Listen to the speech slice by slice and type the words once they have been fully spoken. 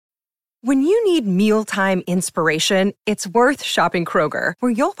When you need mealtime inspiration, it's worth shopping Kroger,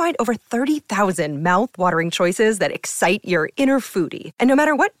 where you'll find over 30,000 mouth-watering choices that excite your inner foodie. And no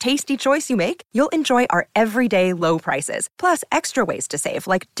matter what tasty choice you make, you'll enjoy our everyday low prices, plus extra ways to save,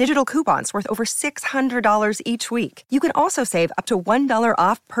 like digital coupons worth over $600 each week. You can also save up to $1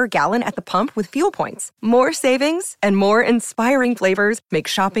 off per gallon at the pump with fuel points. More savings and more inspiring flavors make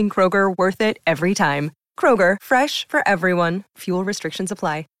shopping Kroger worth it every time. Kroger, fresh for everyone. Fuel restrictions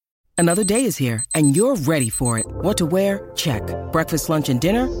apply. Another day is here, and you're ready for it. What to wear? Check. Breakfast, lunch, and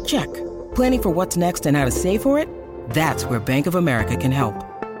dinner? Check. Planning for what's next and how to save for it? That's where Bank of America can help.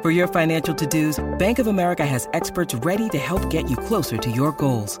 For your financial to-dos, Bank of America has experts ready to help get you closer to your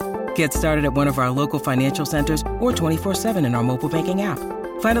goals. Get started at one of our local financial centers or 24/7 in our mobile banking app.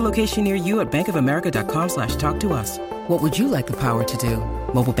 Find a location near you at bankofamerica.com/talktous. What would you like the power to do?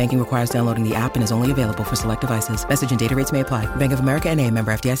 Mobile banking requires downloading the app and is only available for select devices. Message and data rates may apply. Bank of America N.A.,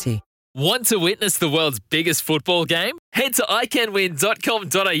 member FDIC. Want to witness the world's biggest football game? Head to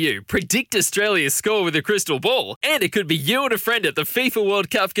iCanWin.com.au, predict Australia's score with a crystal ball, and it could be you and a friend at the FIFA World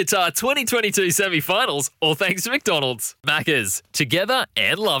Cup Qatar 2022 semi-finals, all thanks to McDonald's. Maccas, together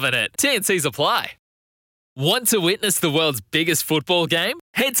and loving it. TNCs apply. Want to witness the world's biggest football game?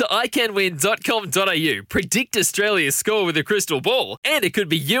 Head to iCanWin.com.au, predict Australia's score with a crystal ball, and it could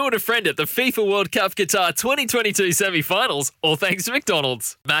be you and a friend at the FIFA World Cup Qatar 2022 semi-finals, all thanks to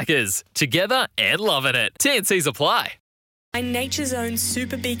McDonald's. Maccas, together and loving it. TNCs apply. Nature's Own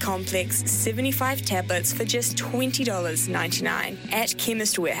Super B Complex 75 tablets for just $20.99 at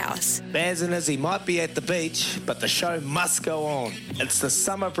Chemist Warehouse. Baz and Izzy might be at the beach, but the show must go on. It's the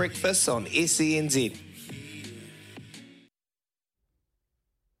Summer Breakfast on SENZ.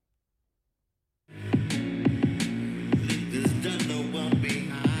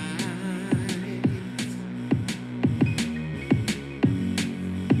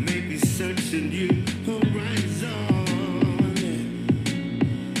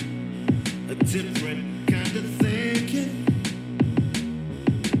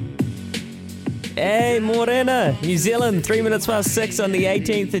 Hey, Morena, New Zealand, 3 minutes past 6 on the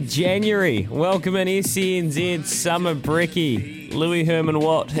 18th of January. Welcome in SENZ Summer Brekkie. Louis Herman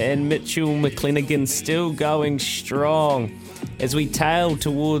Watt and Mitchell McClenaghan still going strong as we tail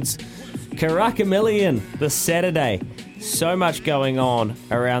towards Karaka Million this Saturday. So much going on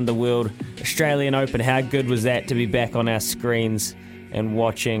around the world. Australian Open, how good was that to be back on our screens and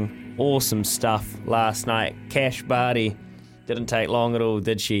watching awesome stuff last night. Cash Barty didn't take long at all,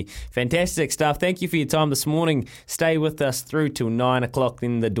 did she? Fantastic stuff. Thank you for your time this morning. Stay with us through till 9 o'clock.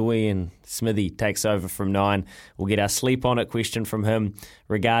 Then the Doyen Smithy takes over from 9. We'll get our sleep on it question from him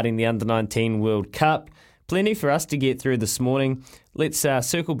regarding the Under-19 World Cup. Plenty for us to get through this morning. Let's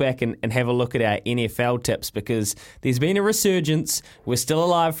circle back and have a look at our NFL tips because there's been a resurgence. We're still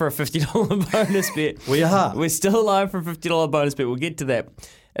alive for a $50 bonus bet. We are. We're still alive for a $50 bonus bet. We'll get to that.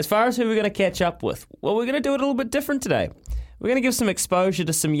 As far as who we're going to catch up with, well, we're going to do it a little bit different today. We're going to give some exposure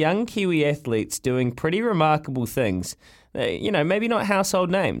to some young Kiwi athletes doing pretty remarkable things. Maybe not household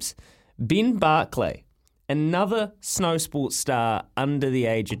names. Ben Barclay, another snow sports star under the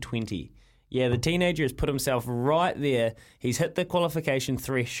age of 20. Yeah, the teenager has put himself right there. He's hit the qualification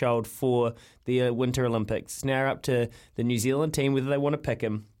threshold for the Winter Olympics. It's now up to the New Zealand team whether they want to pick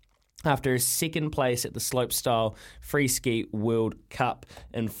him after his second place at the Slopestyle Free Ski World Cup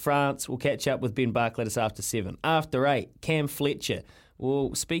in France. We'll catch up with Ben Barclay this after 7. After 8, Cam Fletcher.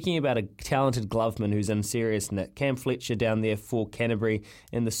 Well, speaking about a talented gloveman who's in serious nick, Cam Fletcher down there for Canterbury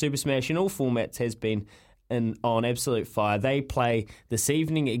in the Super Smash in all formats has been on absolute fire. They play this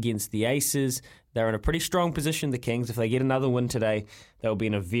evening against the Aces. They're in a pretty strong position, the Kings. If they get another win today, they'll be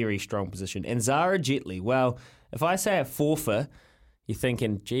in a very strong position. And Zara Jetley, well, if I say a forfeit, you're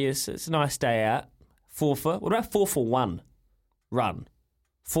thinking, gee, it's a nice day out. Forfeit. What about 4 for 1? Run.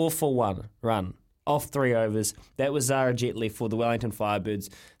 4 for 1. Run. Off 3 overs. That was Zara Jetley for the Wellington Firebirds.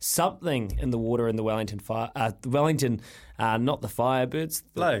 Something in the water in the not the Firebirds.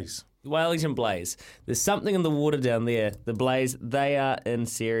 Blaze. Wellington Blaze. There's something in the water down there. The Blaze, they are in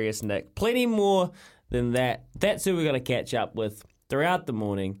serious nick. Plenty more than that. That's who we're going to catch up with throughout the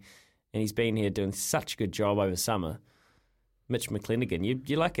morning. And he's been here doing such a good job over summer. Mitch McClenaghan,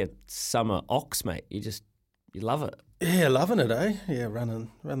 you're like a summer ox, mate. You love it. Yeah, loving it, eh? Yeah,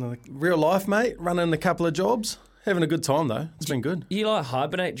 running the real life, mate. Running a couple of jobs. Having a good time, though. It's been good. You like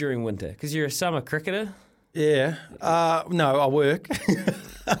hibernate during winter because you're a summer cricketer? Yeah. No, I work.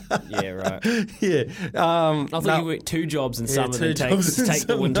 Yeah, right. Yeah. I thought you work 2 jobs in summer and take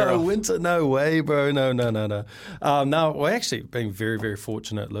the winter off. Winter, no way, bro. No. No, we're actually been very, very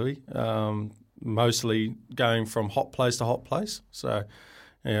fortunate, Louis. Mostly going from hot place to hot place. So,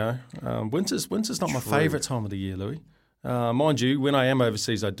 Winter's not my favourite time of the year, Louis. Mind you, when I am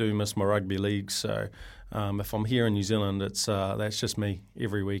overseas, I do miss my rugby league. So if I'm here in New Zealand, that's just me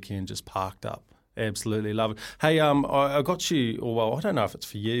every weekend, just parked up. Absolutely love it. Hey, I got you, or well, I don't know if it's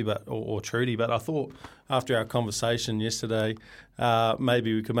for you, but or Trudy, but I thought after our conversation yesterday,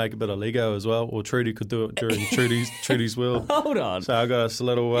 maybe we could make a bit of Lego as well, or Trudy could do it during Trudy's wheel. Hold on. So I got us a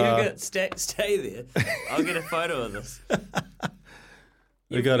little. Stay there. I'll get a photo of this.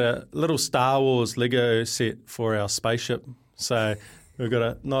 We got a little Star Wars Lego set for our spaceship. So we've got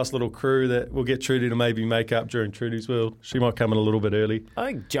a nice little crew that we'll get Trudy to maybe make up during Trudy's wheel. She might come in a little bit early. I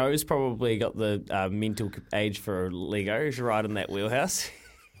think Joe's probably got the mental age for Lego. He's right in that wheelhouse.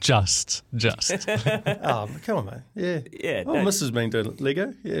 Just. Oh, come on, mate. Yeah. Yeah. Oh, Mrs. been doing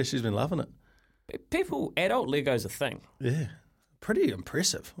Lego. Yeah, she's been loving it. Adult Lego's a thing. Yeah. Pretty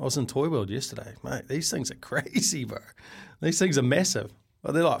impressive. I was in Toy World yesterday. Mate, these things are crazy, bro. These things are massive.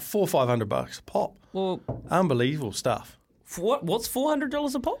 Well, they're like $400 or $500 a pop. Well, unbelievable stuff. What's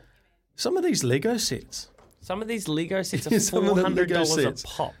 $400 a pop? Some of these Lego sets. Some of these Lego sets are $400 a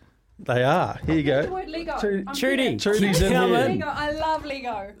pop. They are. Here you go. The word Lego. Trudy's in here. Lego. I love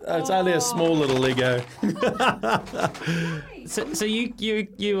Lego. It's only a small little Lego. So you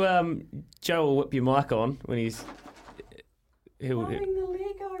Joe will whip your mic on when he's. Loving the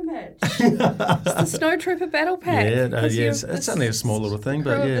Lego, Mitch. It's the Snow Trooper Battle Pack. Yeah, yes. It's only a small little thing,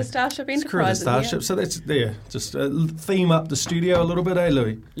 but yeah. The Starship It's crew of Enterprise. the Starship. So that's there. Just theme up the studio a little bit, eh,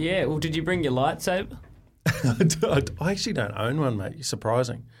 Louis? Yeah. Well, did you bring your lightsaber? I actually don't own one, mate. You're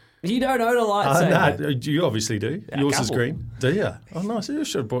surprising. You don't own a lightsaber. No, you obviously do. Yours is green. Do you? Oh, nice. You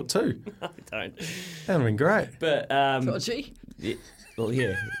should have brought two. I don't. That would have been great. But Dodgy. yeah, well,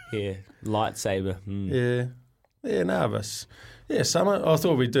 yeah, lightsaber. Yeah, nervous. Yeah, summer. I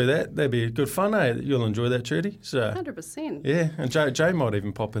thought we'd do that. That'd be good fun, eh? You'll enjoy that, Trudy. So 100%. yeah, and Jay might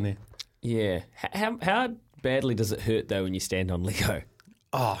even pop in there. Yeah. How badly does it hurt though when you stand on Lego?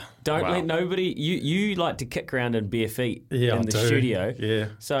 Oh, Don't let nobody. You like to kick around in bare feet Yeah, in I the do. studio. Yeah.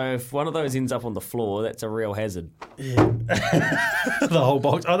 So if one of those ends up on the floor, that's a real hazard. The whole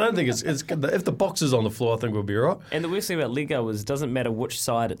box. I don't think it's good. If the box is on the floor, I think we'll be all right. And the worst thing about Lego is it doesn't matter which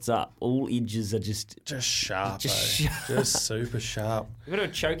side it's up. All edges are just sharp. Just eh? sharp. Just super sharp. You got a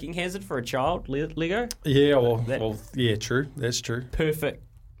choking hazard for a child, Lego? Yeah, well, yeah, true. That's true.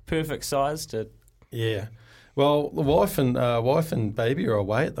 Perfect size to. Yeah. Well, the wife and baby are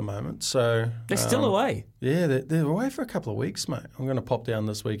away at the moment, so They're still away. Yeah, they're away for a couple of weeks, mate. I'm going to pop down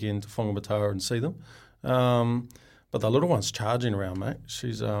this weekend to Whangamatoa and see them. But the little one's charging around, mate.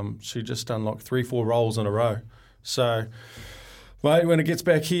 She just done like 3-4 rolls in a row. So, mate, when it gets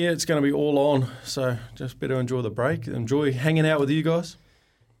back here, it's going to be all on. So just better enjoy the break. Enjoy hanging out with you guys.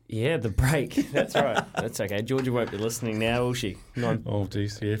 Yeah, the break. That's right. That's okay. Georgia won't be listening now, will she? Oh,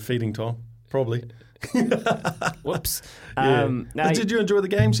 geez. Yeah, feeding time. Probably. Whoops. Yeah. No, Did you enjoy the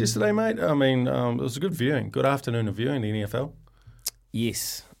games yesterday, mate? I mean, it was a good viewing. Good afternoon of viewing the NFL.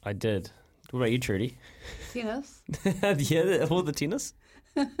 Yes, I did. What about you, Trudy? Tennis. Yeah, all the tennis?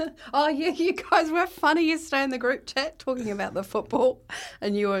 Oh, yeah, you guys were funny yesterday in the group chat talking about the football,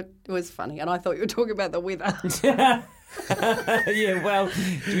 and it was funny, and I thought you were talking about the weather. Yeah, well,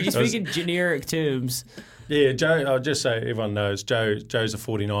 we just speak in generic terms. Yeah, Joe, I'll just say everyone knows Joe's a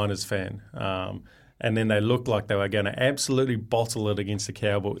 49ers fan. And then they looked like they were going to absolutely bottle it against the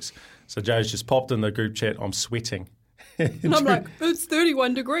Cowboys. So Joe's just popped in the group chat, I'm sweating. And I'm like, it's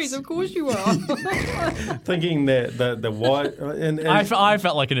 31 degrees, of course you are. Thinking that the white... And I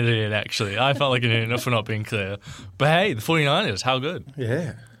felt like an idiot, actually. I felt like an idiot for not being clear. But hey, the 49ers, how good?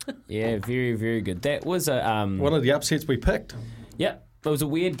 Yeah. Yeah, very, very good. That was a... one of the upsets we picked. Yep, it was a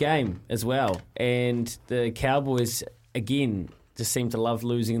weird game as well. And the Cowboys, again, just seem to love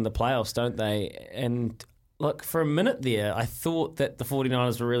losing in the playoffs, don't they? And look, for a minute there, I thought that the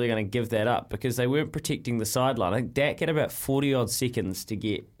 49ers were really going to give that up because they weren't protecting the sideline. I think Dak had about 40-odd seconds to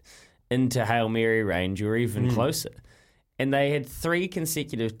get into Hail Mary range or even closer. And they had 3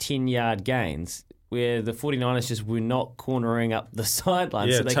 consecutive 10-yard gains where the 49ers just were not cornering up the sideline.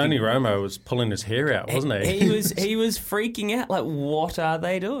 Yeah, so they Tony Romo was pulling his hair out, wasn't he? He was freaking out, like, what are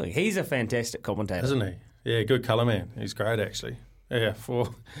they doing? He's a fantastic commentator. Isn't he? Yeah, good colour man. He's great, actually. Yeah,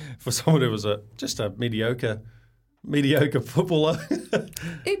 for someone who was just a mediocre footballer.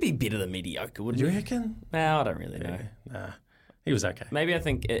 He'd be better than mediocre, wouldn't You you? reckon? No, I don't really know. Nah, he was okay. Maybe I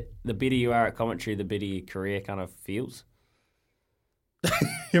think the better you are at commentary, the better your career kind of feels.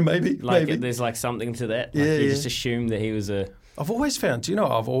 Yeah, maybe. Like maybe. there's like something to that. Like Yeah, you yeah. just assume that he was a... I've always found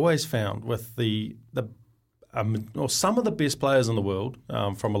with or some of the best players in the world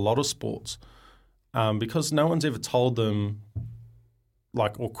from a lot of sports, because no one's ever told them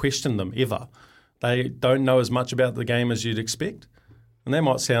or question them ever. They don't know as much about the game as you'd expect. And that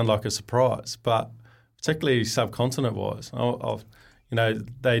might sound like a surprise, but particularly subcontinent-wise,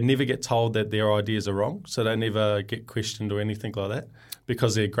 they never get told that their ideas are wrong, so they never get questioned or anything like that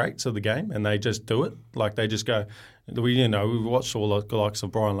because they're greats of the game and they just do it. Like they just go, we watched all the likes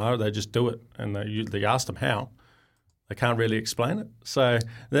of Brian Lara, they just do it, and they asked them how. They can't really explain it. So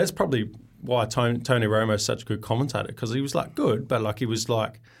that's probably why Tony Romo is such a good commentator, because he was good, but he was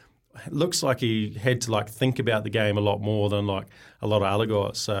looks like he had to think about the game a lot more than a lot of other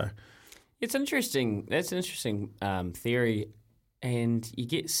guys. So it's interesting. That's an interesting theory, and you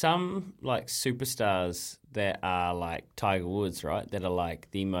get some superstars that are like Tiger Woods, right? That are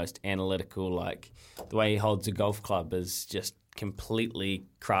the most analytical. The way he holds a golf club is just completely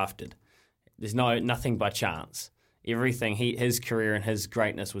crafted. There's nothing by chance. Everything his career and his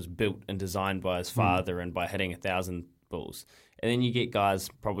greatness was built and designed by his father and by hitting 1,000 balls. And then you get guys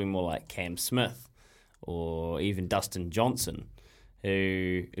probably more like Cam Smith or even Dustin Johnson,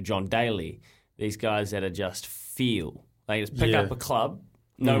 John Daly. These guys that are just feel. They just pick up a club,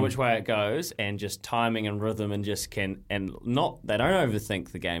 know which way it goes, and just timing and rhythm, and just they don't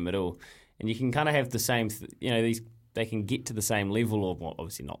overthink the game at all. And you can kind of have the same, they can get to the same level, or well,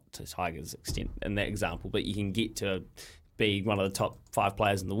 obviously not to Tiger's extent in that example, but you can get to be one of the top 5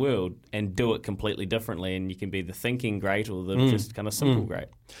 players in the world and do it completely differently, and you can be the thinking great or the just kind of simple great.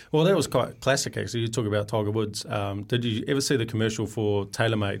 Well, that was quite classic, actually. You talk about Tiger Woods. Did you ever see the commercial for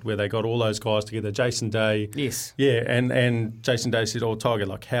TaylorMade where they got all those guys together? Jason Day. Yes. Yeah, and Jason Day said, Tiger,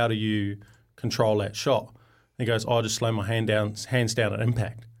 how do you control that shot? And he goes, I just slow my hands down at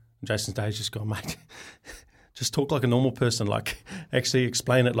impact. And Jason Day's just gone, mate, just talk like a normal person, actually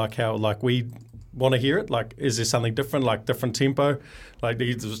explain it how we want to hear it. Is there something different, different tempo?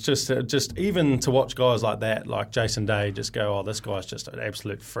 It was just even to watch guys like that, like Jason Day, just go, this guy's just an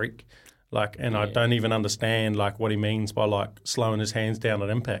absolute freak. I don't even understand what he means by slowing his hands down at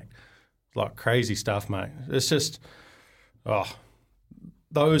impact. Crazy stuff, mate. It's just,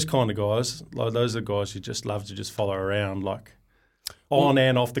 those kind of guys, those are the guys you just love to just follow around, on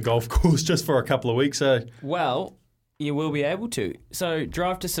and off the golf course just for a couple of weeks. Well, you will be able to. So,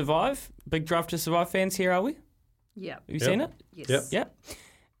 Drive to Survive, big Drive to Survive fans here, are we? Yeah. Have you seen it? Yes. Yep.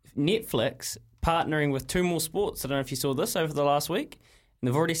 Netflix partnering with 2 more sports. I don't know if you saw this over the last week. And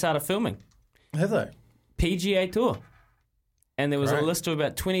they've already started filming. Have they? PGA Tour. And there was a list of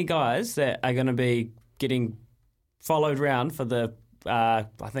about 20 guys that are going to be getting followed around for the, I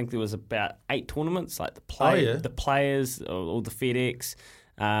think there was about 8 tournaments, the players, all the FedEx,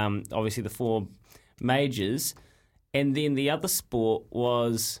 obviously the 4 majors. And then the other sport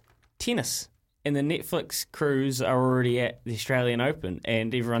was tennis. And the Netflix crews are already at the Australian Open,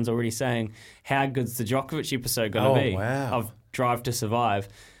 and everyone's already saying, how good's the Djokovic episode going to be of Drive to Survive?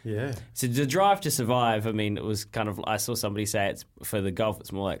 Yeah. So the Drive to Survive, it was kind of, I saw somebody say it's for the golf,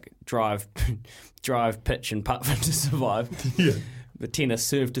 it's more like drive, pitch, and putt to survive. Yeah. The tennis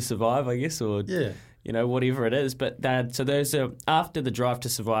serve to survive, I guess, or whatever it is. But so those are, after the Drive to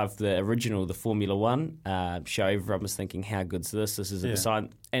Survive, the original, the Formula One show, everyone was thinking, how good's this? This is a sign.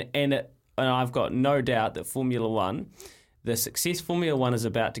 And I've got no doubt that Formula One, the success Formula One is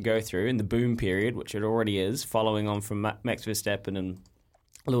about to go through in the boom period, which it already is, following on from Max Verstappen and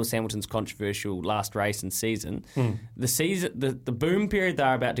Lewis Hamilton's controversial last race and season. The boom period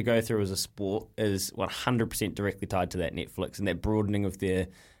they're about to go through as a sport is 100% directly tied to that Netflix and that broadening of their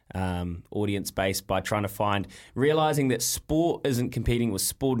audience base by realising that sport isn't competing with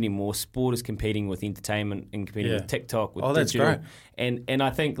sport anymore. Sport is competing with entertainment and competing with TikTok, with digital. That's great. And I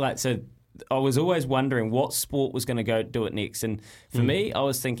think so I was always wondering what sport was going to do it next. And for me, I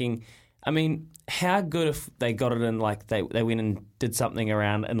was thinking, how good if they got it in, they went and did something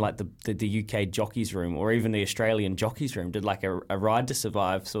around in the UK jockeys room, or even the Australian jockeys room, did a Ride to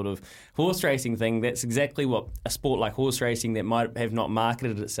Survive sort of horse racing thing. That's exactly what a sport like horse racing that might have not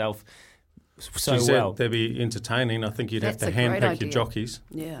marketed itself so well. That'd be entertaining. I think you'd have to handpick your jockeys.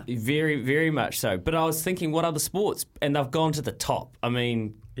 Yeah. Very, very much so. But I was thinking, what other sports? And they've gone to the top.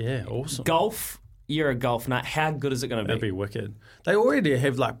 Yeah, awesome. Golf. You're a golf nut. How good is it going to be? That'd be wicked. They already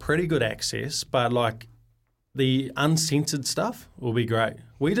have pretty good access, but the uncensored stuff will be great.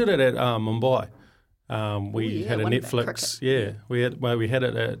 We did it at Mumbai. We had a Netflix. Yeah, we had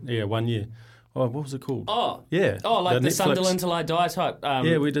it at 1 year. Oh, what was it called? Oh, yeah. Oh, like the Sunderland Till I Die type.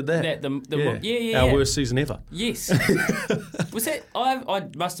 Yeah, we did that. Our worst season ever. Yes. Was that? I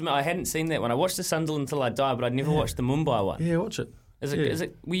must admit I hadn't seen that one. I watched the Sunderland Till I Die, but I'd never watched the Mumbai one. Yeah, watch it. Is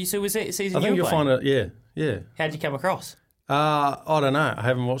it? So was that season? I think you'll find it. Yeah. How'd you come across? I don't know. I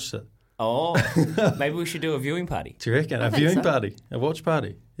haven't watched it. Oh, maybe we should do a viewing party. Do you reckon? I A think viewing so. party, a watch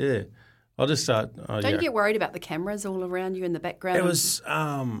party. Yeah, I'll just start. Don't you get worried about the cameras all around you in the background? It was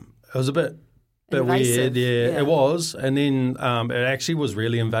a bit Invasive, weird. Yeah, yeah. it was, and then it actually was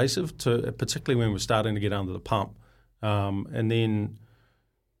really invasive, particularly when we were starting to get under the pump, and then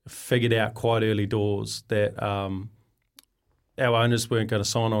figured out quite early doors that our owners weren't going to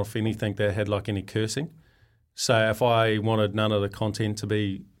sign off anything that had like any cursing. So if I wanted none of the content to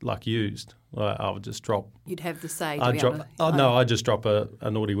be like used, I would just drop. You'd have the say. I'd just drop a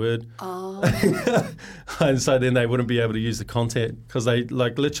naughty word. Oh. And so then they wouldn't be able to use the content because they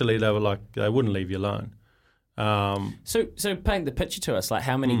wouldn't leave you alone. So paint the picture to us. Like,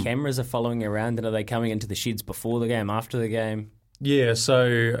 how many cameras are following you around, and are they coming into the sheds before the game, after the game? Yeah,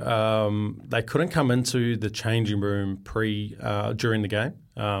 so they couldn't come into the changing room during the game,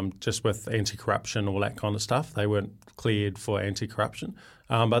 just with anti-corruption, all that kind of stuff. They weren't cleared for anti-corruption,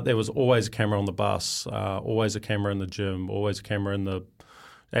 but there was always a camera on the bus, always a camera in the gym, always a camera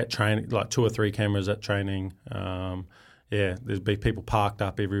at training, like 2 or 3 cameras at training. There'd be people parked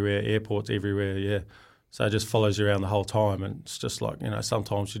up everywhere, airports everywhere. Yeah, so it just follows you around the whole time, and it's just like,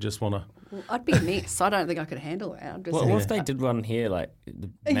 sometimes you just want to. Well, I'd be a mess. I don't think I could handle it. I'm just What if they did one here, like the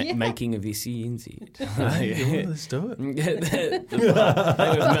making of SENZ? Yeah, let's do it.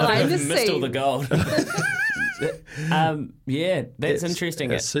 They've missed all the gold. That's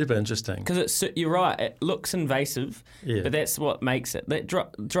interesting. It's super interesting. Because you're right, it looks invasive, but that's what makes it. That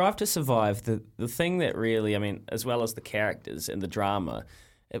Drive to Survive, the thing that really, as well as the characters and the drama,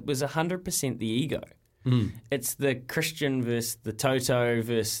 it was 100% the ego. It's the Christian versus the Toto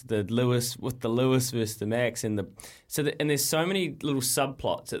versus the Lewis, with the Lewis versus the Max, and there's so many little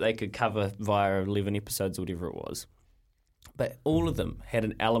subplots that they could cover via 11 episodes or whatever it was. But all of them had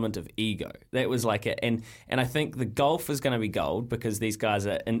an element of ego. That was like it, and I think the golf is going to be gold because these guys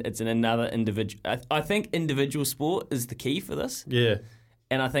are. It's in another individual. I think individual sport is the key for this. Yeah,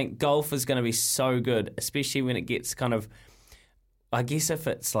 and I think golf is going to be so good, especially when it gets kind of. I guess if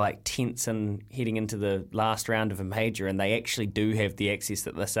it's like tense and heading into the last round of a major, and they actually do have the access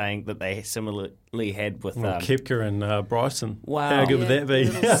that they're saying that they similarly had with Koepka and Bryson. Wow, how good would that be?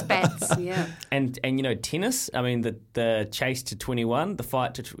 Little spats, yeah. And tennis. The chase to 21, the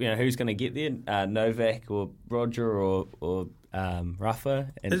fight to who's going to get there, Novak or Roger or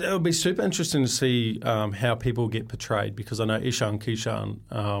Rafa. It'll be super interesting to see how people get portrayed, because I know Ishan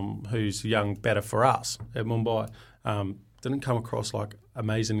Kishan, who's a young batter for us at Mumbai. Didn't come across like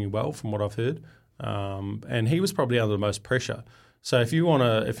amazingly well from what I've heard, and he was probably under the most pressure. So if you want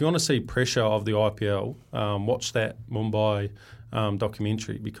to see pressure of the IPL, watch that Mumbai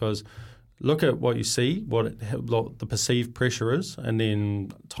documentary, because look at what you see, what the perceived pressure is, and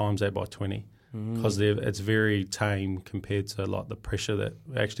then times that by 20, because it's very tame compared to like the pressure that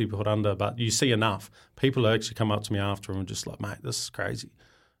we actually put under. But you see enough people actually come up to me after and just like, mate, this is crazy.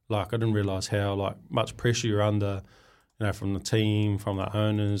 Like, I didn't realise how like much pressure you're under. From the team, from the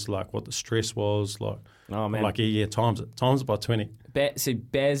owners, like what the stress was, like. Oh man! Like times it by 20. See,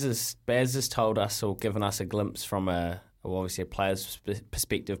 Baz has told us or given us a glimpse from obviously a player's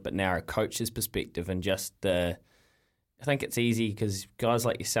perspective, but now a coach's perspective, and just I think it's easy because guys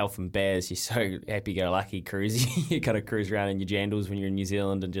like yourself and Baz, you're so happy-go-lucky, cruisy. You kind of cruise around in your jandals when you're in New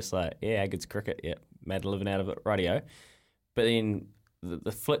Zealand and just like, how good's cricket? Yeah, made a living out of it, radio. But then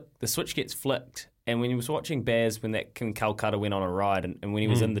the switch gets flicked. And when he was watching Baz when that Calcutta went on a ride, and when he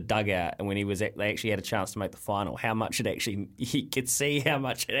was in the dugout, and when they actually had a chance to make the final, how much he could see how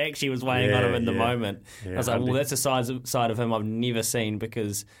much it actually was weighing on him in the moment. I was like, well, that's a side of him I've never seen,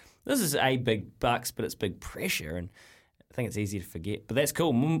 because this is big bucks, but it's big pressure, and I think it's easy to forget. But that's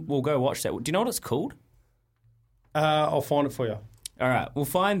cool. We'll go watch that. Do you know what it's called? I'll find it for you. All right, we'll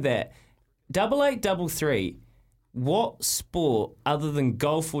find that. 8833. What sport other than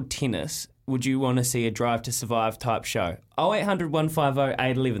golf or tennis would you want to see a Drive to Survive type show? 0800 150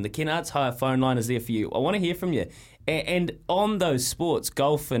 811. The Kennards Hire phone line is there for you. I want to hear from you. And on those sports,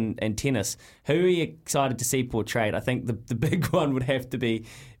 golf and tennis, who are you excited to see portrayed? I think the big one would have to be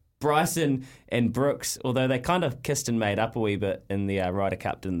Bryson and Brooks, although they kind of kissed and made up a wee bit in the Ryder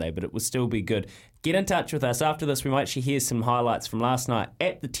Cup, didn't they? But it would still be good. Get in touch with us. After this, we might actually hear some highlights from last night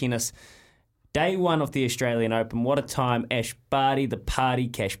at the tennis. Day 1 of the Australian Open. What a time. Ash Barty, the party,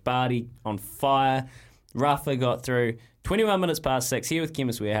 Cash Barty on fire. Rafa got through. 21 minutes past 6 here with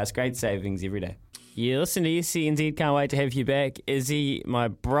Chemist Warehouse. Great savings every day. Yeah, listen to SCNZ. Can't wait to have you back. Izzy, my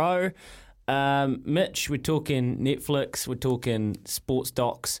bro. Mitch, we're talking Netflix. We're talking sports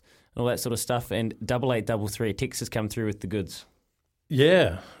docs and all that sort of stuff. And 8833. Texas come through with the goods.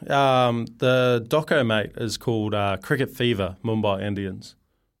 Yeah. The doco, mate, is called Cricket Fever, Mumbai Indians.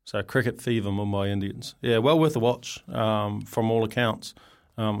 So cricket fever Mumbai Indians. Yeah, well worth a watch from all accounts.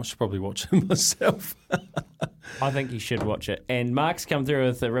 I should probably watch it myself. I think you should watch it. And Mark's come through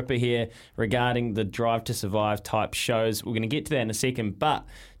with a ripper here regarding the Drive to Survive type shows. We're going to get to that in a second. But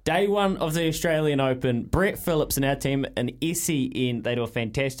day one of the Australian Open, Brett Phillips and our team in SEN, they do a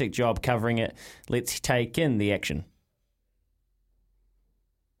fantastic job covering it. Let's take in the action.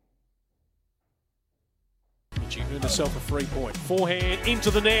 She earned herself a 3 point. Forehand into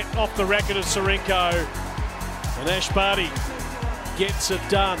the net, off the racket of Tsurenko. And Ash Barty gets it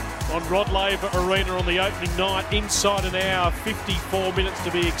done on Rod Laver Arena on the opening night, inside an hour, 54 minutes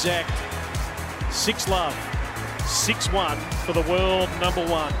to be exact. 6-love, 6-1 for the world number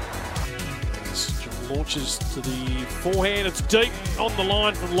one. John launches to the forehand, it's deep on the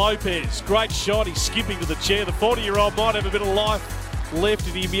line from Lopez. Great shot, he's skipping to the chair. The 40-year-old might have a bit of life left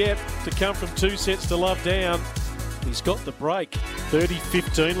in him yet to come from 2 sets to love down. He's got the break.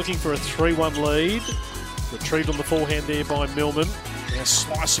 30-15, looking for a 3-1 lead. Retrieved on the forehand there by Millman. Now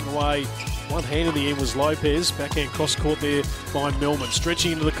slicing away. One hand in the end was Lopez. Backhand cross court there by Millman.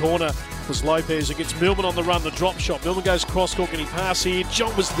 Stretching into the corner was Lopez. It gets Millman on the run, the drop shot. Millman goes cross court. Can he pass here?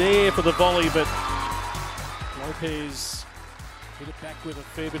 John was there for the volley, but Lopez hit it back with a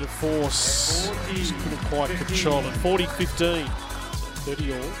fair bit of force. Just couldn't quite control it. 40-15.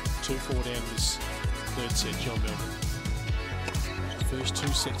 30 all. 2-4 down this third set, John Millman. First 2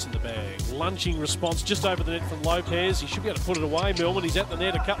 sets in the bag. Lunging response just over the net from Lopez. He should be able to put it away, Millman. He's at the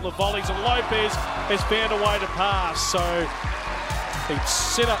net, a couple of volleys, and Lopez has found a way to pass. So he'd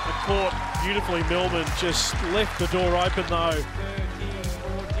set up the court beautifully, Millman. Just left the door open, though.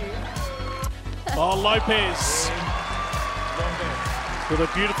 Oh, Lopez with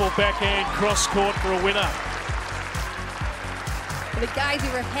a beautiful backhand cross court for a winner. The guys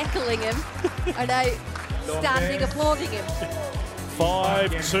who were heckling him are now standing applauding him.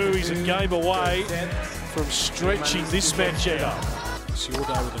 5-2, he's a game away from stretching this match out.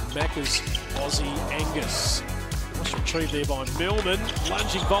 Siordo with a Macca's Aussie Angus. Nice retrieve there by Millman.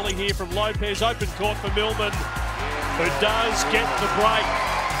 Lunging volley here from Lopez. Open court for Millman, who does get the break.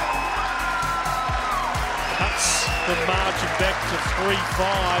 Cuts the margin back to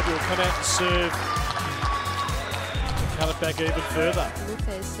 3-5. He'll come out and serve to cut it back even further.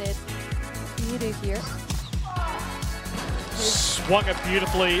 Lopez said, what do you do here? Swung it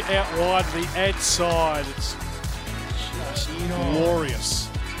beautifully out wide to the ad side. It's just glorious.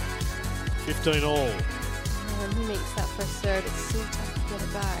 15 all. When he makes that first serve, it's so tough to get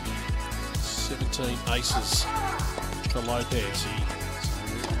it back. 17 aces for Lopez.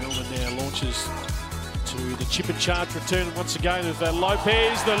 Millman now launches to the chip and charge return once again with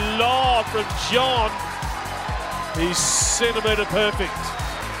Lopez. The lob from John. He's centimetre perfect.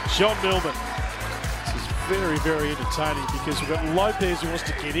 John Millman. Very, very entertaining because we've got Lopez who wants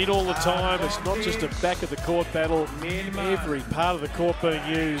to get in all the time. It's not just a back of the court battle. Every part of the court being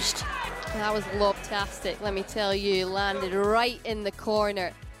used. That was lob-tastic, let me tell you. Landed right in the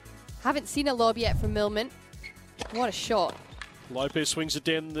corner. Haven't seen a lob yet from Millman. What a shot. Lopez swings it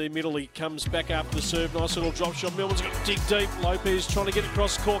down the middle. He comes back after the serve. Nice little drop shot. Millman's got to dig deep. Lopez trying to get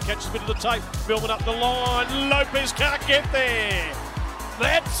across the court. Catches a bit of the tape. Millman up the line. Lopez can't get there.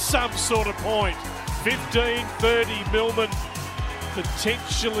 That's some sort of point. 15-30, Millman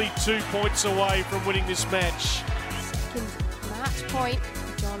potentially 2 points away from winning this match. Second match point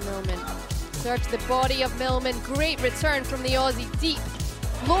for John Millman. Serve to the body of Millman. Great return from the Aussie deep.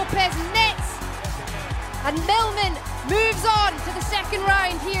 Lopez nets. And Millman moves on to the second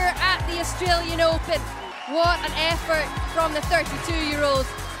round here at the Australian Open. What an effort from the 32-year-old.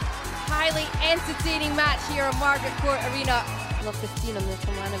 Highly entertaining match here on Margaret Court Arena. Love 15 on the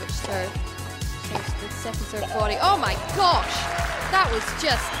Tomljanovic serve. The second serve body. Oh my gosh! That was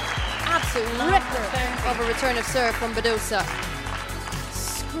just absolute ripper of a return of serve from Badosa.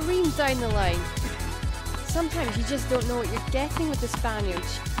 Screamed down the line. Sometimes you just don't know what you're getting with the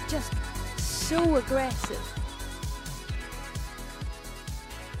Spaniards. Just so aggressive.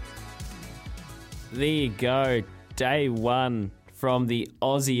 There you go. Day one from the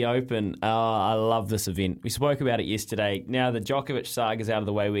Aussie Open. I love this event. We spoke about it yesterday. Now the Djokovic saga's out of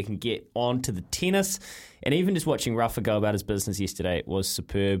the way, we can get on to the tennis. And even just watching Rafa go about his business yesterday, it was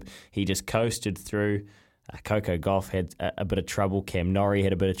superb. He just coasted through. Coco Gauff had a bit of trouble. Cam Norrie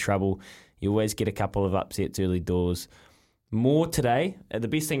had a bit of trouble. You always get a couple of upsets early doors. More today. The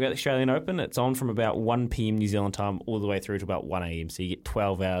best thing about the Australian Open, it's on from about 1 p.m. New Zealand time all the way through to about 1 a.m. So you get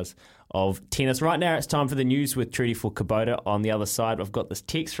 12 hours of tennis. Right now it's time for the news with Trudy for Kubota. On the other side, I've got this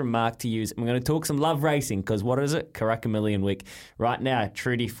text from Mark to use. And we're going to talk some love racing because what is it? Karaka Million Week. Right now,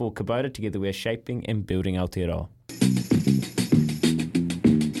 Trudy for Kubota. Together we're shaping and building Aotearoa.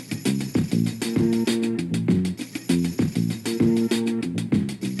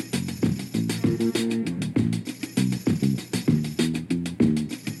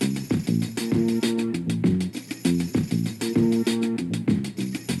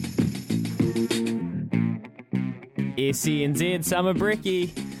 SENZ Summer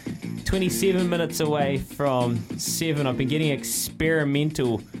Brekkie. 27 minutes away from 7. I've been getting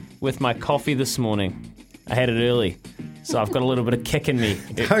experimental with my coffee this morning. I had it early, so I've got a little bit of kick in me.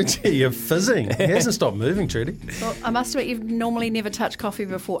 Don't you? You're fizzing. It hasn't stopped moving, Trudy. Well, I must admit, you've normally never touched coffee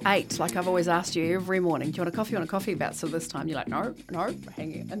before 8, like I've always asked you every morning. Do you want a coffee? Want a coffee? About so this time you're like, no,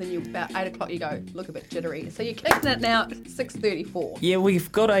 hanging. And then about 8 o'clock you go, look a bit jittery. So you're kicking it now at 6:34. Yeah,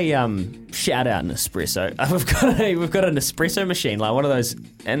 we've got a shout out Nespresso. We've got an espresso machine, like one of those.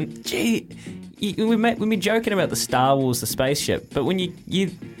 And gee, we've been joking about the Star Wars, the spaceship, but when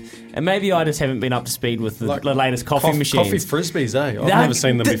you and maybe I just haven't been up to speed with the latest coffee machines. Coffee frisbees, eh? I've never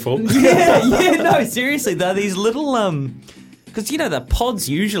seen them before. No, seriously, they're these little because they're pods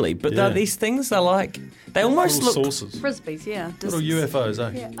usually, but they're these things. They're like they almost little look saucers. Frisbees, yeah. Little UFOs,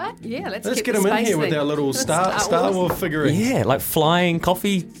 eh? Yeah, let's get the them in space here with thing. our little Star Wars figurines. Yeah, like flying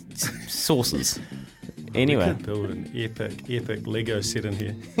coffee saucers. Anyway, we could build an epic Lego set in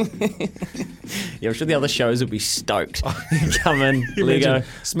here. Yeah, I'm sure the other shows will be stoked. Come in, Lego.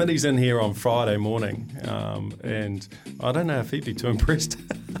 Smitty's in here on Friday morning, and I don't know if he'd be too impressed.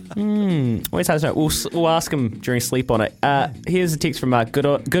 Wait, we'll ask him during sleep on it. Here's a text from Mark.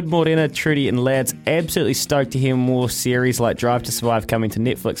 Good morning, Trudy and lads. Absolutely stoked to hear more series like Drive to Survive coming to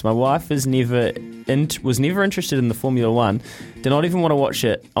Netflix. My wife was never interested in the Formula One. Did not even want to watch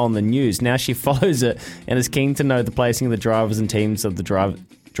it on the news. Now she follows it and is keen to know the placing of the drivers and teams of the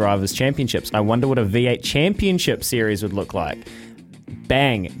drivers' championships. I wonder what a V8 championship series would look like.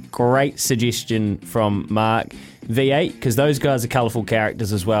 Bang. Great suggestion from Mark. V8, because those guys are colourful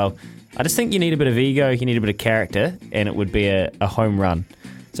characters as well. I just think you need a bit of ego, you need a bit of character, and it would be a home run.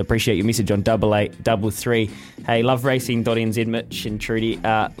 So appreciate your message on 8833. Hey, loveracing.nz, Mitch and Trudy.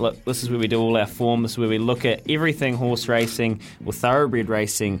 Look, this is where we do all our form. This is where we look at everything horse racing or thoroughbred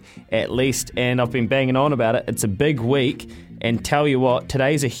racing at least. And I've been banging on about it. It's a big week. And tell you what,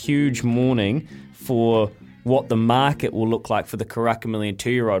 today's a huge morning for what the market will look like for the Karaka Million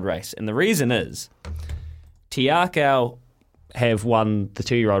 2-year-old race. And the reason is Te Akau have won the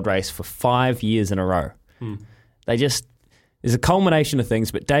 2-year-old race for 5 years in a row. There's a culmination of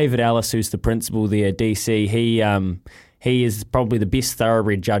things, but David Ellis, who's the principal there, DC, he is probably the best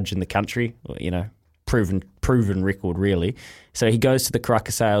thoroughbred judge in the country. Proven record really. So he goes to the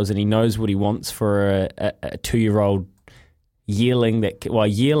Karaka sales and he knows what he wants for a 2-year-old yearling that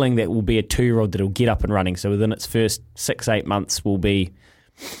will be a 2-year-old that'll get up and running. So within its first 6-8 months will be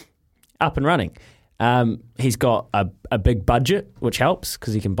up and running. He's got a big budget, which helps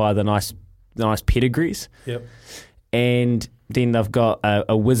because he can buy the nice pedigrees. Yep. And then they've got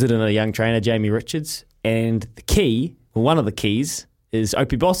a wizard and a young trainer, Jamie Richards. And one of the keys, is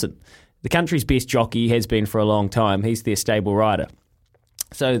Opie Bosson. The country's best jockey, has been for a long time. He's their stable rider.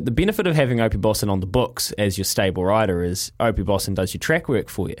 So the benefit of having Opie Bosson on the books as your stable rider is Opie Bosson does your track work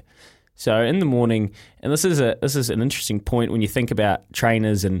for you. So in the morning, and this is an interesting point when you think about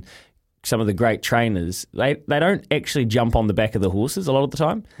trainers and some of the great trainers, they don't actually jump on the back of the horses a lot of the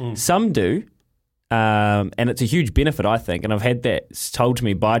time. Some do. And it's a huge benefit, I think, and I've had that told to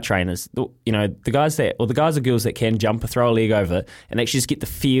me by trainers. The guys or girls that can jump or throw a leg over and actually just get the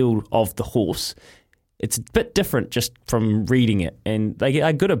feel of the horse. It's a bit different just from reading it, and they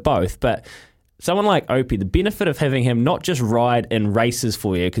are good at both. But someone like Opie, the benefit of having him not just ride in races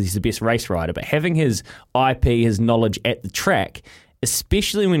for you because he's the best race rider, but having his IP, his knowledge at the track,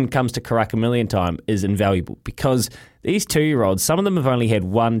 especially when it comes to Karaka Million time, is invaluable because these 2-year-olds, some of them have only had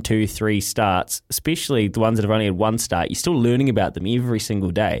 1, 2, 3 starts, especially the ones that have only had 1 start. You're still learning about them every single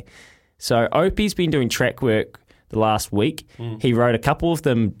day. So Opie's been doing track work the last week. He rode a couple of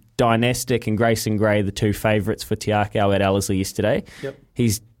them, Dynastic and Grayson Gray, the 2 favourites for Te Akau at Ellerslie yesterday. Yep.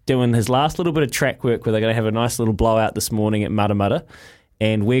 He's doing his last little bit of track work where they're going to have a nice little blowout this morning at Matamata.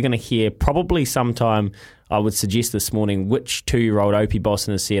 And we're going to hear probably sometime, I would suggest this morning, which 2-year-old Opie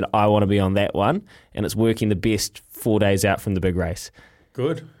Bosson has said, I want to be on that one. And it's working the best 4 days out from the big race.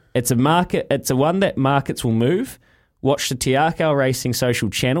 Good. It's a one that markets will move. Watch the Te Akau Racing social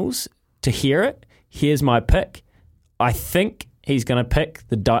channels to hear it. Here's my pick. I think he's going to pick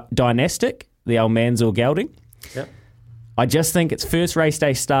the Dynastic, the Almanzor Gelding. Yep. I just think its first race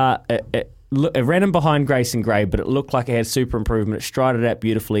day start, it ran in behind Grayson Gray, but it looked like it had super improvement. It strided out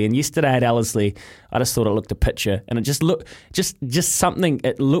beautifully. And yesterday at Ellerslie, I just thought it looked a picture. And it just looked, just something,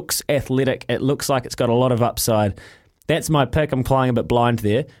 it looks athletic. It looks like it's got a lot of upside. That's my pick. I'm flying a bit blind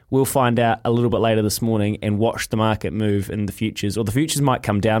there. We'll find out a little bit later this morning and watch the market move in the futures. Or the futures might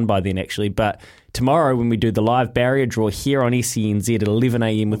come down by then, actually. But tomorrow when we do the live barrier draw here on SENZ at 11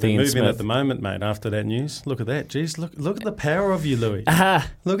 a.m. with Ian moving Smith. at the moment, mate, after that news. Look at that. Jeez, look at the power of you, Louis. Aha.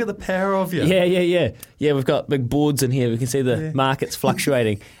 Look at the power of you. Yeah. Yeah, we've got big boards in here. We can see the markets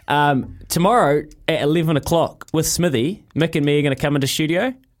fluctuating. Tomorrow at 11 o'clock with Smithy, Mick and me are going to come into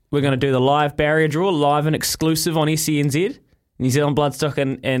studio. We're going to do the live barrier draw, live and exclusive on SENZ, New Zealand Bloodstock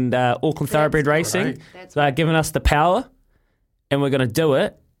and Auckland Thoroughbred Racing. They're giving us the power, and we're going to do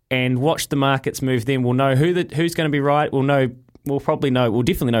it and watch the markets move. Then we'll know who's going to be right. We'll definitely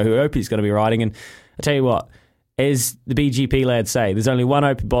know who Opie's going to be riding. And I tell you what, as the BGP lads say, there's only one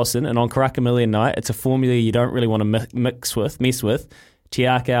Opie Boston, and on Karaka Million night, it's a formula you don't really want to mess with. Te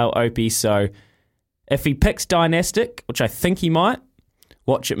Akau, Opie. So if he picks Dynastic, which I think he might,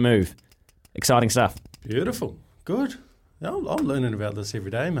 watch it move. Exciting stuff. Beautiful. Good. I'm learning about this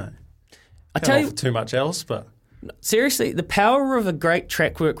every day, mate. I tell you, too much else, but seriously, the power of a great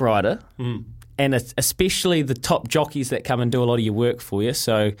track work rider, and especially the top jockeys that come and do a lot of your work for you.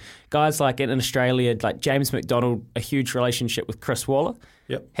 So guys like in Australia, like James McDonald, a huge relationship with Chris Waller.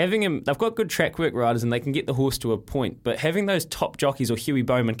 Yep. Having him, they've got good track work riders and they can get the horse to a point. But having those top jockeys or Huey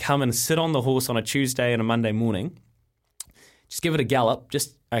Bowman come and sit on the horse on a Tuesday and a Monday morning, just give it a gallop.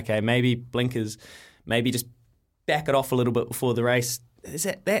 Just, okay, maybe blinkers, maybe just back it off a little bit before the race. Is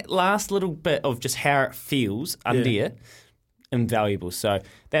that last little bit of just how it feels under you, invaluable. So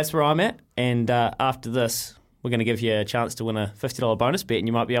that's where I'm at. And after this, we're going to give you a chance to win a $50 bonus bet, and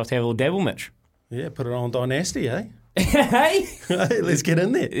you might be able to have a little dabble, Mitch. Yeah, put it on Dynasty, eh? Hey, let's get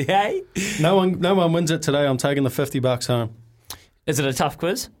in there. Hey, no one wins it today. I'm taking the $50 home. Is it a tough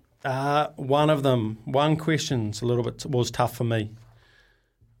quiz? One of them, one question's a little bit was tough for me.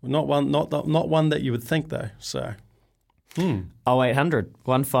 Not one that you would think though. So, 0800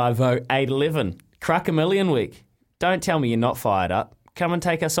 150 811. Karaka Million week. Don't tell me you're not fired up. Come and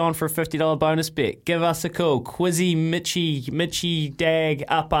take us on for a $50 bonus bet. Give us a call. Quizzy, Mitchy, Dag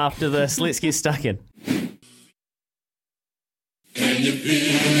up after this. Let's get stuck in. Can you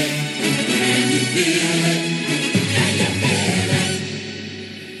feel it? Can you feel it?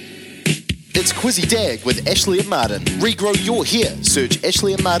 It's Quizzy Dag with Ashley and Martin. Regrow your hair. Search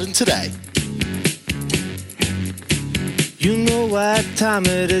Ashley and Martin today. You know what time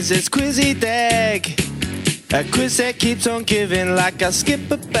it is, it's Quizzy Dag. A quiz that keeps on giving like a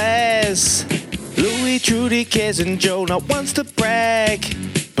skipper bass. Louis, Trudy, Kez and Joe not wants to brag.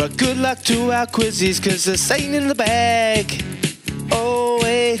 But good luck to our quizzies, cause this ain't in the bag.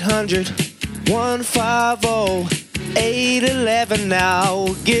 0800 150 811 now,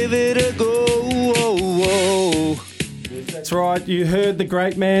 give it a go. That's right, you heard the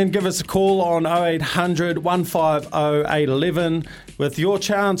great man. Give us a call on 0800 150 811 with your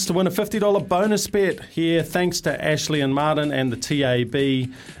chance to win a $50 bonus bet here, thanks to Ashley and Martin and the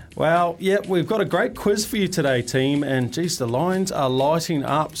TAB. Well, yeah, we've got a great quiz for you today, team, and geez, the lines are lighting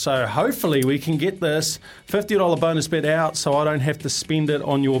up, so hopefully we can get this $50 bonus bet out so I don't have to spend it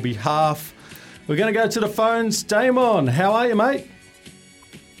on your behalf. We're going to go to the phones. Damon, how are you, mate?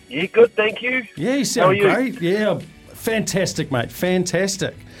 Yeah, good, thank you. Yeah, you sound great. Yeah, fantastic, mate,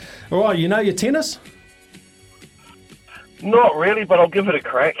 fantastic. All right, you know your tennis? Not really, but I'll give it a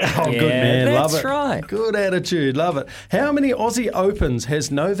crack. Oh, good man, love it. That's right. Good attitude, love it. How many Aussie Opens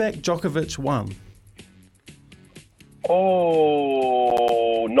has Novak Djokovic won?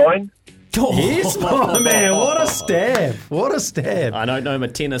 Oh, 9. Yes, my man. What a stab. What a stab. I don't know my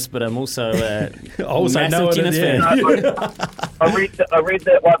tennis, but I'm also a massive tennis fan. I read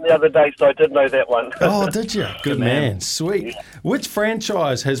that one the other day, so I did know that one. Oh, did you? Good man. Sweet. Which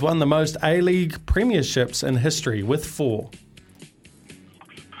franchise has won the most A-League premierships in history with 4?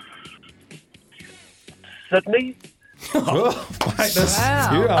 Sydney? Oh, mate, that's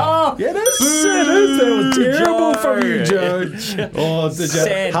Wow. Yeah, that was terrible from you, Joe. Oh, did you?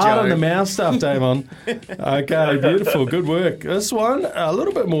 Sad Hard on joke. the mouth stuff, Damon. Okay, beautiful. Good work. This one, a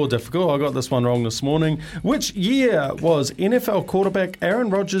little bit more difficult. I got this one wrong this morning. Which year was NFL quarterback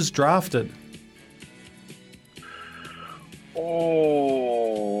Aaron Rodgers drafted?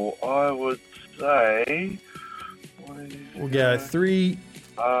 Oh, I would say... We'll go 3,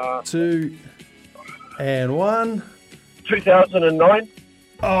 2, and 1. 2009.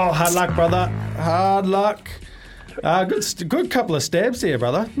 Oh, hard luck, brother. Hard luck. Good couple of stabs there,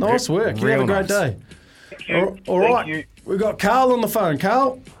 brother. Nice work. You have a great day. All right. We've got Carl on the phone.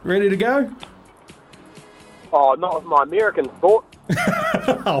 Carl, ready to go? Oh, not with my American sport.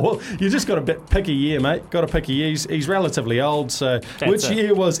 Oh, well, you just got to pick a year, mate. Got to pick a year. He's relatively old, so which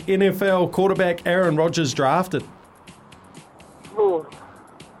year was NFL quarterback Aaron Rodgers drafted?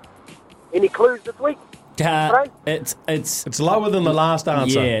 Any clues this week? It's lower than the last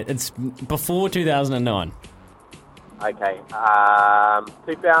answer. Yeah, it's before 2009. Okay.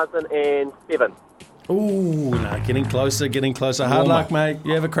 2007. Ooh, no, getting closer. Hard Warmer. luck, mate.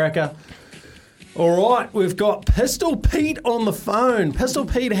 You have a cracker. All right, we've got Pistol Pete on the phone. Pistol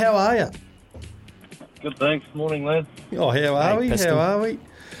Pete, how are you? Good, thanks. Morning, lads. Oh, how are we? Pistol. How are we?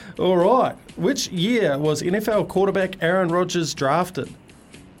 All right. Which year was NFL quarterback Aaron Rodgers drafted?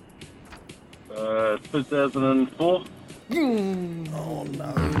 2004. Oh,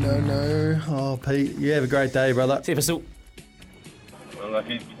 no. Oh, Pete, you have a great day, brother. See you, Pistol.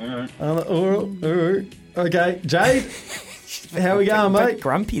 Lucky. All right. Okay, Jade, how we going, Bit mate?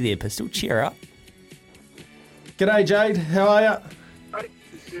 grumpy there, Pistol. Cheer up. G'day, Jade. How are you?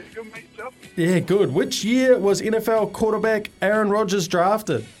 Good, mate. Yourself? Yeah, good. Which year was NFL quarterback Aaron Rodgers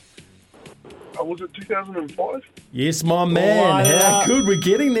drafted? Was it 2005? Yes, my man. How good. We're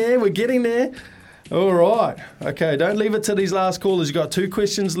getting there. All right. Okay, don't leave it to these last callers. You've got 2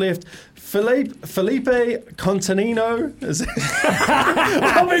 questions left. Felipe Continino.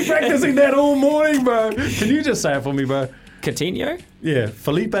 I've been practicing that all morning, bro. Can you just say it for me, bro? Coutinho? Yeah,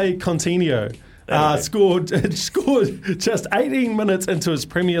 Felipe Continio. Scored just 18 minutes into his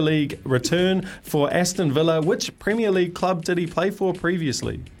Premier League return for Aston Villa. Which Premier League club did he play for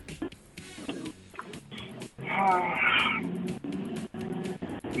previously?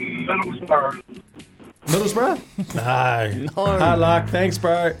 Middlesbrough. Middlesbrough? No. Hard luck. Thanks,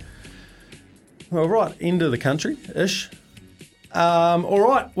 bro. All right, end of the country-ish. All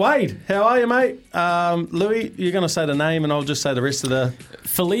right, Wade, how are you, mate? Louis, you're going to say the name and I'll just say the rest of the...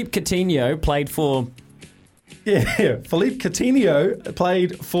 Philippe Coutinho played for... Yeah, Philippe Coutinho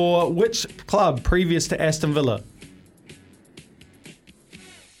played for which club previous to Aston Villa?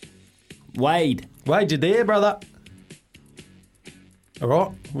 Wade. Wade, you there, brother? All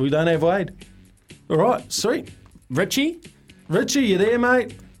right, we don't have Wade. All right, sweet. Richie, you there,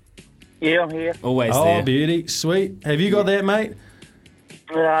 mate? Yeah, I'm here. Always Oh, there. beauty. Sweet. Have you got that, mate?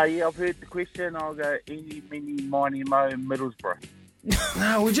 Yeah, I've heard the question. I'll go eeny, meeny, miny, mo, Middlesbrough.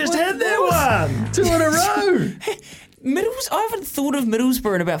 No, we just had that one. 2 in a row. I haven't thought of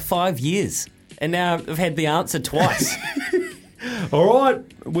Middlesbrough in about 5 years. And now I've had the answer twice. All right,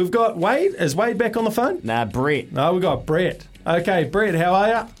 we've got Wade. Is Wade back on the phone? Nah, Brett. No, we've got Brett. Okay, Brett, how are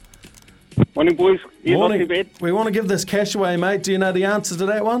you? Morning, boys. Yeah, Morning. not too bad. We want to give this cash away, mate. Do you know the answer to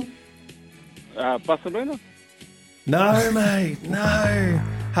that one? Barcelona? No, mate, no.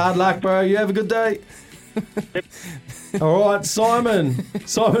 Hard luck, bro. You have a good day. All right, Simon,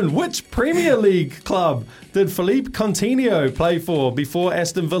 which Premier League club did Philippe Coutinho play for before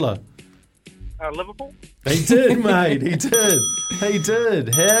Aston Villa? Liverpool? He did, mate. He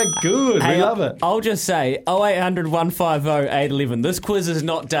did. How good. Hey, we love it. I'll just say 0800 150 811. This quiz is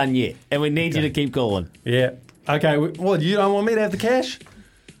not done yet, and we need you to keep calling. Yeah. Okay, well, you don't want me to have the cash?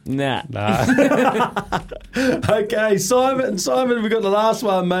 Nah. Okay, Simon, we got the last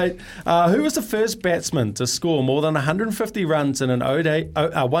one, mate. Who was the first batsman to score more than 150 runs in an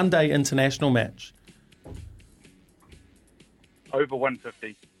one-day international match? Over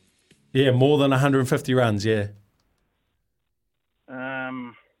 150. Yeah, more than 150 runs, yeah.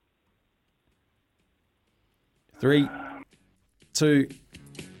 3, 2,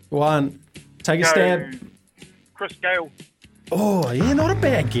 1. Take a stab. Chris Gale. Oh, yeah, not a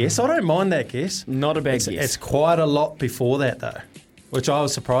bad guess. I don't mind that guess. Not a bad guess. It's quite a lot before that, though, which I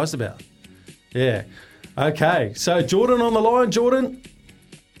was surprised about. Yeah. Okay, so Jordan on the line. Jordan,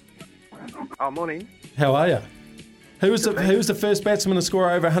 Oh, morning. how are you? Who was the first batsman to score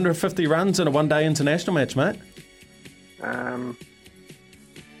over 150 runs in a one-day international match, mate?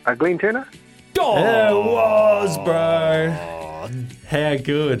 Glenn Turner? Oh! It was, bro. How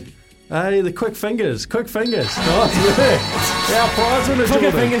good. Hey, the quick fingers. Nice work. Our prize winner,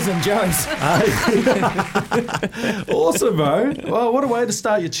 Quicker Jordan. fingers than Joe's. Awesome, bro. Well, what a way to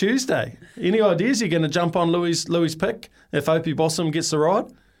start your Tuesday. Any ideas you're going to jump on Louis' pick if Opie Bossum gets the ride?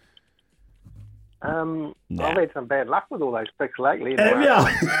 I've had some bad luck with all those picks lately. Have ya?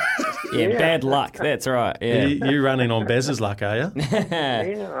 Yeah, bad luck. That's right. Yeah. You running on Baz's luck, are you?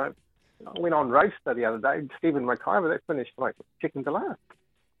 Yeah, I went on roaster the other day. Stephen McIver, that finished like second to last.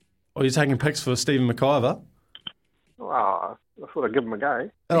 Or you're taking picks for Stephen McIver? Oh, I thought I'd give him a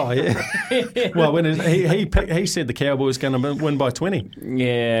go. Oh, yeah. Well, when he said the Cowboys going to win by 20.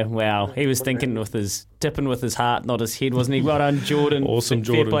 Yeah, well, he was tipping with his heart, not his head, wasn't he? Well done, Jordan. Awesome,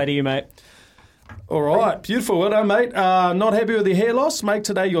 Fair Jordan. play to you, mate. All right, beautiful. Well done, mate. Not happy with your hair loss? Make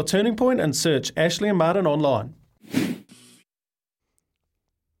today your turning point and search Ashley and Martin online.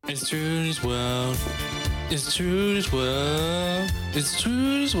 It's Trudy's world. It's Trudy's World. It's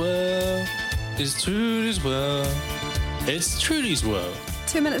Trudy's World. It's Trudy's World. It's Trudy's World.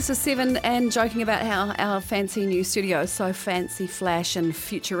 2 minutes to 7, and joking about how our fancy new studio is so fancy, flash and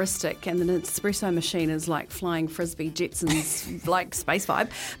futuristic, and the espresso machine is like flying frisbee Jetsons like space vibe.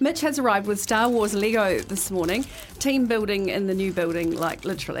 Mitch has arrived with Star Wars Lego this morning. Team building in the new building, like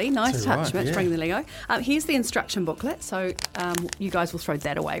literally. Nice touch, Mitch, bringing the Lego. Here's the instruction booklet, so you guys will throw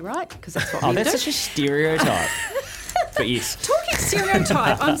that away, right? Because that's what we that's do. such a stereotype. But yes. Talking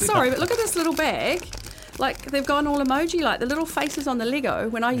stereotype, I'm sorry, but look at this little bag. Like, they've gone all emoji, like the little faces on the Lego.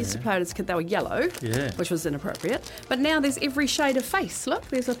 When I used to play it as a kid, they were yellow, which was inappropriate. But now there's every shade of face. Look,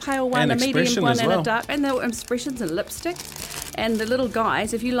 there's a pale one, and a medium one, and well. a dark. And there were expressions and lipstick. And the little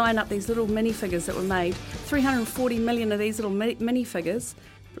guys, if you line up these little minifigures that were made, 340 million of these little minifigures,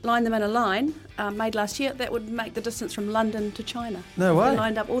 line them in a line, made last year, that would make the distance from London to China. No way. They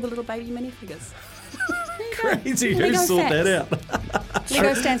lined up all the little baby minifigures. Crazy. Who Lego sort facts. that out?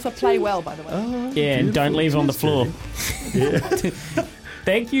 Lego stands for play well, by the way. Oh, Yeah, and don't leave on the floor. Yeah.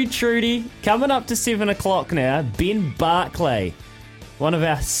 Thank you, Trudy. Coming up to 7 o'clock now, Ben Barclay, one of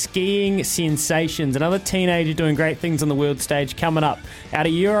our skiing sensations, another teenager doing great things on the world stage, coming up out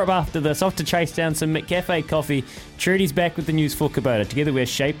of Europe after this, off to chase down some McCafe coffee. Trudy's back with the news for Kubota. Together we're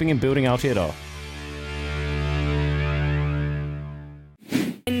shaping and building Aotearoa.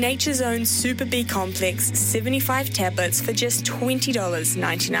 Nature's Own Super B Complex 75 tablets for just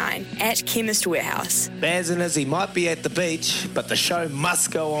 $20.99 at Chemist Warehouse. Baz and Izzy might be at the beach, but the show must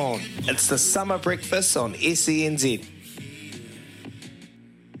go on. It's the Summer Breakfast on SENZ.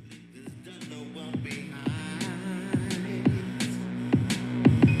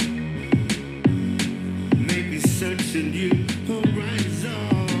 Maybe searching you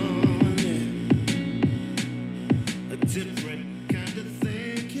horizon, a different kind of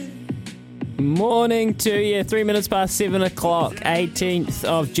thinking. Morning to you, 3 minutes past 7 o'clock, 18th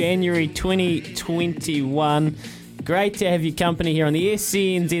of January 2021. Great to have your company here on the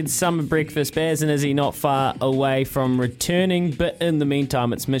SCNZ Summer Breakfast. Baz and Izzy not far away from returning, but in the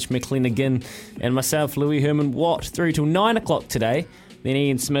meantime, it's Mitch McLennigan and myself, Louis Herman Watt, through till 9 o'clock today. Then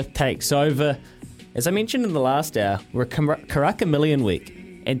Ian Smith takes over. As I mentioned in the last hour, we're Karaka Million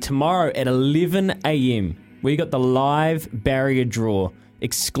Week, and tomorrow at 11 a.m, we got the live barrier draw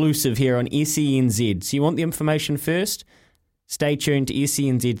exclusive here on SENZ. So you want the information first? Stay tuned to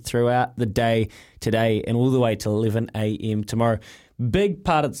SENZ throughout the day today and all the way to 11 a.m. tomorrow. Big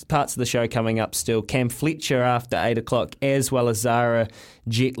parts of the show coming up still. Cam Fletcher after 8 o'clock, as well as Zara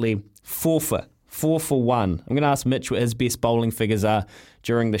Jetley. 4 for 1. I'm going to ask Mitch what his best bowling figures are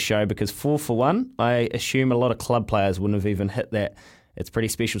during the show, because 4 for 1, I assume a lot of club players wouldn't have even hit that. It's pretty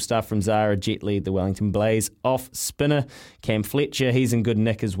special stuff from Zara Jetley, the Wellington Blaze off spinner. Cam Fletcher, he's in good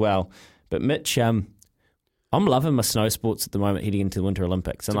nick as well. But Mitch, I'm loving my snow sports at the moment heading into the Winter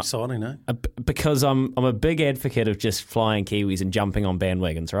Olympics. It's exciting, eh? Because I'm a big advocate of just flying Kiwis and jumping on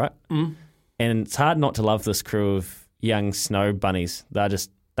bandwagons, right? Mm. And it's hard not to love this crew of young snow bunnies.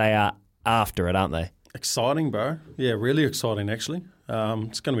 They are after it, aren't they? Exciting, bro. Yeah, really exciting, actually.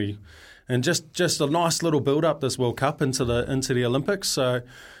 It's going to be... And just a nice little build-up this World Cup into the Olympics. So,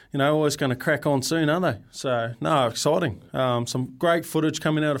 always going to crack on soon, aren't they? So, no, exciting. Some great footage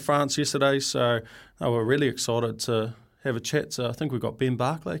coming out of France yesterday. So, we're really excited to have a chat. So, I think we've got Ben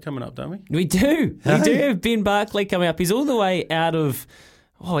Barclay coming up, don't we? We do. We do have Ben Barclay coming up. He's all the way out of...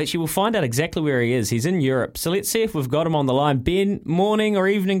 Oh, actually, we'll find out exactly where he is. He's in Europe. So, let's see if we've got him on the line. Ben, morning or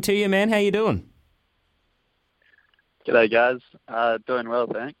evening to you, man. How you doing? G'day, guys. Doing well,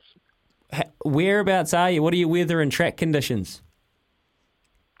 thanks. Whereabouts are you? What are your weather and track conditions?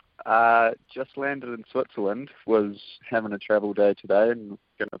 Just landed in Switzerland. Was having a travel day today and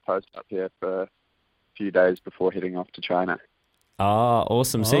going to post up here for a few days before heading off to China. Oh,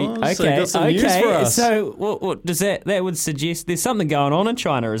 awesome. So you got some news for us. So what does that would suggest? There's something going on in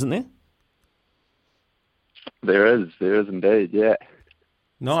China, isn't there? There is indeed, yeah.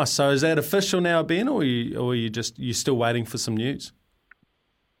 Nice. So is that official now, Ben, or you still waiting for some news?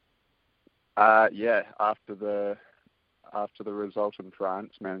 Yeah, after the result in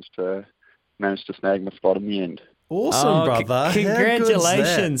France, managed to snag my spot in the end. Awesome, brother!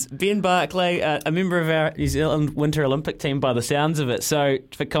 Congratulations, Ben Barclay, a member of our New Zealand Winter Olympic team, by the sounds of it. So,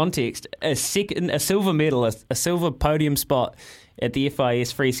 for context, a silver medal, a silver podium spot at the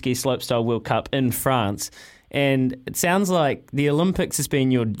FIS Free Ski Slopestyle World Cup in France. And it sounds like the Olympics has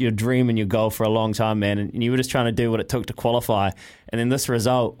been your dream and your goal for a long time, man. And you were just trying to do what it took to qualify. And then this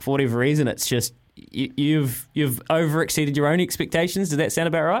result, for whatever reason, it's just you've over-exceeded your own expectations. Does that sound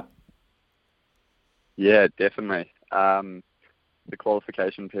about right? Yeah, definitely. the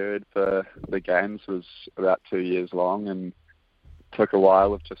qualification period for the games was about 2 years long, and took a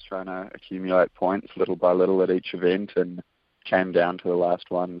while of just trying to accumulate points little by little at each event, and came down to the last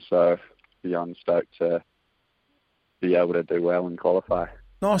one. So beyond stoked to be able to do well and qualify.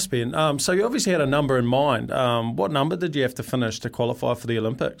 Nice, Ben. So you obviously had a number in mind. What number did you have to finish to qualify for the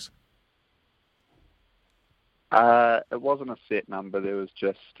Olympics? It wasn't a set number. There was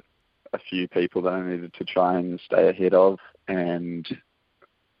just a few people that I needed to try and stay ahead of, and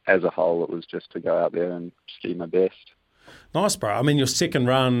as a whole, it was just to go out there and ski my best. Nice, bro. I mean, your second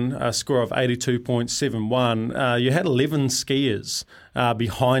run, a score of 82.71, you had 11 skiers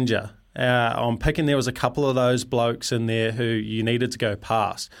behind you. I'm picking there was a couple of those blokes in there who you needed to go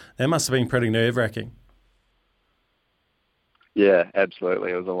past. That must have been pretty nerve-wracking. Yeah,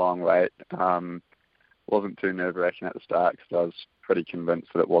 absolutely. It was a long wait. Wasn't too nerve-wracking at the start because I was pretty convinced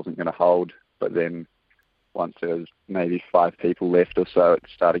that it wasn't going to hold. But then once there was maybe 5 people left or so, it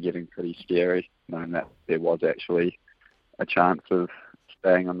started getting pretty scary, knowing that there was actually a chance of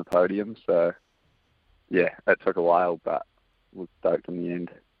staying on the podium. So, yeah, it took a while, but was stoked in the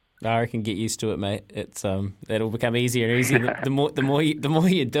end. I reckon get used to it, mate. It's it'll become easier and easier the more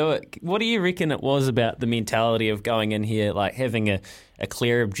you do it. What do you reckon it was about the mentality of going in here, like having a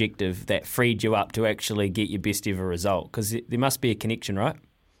clear objective that freed you up to actually get your best ever result? Because there must be a connection, right?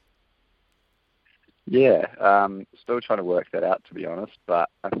 Yeah, still trying to work that out, to be honest.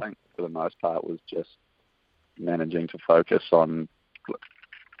 But I think for the most part was just managing to focus on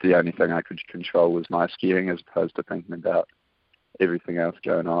the only thing I could control was my skiing, as opposed to thinking about everything else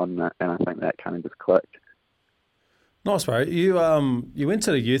going on, and I think that kind of just clicked. Nice, bro. You went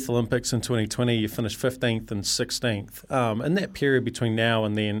to the Youth Olympics in 2020. You finished 15th and 16th. In that period between now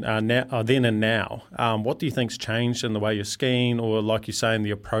and then, what do you think's changed in the way you're skiing, or like you say, in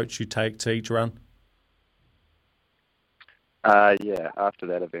the approach you take to each run? Yeah, after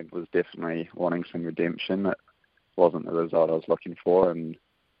that event was definitely wanting some redemption. It wasn't the result I was looking for, and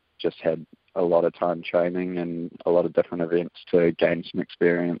just had a lot of time training and a lot of different events to gain some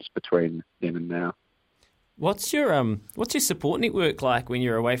experience between then and now. What's your support network like when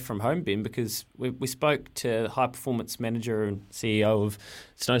you're away from home, Ben? Because we spoke to high performance manager and CEO of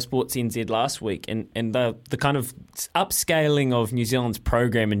Snow Sports NZ last week, and the kind of upscaling of New Zealand's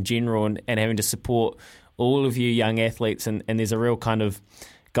program in general, and having to support all of you young athletes, and there's a real kind of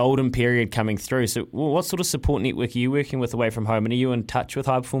golden period coming through. So what sort of support network are you working with away from home, and are you in touch with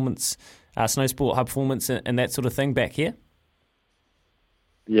high performance Snow Sport, high performance and that sort of thing back here?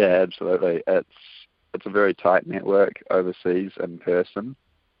 Yeah, absolutely. It's a very tight network overseas in person,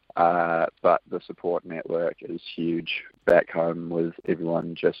 but the support network is huge back home, with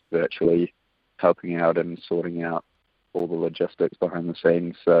everyone just virtually helping out and sorting out all the logistics behind the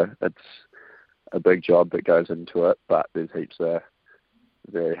scenes. So it's a big job that goes into it, but there's heaps of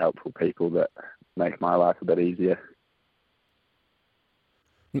very helpful people that make my life a bit easier.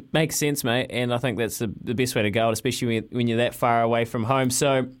 Makes sense, mate, and I think that's the best way to go, especially when you're that far away from home.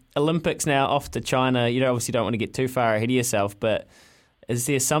 So Olympics now, off to China. You obviously don't want to get too far ahead of yourself, but is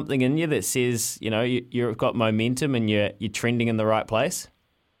there something in you that says, you've got momentum and you're trending in the right place?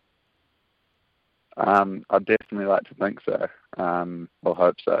 I'd definitely like to think so. Or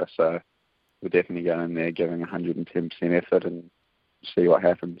hope so. So we're definitely going in there giving 110% effort and see what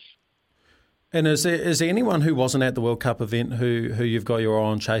happens. And is there anyone who wasn't at the World Cup event who you've got your eye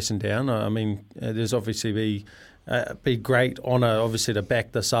on chasing down? I mean, there's obviously be great honour, obviously, to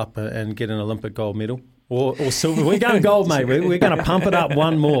back this up and get an Olympic gold medal or silver. We're going gold, mate. We're going to pump it up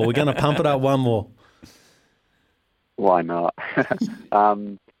one more. Why not?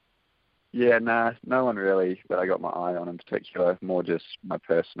 Yeah, no one really that I got my eye on in particular. More just my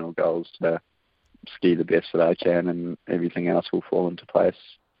personal goals to ski the best that I can, and everything else will fall into place.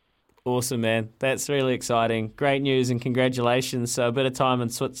 Awesome, man. That's really exciting. Great news and congratulations. So a bit of time in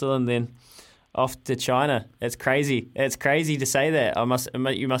Switzerland, then off to China. It's crazy. It's crazy to say that.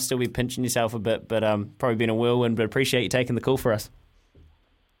 You must still be pinching yourself a bit, but probably been a whirlwind, but appreciate you taking the call for us.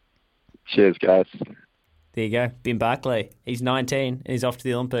 Cheers, guys. There you go. Ben Barclay. He's 19 and he's off to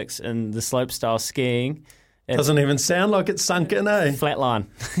the Olympics in the slopestyle skiing. Doesn't even sound like it's sunk in, eh? Flatline.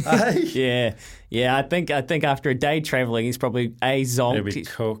 Hey? Yeah. I think after a day travelling, he's probably zonked. He'll be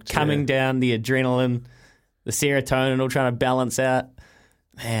cooked, coming down the adrenaline, the serotonin, all trying to balance out.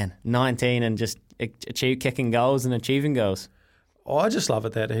 Man, 19 and just kicking goals and achieving goals. Oh, I just love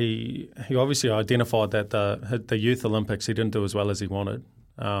it that he obviously identified that the Youth Olympics he didn't do as well as he wanted.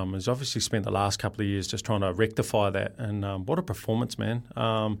 He's obviously spent the last couple of years just trying to rectify that. And what a performance, man.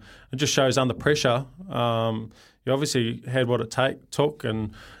 It just shows under pressure. He obviously had what it took,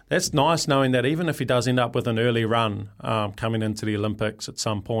 and that's nice knowing that even if he does end up with an early run coming into the Olympics at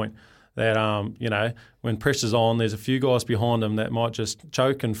some point, that, when pressure's on, there's a few guys behind him that might just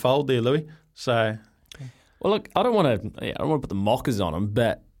choke and fold there, Louis. So, well, look, I don't want to put the mockers on him,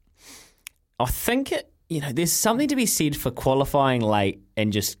 but I think there's something to be said for qualifying late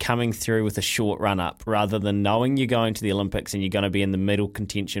and just coming through with a short run up, rather than knowing you're going to the Olympics and you're going to be in the middle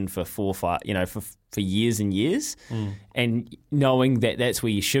contention for for years and years, and knowing that that's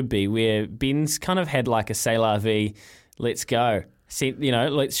where you should be. Where Ben's kind of had like a c'est la vie, let's go.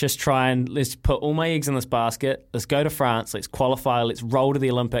 Let's just let's put all my eggs in this basket. Let's go to France. Let's qualify. Let's roll to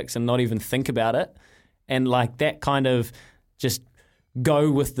the Olympics and not even think about it. And like that kind of just go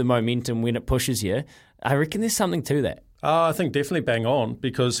with the momentum when it pushes you. I reckon there's something to that. I think definitely bang on,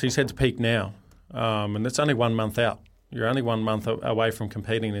 because he's had to peak now. And it's only 1 month out. You're only 1 month away from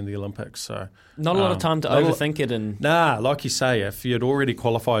competing in the Olympics. So not a lot of time to overthink it. And like you say, if you'd already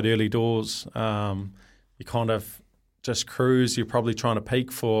qualified early doors, you kind of just cruise. You're probably trying to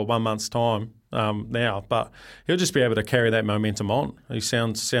peak for 1 month's time now, but he'll just be able to carry that momentum on. He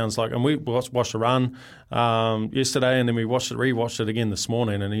sounds like, and we watched the run yesterday, and then we rewatched it again this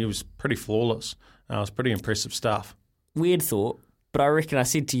morning, and he was pretty flawless. It was pretty impressive stuff. Weird thought, but I reckon I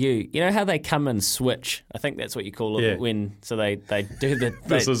said to you, you know how they come and switch? I think that's what you call it so they do the...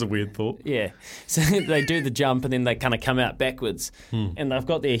 This is a weird thought. Yeah. So they do the jump and then they kind of come out backwards and they've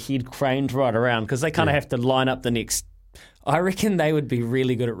got their head craned right around because they kind of have to line up the next... I reckon they would be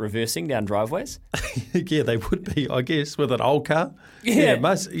really good at reversing down driveways. Yeah, they would be, I guess, with an old car. Yeah.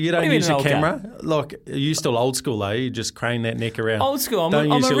 You don't use your camera. Like, are you still old school, eh? You just crane that neck around. Old school.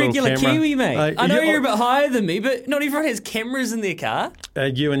 I'm a regular Kiwi, mate. I know you're a bit higher than me, but not everyone has cameras in their car.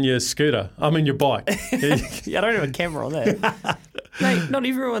 You and your scooter. I mean, your bike. Yeah, I don't have a camera on that. Mate, not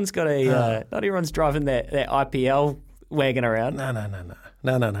everyone's got not everyone's driving that IPL wagon around. No.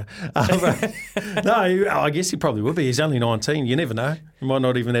 No, I guess he probably would be. He's only 19. You never know. He might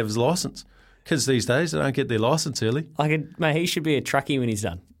not even have his licence. Kids these days, they don't get their licence early. Mate, he should be a truckie when he's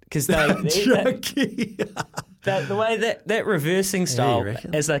done. Because the way that reversing style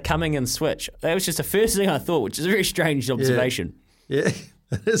as they're coming in switch, that was just the first thing I thought, which is a very strange observation. Yeah.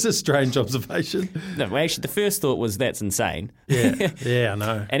 It is a strange observation. No, actually, the first thought was that's insane. Yeah, I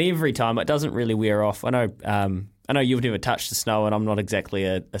know. And every time it doesn't really wear off. I know you've never touched the snow, and I'm not exactly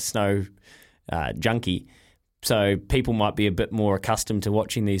a snow junkie. So people might be a bit more accustomed to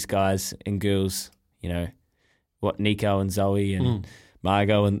watching these guys and girls, what Nico and Zoe and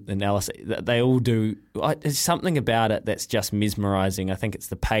Margot and Alice, they all do. There's something about it that's just mesmerising. I think it's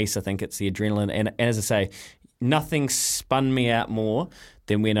the pace. I think it's the adrenaline. And as I say, nothing spun me out more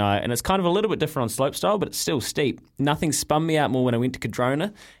than when and it's kind of a little bit different on slopestyle, but it's still steep. Nothing spun me out more when I went to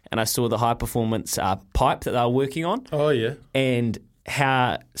Cadrona and I saw the high performance pipe that they were working on. Oh, yeah. And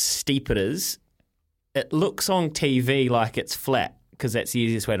how steep it is. It looks on TV like it's flat because that's the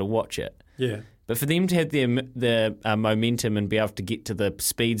easiest way to watch it. Yeah. But for them to have the momentum and be able to get to the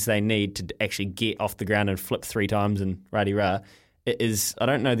speeds they need to actually get off the ground and flip 3 times and rah-de-rah, it is, I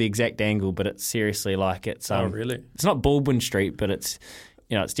don't know the exact angle, but it's seriously like it's... oh, really? It's not Baldwin Street, but it's,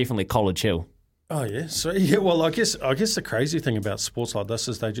 it's definitely College Hill. Oh, yeah. So, yeah, well, I guess the crazy thing about sports like this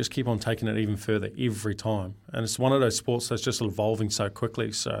is they just keep on taking it even further every time. And it's one of those sports that's just evolving so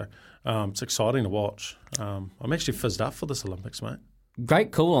quickly. So it's exciting to watch. I'm actually fizzed up for this Olympics, mate.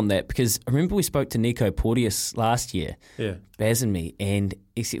 Great call on that, because I remember we spoke to Nico Porteous last year, Baz and me, and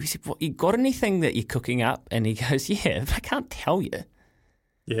he said, what, you got anything that you're cooking up? And he goes, yeah, but I can't tell you.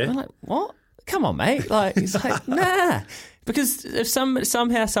 Yeah. I'm like, what? Come on, mate. He's like, nah. Because if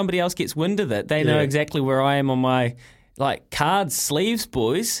somehow somebody else gets wind of it, they know exactly where I am on my cards, sleeves,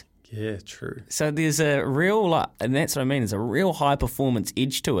 boys. Yeah, true. So there's a real, and that's what I mean, there's a real high performance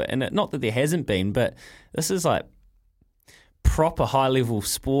edge to it. And not that there hasn't been, but this is proper high level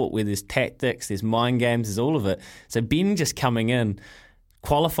sport where there's tactics, there's mind games, there's all of it. So Ben just coming in,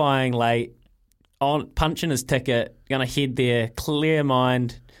 qualifying late, punching his ticket, going to head there, clear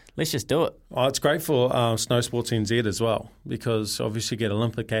mind. Let's just do it. Oh, it's great for Snow Sports NZ as well, because obviously you get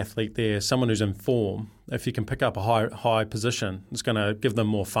Olympic athlete there, someone who's in form. If you can pick up a high position, it's going to give them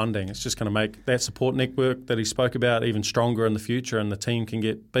more funding. It's just going to make that support network that he spoke about even stronger in the future, and the team can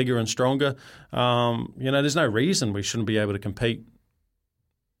get bigger and stronger. There's no reason we shouldn't be able to compete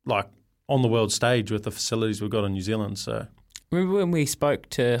on the world stage with the facilities we've got in New Zealand. So remember when we spoke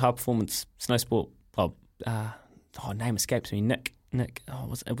to high performance snow sport? Name escapes me. Nick. Nick.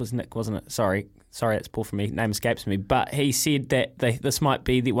 Oh, it was Nick, wasn't it? Sorry, it's poor from me. Name escapes me. But he said that this might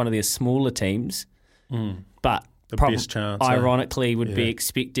be one of their smaller teams, but the best chance. Ironically, would be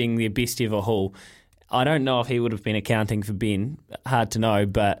expecting their best ever haul. I don't know if he would have been accounting for Ben. Hard to know,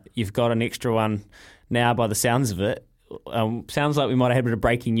 but you've got an extra one now by the sounds of it. Sounds like we might have had a bit of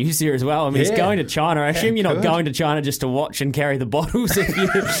breaking news there as well. I mean, he's going to China. I assume you're not going to China just to watch and carry the bottles.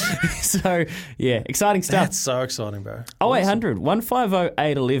 So, yeah, exciting stuff. That's so exciting, bro. 0800 150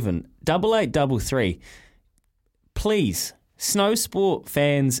 811 8833. Please, snow sport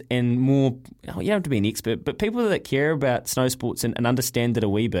fans and more, you don't have to be an expert, but people that care about snow sports and understand it a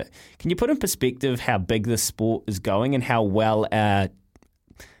wee bit, can you put in perspective how big this sport is going and how well our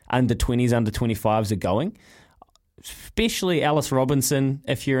under 20s, under 25s are going? Especially Alice Robinson,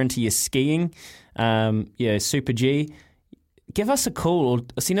 if you're into your skiing, Super G, give us a call or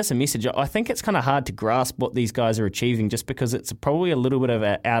send us a message. I think it's kind of hard to grasp what these guys are achieving just because it's probably a little bit of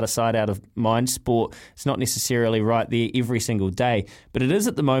an out of sight, out of mind sport. It's not necessarily right there every single day, but it is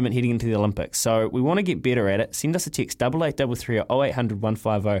at the moment heading into the Olympics. So we want to get better at it. Send us a text, 8833 or 0800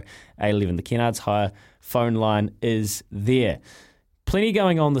 150 811. The Kennards Hire phone line is there. Plenty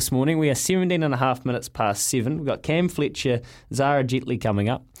going on this morning. We are 17 and a half minutes past 7. We've got Cam Fletcher, Zara Jetley coming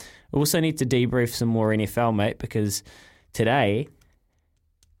up. We also need to debrief some more NFL, mate, because today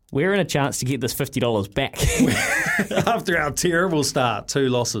we're in a chance to get this $50 back. After our terrible start, 2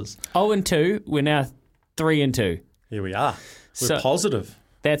 losses. 0-2, we're now 3-2. Here we are. We're positive.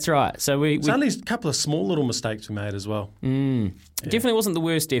 That's right. So it's only a couple of small little mistakes we made as well. Definitely wasn't the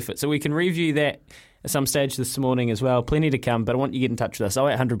worst effort. So we can review that at some stage this morning as well. Plenty to come, but I want you to get in touch with us.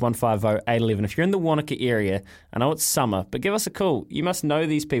 0800 150 811. If you're in the Wanaka area, I know it's summer, but give us a call. You must know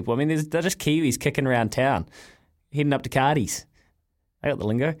these people. I mean, they're just Kiwis kicking around town, heading up to Cardi's. I got the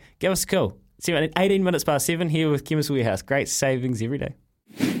lingo. Give us a call. 18 minutes past 7 here with Chemist Warehouse. Great savings every day.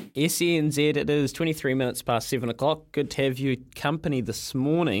 SENZ, it is 23 minutes past 7 o'clock. Good to have you company this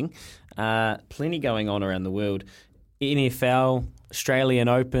morning. Plenty going on around the world. NFL, Australian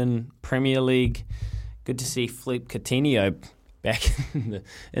Open, Premier League. Good to see Philippe Coutinho back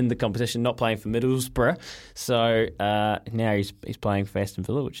in the competition, not playing for Middlesbrough. So now he's playing for Aston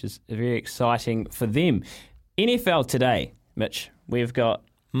Villa, which is very exciting for them. NFL today, Mitch, we've got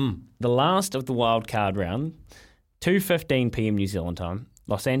the last of the wild card round, 2:15 p.m. New Zealand time.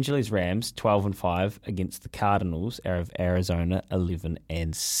 Los Angeles Rams 12-5 against the Cardinals of Arizona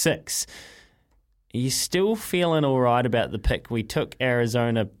 11-6. Are you still feeling all right about the pick? We took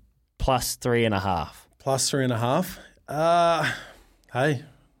Arizona plus 3.5. Plus 3.5. Hey,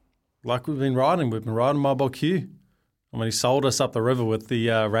 like we've been riding my boy Q. I mean, he sold us up the river with the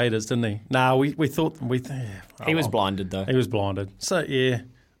Raiders, didn't he? No, we thought he was blinded though. He was blinded. So yeah.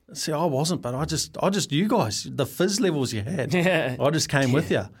 See, I wasn't, but I just you guys, the fizz levels you had. Yeah. I just came with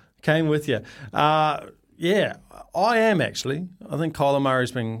you. Yeah, I am actually. I think Kyler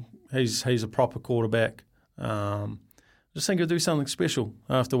Murray's he's a proper quarterback. Just think he'll do something special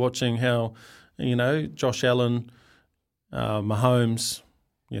after watching how, Josh Allen, Mahomes,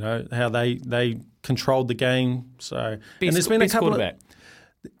 how they controlled the game. So and there's been a couple of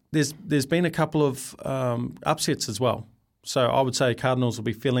there's been a couple of upsets as well. So I would say Cardinals will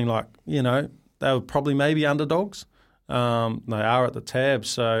be feeling like, they were probably maybe underdogs. They are at the tab,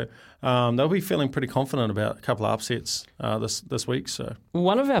 so they'll be feeling pretty confident about a couple of upsets this week. So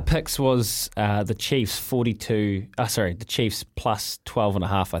one of our picks was the Chiefs the Chiefs plus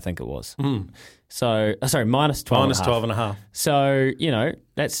 12.5, I think it was. So minus 12. Minus 12.5. So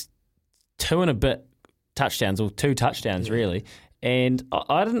that's 2 and a bit touchdowns, or 2 touchdowns really. And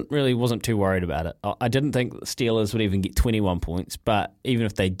I wasn't too worried about it. I didn't think the Steelers would even get 21 points, but even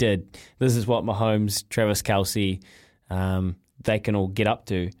if they did, this is what Mahomes, Travis Kelce, they can all get up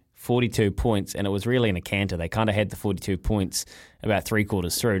to, 42 points, and it was really in a canter. They kind of had the 42 points about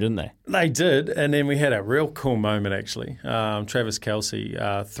 3/4 through, didn't they? They did, and then we had a real cool moment actually. Travis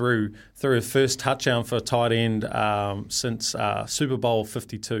Kelce threw his first touchdown for a tight end since Super Bowl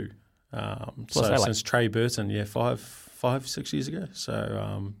 52. Since Trey Burton, 5-6 years ago.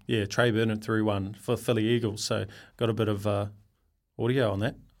 So, Trey Burton threw one for Philly Eagles. So, got a bit of audio on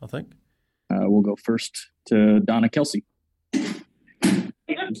that, I think. We'll go first to Donna Kelce.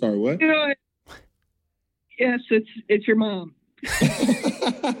 I'm sorry, what? Yes, it's your mom.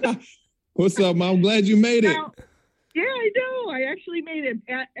 What's up, Mom? I'm glad you made it. Yeah, I know. I actually made it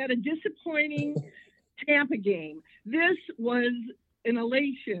at a disappointing Tampa game. This was an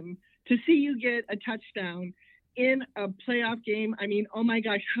elation to see you get a touchdown in a playoff game. I mean, oh my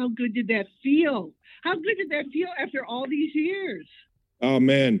gosh, how good did that feel? How good did that feel after all these years? Oh,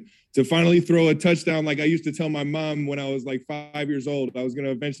 man. To finally throw a touchdown, like I used to tell my mom when I was like 5 years old, I was going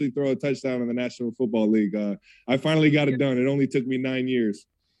to eventually throw a touchdown in the National Football League. I finally got it done. It only took me 9 years.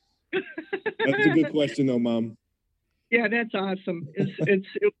 That's a good question, though, Mom. Yeah, that's awesome. It's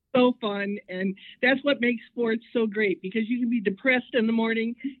so fun, and that's what makes sports so great, because you can be depressed in the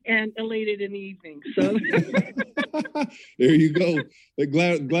morning and elated in the evening. So there you go.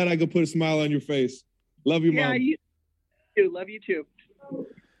 Glad I could put a smile on your face. Love you, Mom. Yeah, you too. Love you too.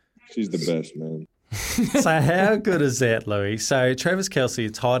 She's the best, man. So how good is that, Louis? So Travis Kelce, a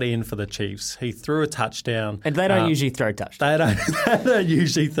tight end for the Chiefs, he threw a touchdown. And they don't usually throw touchdowns. They don't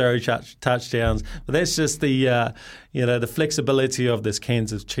usually throw touchdowns, but that's just the the flexibility of this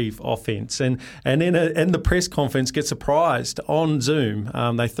Kansas Chief offense. And in the press conference, get surprised on Zoom.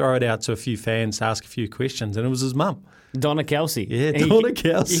 They throw it out to a few fans to ask a few questions, and it was his mum, Donna Kelce. Yeah, Donna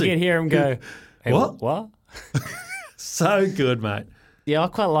Kelce. You can hear him go, hey, what? So good, mate. Yeah, I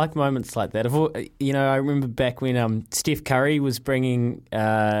quite like moments like that. I remember back when Steph Curry was bringing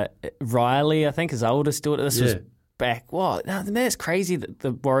Riley, I think, his oldest daughter. This was back. Wow, that's crazy that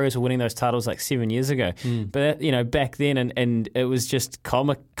the Warriors were winning those titles like 7 years ago. But back then, and it was just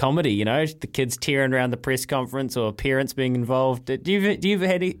comedy. The kids tearing around the press conference or parents being involved. Do you ever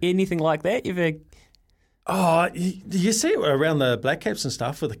had anything like that? Oh, you see it around the Black Caps and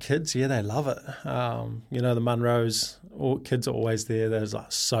stuff with the kids. Yeah, they love it. The Munros, kids are always there. They're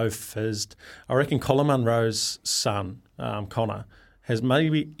like so fizzed. I reckon Colin Munro's son, Connor, has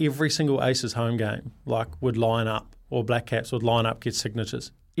maybe every single Aces home game would line up, or Black Caps would line up, get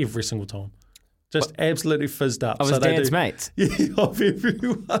signatures every single time. Just absolutely fizzed up. Of his dad's mates? Yeah, of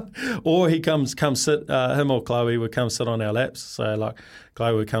everyone. Or he comes sit, him or Chloe would come sit on our laps. So,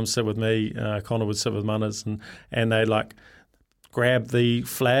 Chloe would come sit with me, Connor would sit with Munners, and they'd, grab the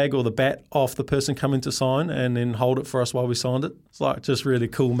flag or the bat off the person coming to sign and then hold it for us while we signed it. It's, just really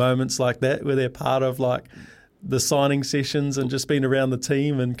cool moments like that where they're part of, the signing sessions and just being around the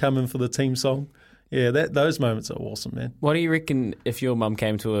team and coming for the team song. Yeah, those moments are awesome, man. What do you reckon if your mum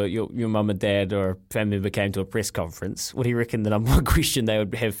came to your mum and dad or a family member came to a press conference? What do you reckon the number one question they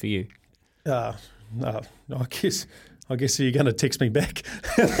would have for you? No, I guess you're going to text me back.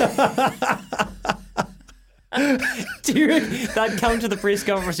 Do you reckon they'd come to the press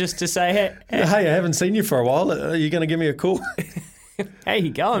conference just to say, hey, I haven't seen you for a while. Are you going to give me a call? How you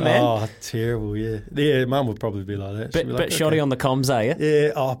going, man? Oh, terrible, yeah. Yeah, Mum would probably be like that. Bit shoddy on the comms, are you?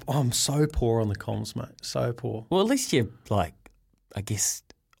 Yeah, I'm so poor on the comms, mate. So poor. Well, at least you're, I guess,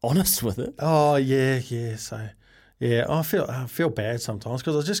 honest with it. Oh, yeah. So, yeah, I feel bad sometimes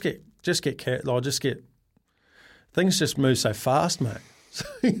because I just get things just move so fast, mate.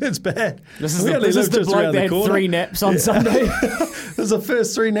 It's bad. This is the bloke that had 3 naps on Sunday. This is the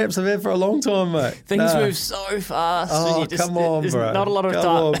first 3 naps I've had for a long time, mate. Things move so fast. Oh, come on, bro. Not a lot of time.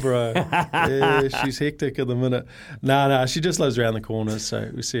 Come on, bro. Yeah, she's hectic at the minute. No, she just lives around the corner,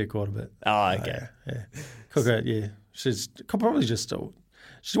 so we see her quite a bit. Oh, okay. Yeah. Cook, yeah. She's probably just...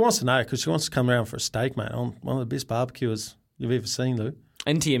 She wants to know because she wants to come around for a steak, mate, on one of the best barbecuers you've ever seen, Lou.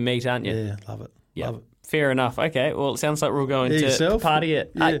 Into your meat, aren't you? Yeah, love it. Yep. Love it. Fair enough. Okay. Well, it sounds like we're all going to yourself? party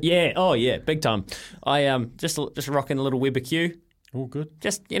it. Yeah. Oh, yeah. Big time. I just rocking a little Weber Q. All good.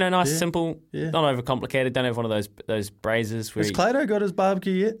 Just nice, simple, not overcomplicated. Don't have one of those braziers. Has Clado got his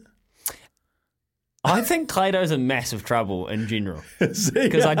barbecue yet? I think Clado's in massive trouble in general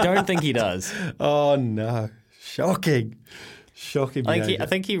because I don't think he does. Oh no! Shocking. I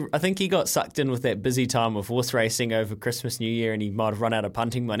think he got sucked in with that busy time of horse racing over Christmas, New Year, and he might have run out of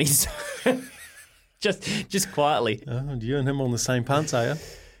punting money. So just quietly. Oh, you and him on the same punts, are you?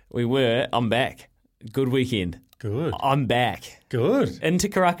 We were. I'm back. Good weekend. Good. I'm back. Good. Into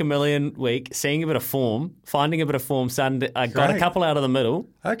Karaka Million week, seeing a bit of form, finding a bit of form. Sunday, I got a couple out of the middle.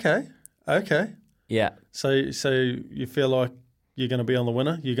 Okay. Yeah. So you feel like you're going to be on the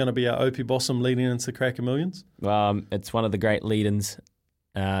winner? You're going to be our Opie Bossum leading into Karaka Millions? It's one of the great lead-ins.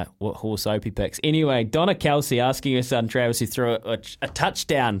 What horse Opie picks. Anyway, Donna Kelce asking her son Travis, who threw a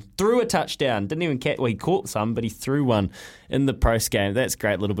touchdown. Didn't even catch. Well, he caught some, but he threw one in the post game. That's a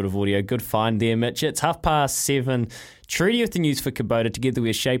great little bit of audio. Good find there, Mitch. It's 7:30. Trudy with the news for Kubota. Together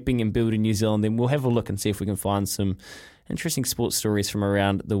we're shaping and building New Zealand. Then we'll have a look and see if we can find some interesting sports stories from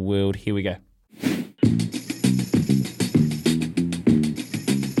around the world. Here we go.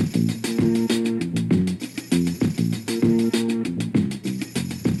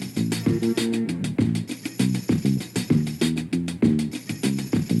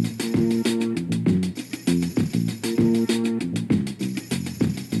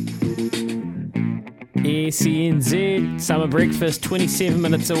 SENZ, summer breakfast, 27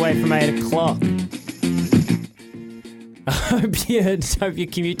 minutes away from 8 o'clock. hope your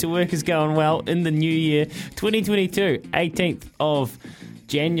commute to work is going well in the new year, 2022, 18th of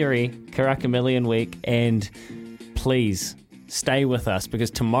January, Karaka Million Week, and please stay with us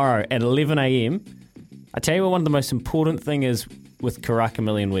because tomorrow at 11 a.m, I tell you what, one of the most important thing is with Karaka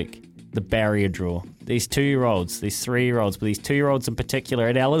Million Week, the barrier draw. These 2-year-olds, these 3-year-olds, but these 2-year-olds in particular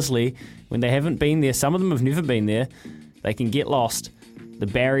at Ellerslie, when they haven't been there, some of them have never been there, they can get lost. The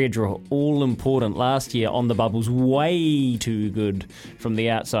barrier draw, all important. Last year on the bubbles, way too good from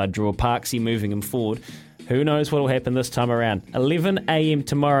the outside draw. Parksy moving him forward. Who knows what will happen this time around. 11 a.m.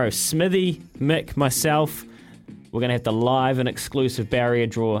 tomorrow. Smithy, Mick, myself, we're going to have the live and exclusive barrier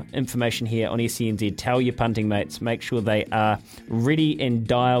draw information here on SENZ. Tell your punting mates. Make sure they are ready and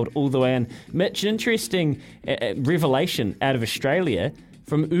dialed all the way in. Mitch, an interesting revelation out of Australia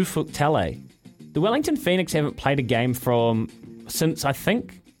from Ufuk Talay. The Wellington Phoenix haven't played a game since, I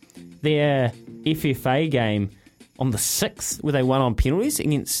think, their FFA game on the 6th, where they won on penalties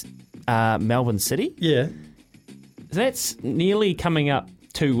against Melbourne City. Yeah. That's nearly coming up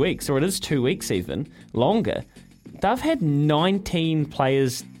 2 weeks, or it is 2 weeks even, longer. They've had 19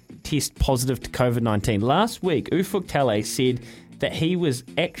 players test positive to COVID-19. Last week, Ufuk Talay said that he was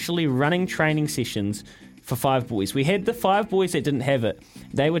actually running training sessions for 5 boys. We had the 5 boys that didn't have it.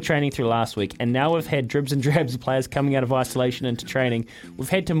 They were training through last week, and now we've had dribs and drabs of players coming out of isolation into training. We've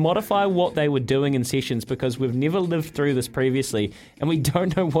had to modify what they were doing in sessions because we've never lived through this previously, and we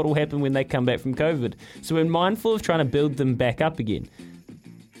don't know what will happen when they come back from COVID. So we're mindful of trying to build them back up again.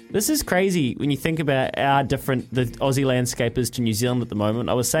 This is crazy when you think about how different the Aussie landscape is to New Zealand at the moment.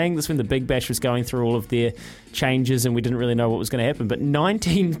 I was saying this when the Big Bash was going through all of their changes and we didn't really know what was going to happen, but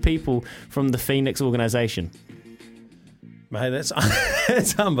 19 people from the Phoenix organisation. Mate,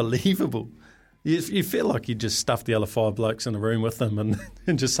 that's unbelievable. You feel like you just stuff the other 5 blokes in the room with them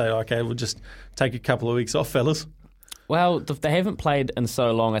and just say, okay, we'll just take a couple of weeks off, fellas. Well, they haven't played in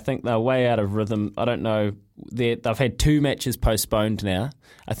so long. I think they're way out of rhythm. I don't know. They've had 2 matches postponed now.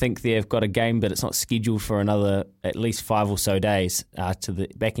 I think they've got a game, but it's not scheduled for another at least 5 or so days to the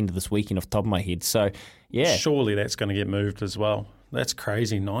back into this weekend off the top of my head. So, yeah. Surely that's going to get moved as well. That's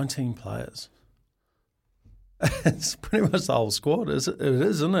crazy. 19 players. It's pretty much the whole squad. It is,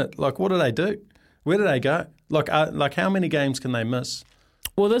 isn't it? Like, what do they do? Where do they go? Like how many games can they miss?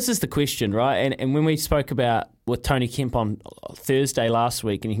 Well, this is the question, right? And when we spoke about with Tony Kemp on Thursday last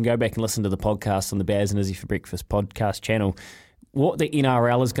week, and you can go back and listen to the podcast on the Baz and Izzy for Breakfast podcast channel, what the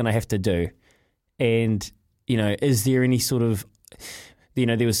NRL is going to have to do. And, is there any sort of,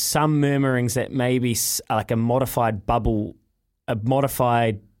 there was some murmurings that maybe like a modified bubble, a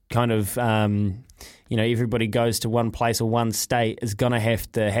modified kind of, everybody goes to one place or one state is going to have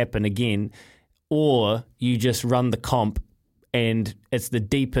to happen again, or you just run the comp and it's the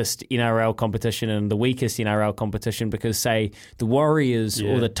deepest NRL competition and the weakest NRL competition because, say, the Warriors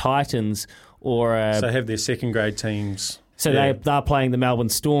or the Titans or... so have their second grade teams. So they're playing the Melbourne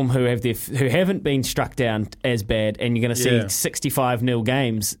Storm who haven't been struck down as bad, and you're going to see 65-0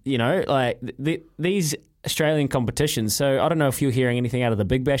 games, these Australian competitions. So I don't know if you're hearing anything out of the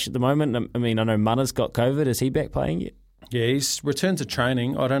Big Bash at the moment. I mean, I know Munna's got COVID. Is he back playing yet? Yeah, he's returned to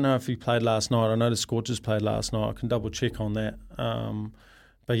training. I don't know if he played last night. I know the Scorchers played last night. I can double check on that.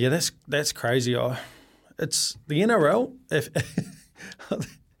 But yeah, that's crazy. It's the NRL.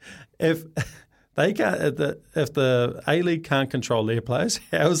 If they can't, if the A-League can't control their players,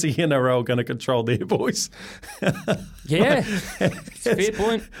 how is the NRL going to control their boys? Yeah, it's a fair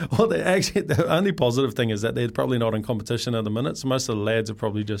point. Well, the only positive thing is that they're probably not in competition at the minute. So most of the lads have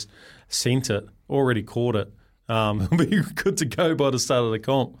probably just sent it, already caught it. It'll be good to go by the start of the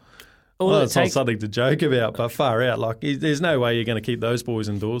comp. It's not something to joke about, but far out. Like, there's no way you're going to keep those boys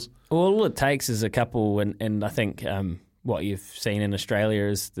indoors. Well, all it takes is a couple, and I think what you've seen in Australia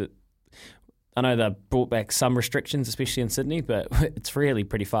is that I know they've brought back some restrictions, especially in Sydney, but it's really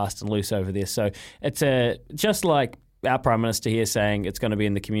pretty fast and loose over there. So it's just like our Prime Minister here saying it's going to be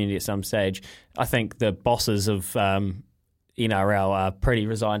in the community at some stage. I think the bosses of NRL are pretty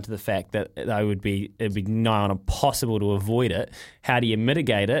resigned to the fact that it'd be nigh on impossible to avoid it. How do you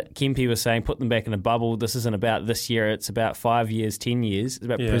mitigate it? Kempe was saying put them back in a bubble. This isn't about this year. It's about 5 years, 10 years. It's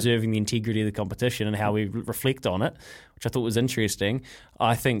about preserving the integrity of the competition and how we reflect on it, which I thought was interesting.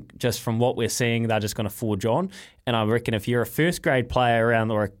 I think just from what we're seeing, they're just going to forge on. And I reckon if you're a first grade player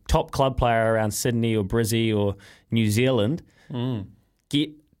around or a top club player around Sydney or Brizzy or New Zealand,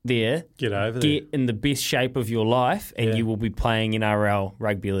 get there, get in the best shape of your life, and you will be playing in NRL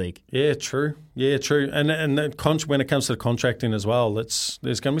Rugby League. Yeah, true. And when it comes to the contracting as well, there's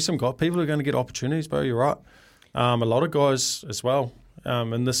going to be some people who are going to get opportunities, bro. You're right. A lot of guys as well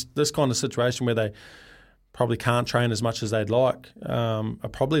in this kind of situation where probably can't train as much as they'd like, are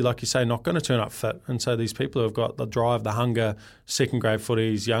probably, like you say, not going to turn up fit. And so these people who have got the drive, the hunger, second-grade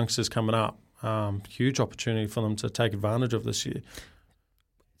footies, youngsters coming up, huge opportunity for them to take advantage of this year.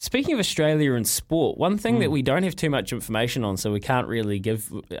 Speaking of Australia and sport, one thing that we don't have too much information on, so we can't really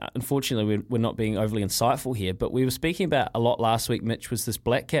give, unfortunately we're not being overly insightful here, but we were speaking about a lot last week, Mitch, was this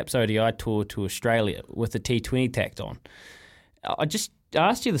Black Caps ODI tour to Australia with the T20 tacked on. I just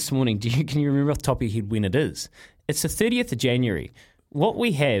asked you this morning, can you remember off the top of your head when it is? It's the 30th of January. What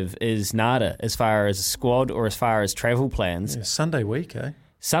we have is nada as far as a squad or as far as travel plans. Yeah, Sunday week, eh?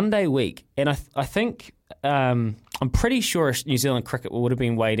 Sunday week. And I think, I'm pretty sure New Zealand cricket would have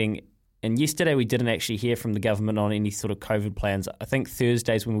been waiting. And yesterday we didn't actually hear from the government on any sort of COVID plans. I think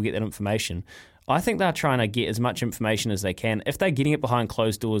Thursday's when we'll get that information. I think they're trying to get as much information as they can. If they're getting it behind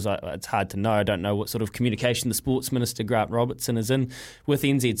closed doors, it's hard to know. I don't know what sort of communication the Sports Minister, Grant Robertson, is in with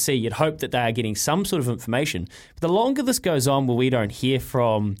NZC. You'd hope that they are getting some sort of information. But the longer this goes on where we don't hear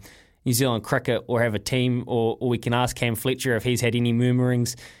from New Zealand cricket or have a team, or we can ask Cam Fletcher if he's had any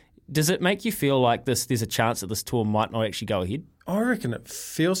murmurings, does it make you feel like there's a chance that this tour might not actually go ahead? I reckon it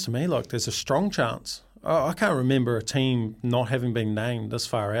feels to me like there's a strong chance. I can't remember a team not having been named this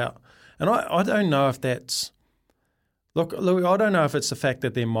far out. And I don't know if that's... Look, Louis, I don't know if it's the fact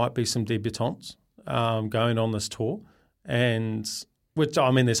that there might be some debutants going on this tour, and which,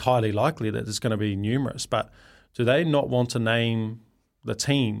 I mean, there's highly likely that there's going to be numerous, but do they not want to name the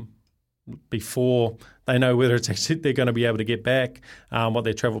team before they know whether it's actually they're going to be able to get back, what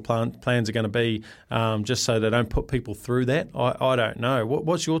their travel plans are going to be, just so they don't put people through that? I don't know.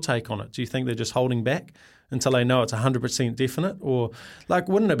 What's your take on it? Do you think they're just holding back until they know it's 100% definite? Or, like,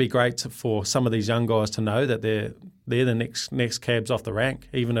 wouldn't it be great for some of these young guys to know that they're the next cabs off the rank,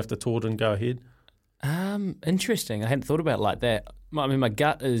 even if the tour didn't go ahead? Interesting. I hadn't thought about it like that. I mean, my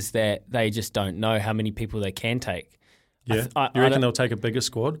gut is that they just don't know how many people they can take. Yeah, you reckon they'll take a bigger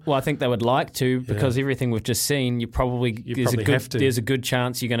squad? Well, I think they would like to, because everything we've just seen, there's a good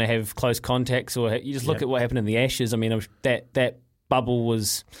chance you're going to have close contacts, or you just look at what happened in the Ashes. I mean, that bubble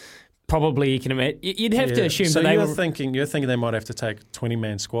was probably, you can imagine, you'd have to assume. So that you're thinking they might have to take a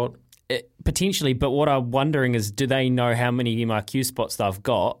 20-man squad? Potentially, but what I'm wondering is, do they know how many MRQ spots they've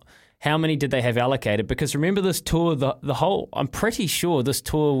got? How many did they have allocated? Because remember this tour, the whole, I'm pretty sure this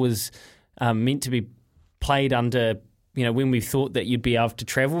tour was meant to be played under, when we thought that you'd be able to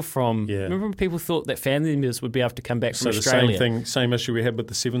travel from. Yeah. Remember when people thought that family members would be able to come back from Australia? So same issue we had with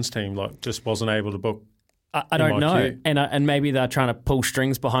the Sevens team, like just wasn't able to book. I don't know, and maybe they're trying to pull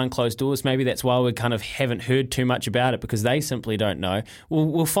strings behind closed doors. Maybe that's why we kind of haven't heard too much about it, because they simply don't know.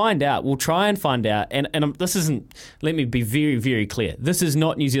 We'll find out. We'll try and find out. And this isn't. Let me be very, very clear. This is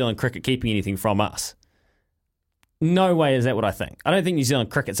not New Zealand cricket keeping anything from us. No way is that what I think. I don't think New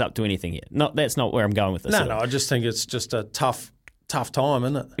Zealand cricket's up to anything here. That's not where I'm going with this. No, I just think it's just a tough time,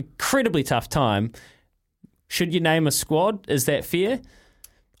 isn't it? Incredibly tough time. Should you name a squad? Is that fair?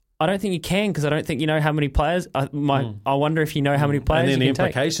 I don't think you can, because I don't think you know how many players. I wonder if you know how many players you can take. And then the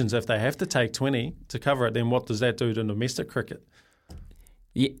implications, if they have to take 20 to cover it, then what does that do to domestic cricket?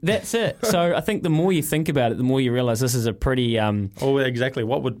 Yeah, that's it. So I think the more you think about it, the more you realise this is a pretty... Oh, exactly.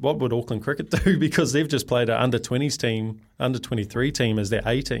 What would Auckland cricket do? Because they've just played an under-20s team, under-23 team as their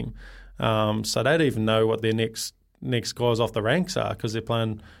A team. So they don't even know what their next guys off the ranks are, because they're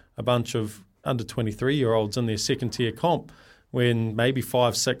playing a bunch of under-23-year-olds in their second-tier comp, when maybe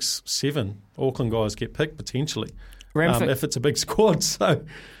 5, 6, 7 Auckland guys get picked potentially, if it's a big squad. So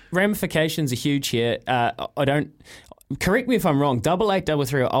ramifications are huge here. I don't. Correct me if I'm wrong.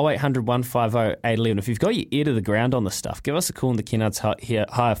 8833 or 0800 150 811. If you've got your ear to the ground on this stuff, give us a call on the Kennards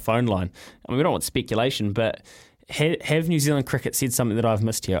Hire phone line. I mean, we don't want speculation, but have New Zealand cricket said something that I've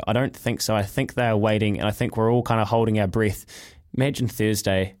missed here? I don't think so. I think they are waiting, and I think we're all kind of holding our breath. Imagine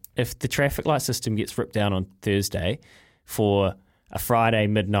Thursday, if the traffic light system gets ripped down on Thursday for a Friday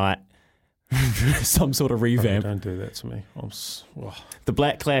midnight, some sort of revamp. Oh, don't do that to me. The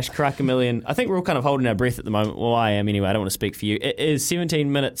Black Clash, Karaka Million. I think we're all kind of holding our breath at the moment. Well, I am anyway. I don't want to speak for you. It is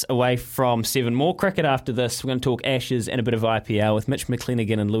 17 minutes away from 7. More cricket after this. We're going to talk Ashes and a bit of IPL with Mitch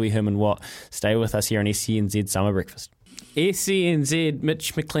McClenaghan and Louis Herman-Watt. Stay with us here on SCNZ Summer Breakfast. SCNZ,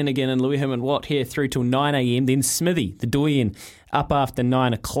 Mitch McClenaghan and Louis Herman-Watt here through till 9 a.m. Then Smithy, the doyen, up after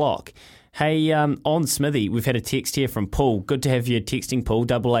 9 o'clock. Hey, on Smithy, we've had a text here from Paul. Good to have you texting, Paul,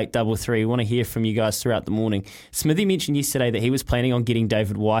 8833. We want to hear from you guys throughout the morning. Smithy mentioned yesterday that he was planning on getting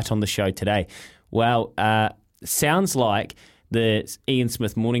David White on the show today. Well, sounds like the Ian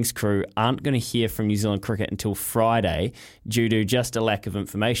Smith Mornings crew aren't going to hear from New Zealand cricket until Friday due to just a lack of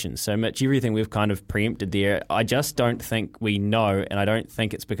information. So, Mitch, everything we've kind of preempted there, I just don't think we know, and I don't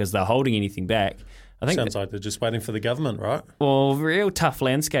think it's because they're holding anything back. I think sounds like they're just waiting for the government, right? Well, real tough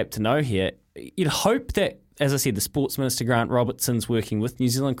landscape to know here. You'd hope that, as I said, the Sports Minister Grant Robertson's working with New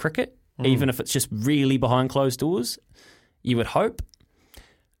Zealand cricket, even if it's just really behind closed doors. You would hope.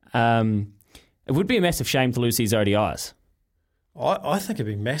 It would be a massive shame to lose these ODIs. I think it'd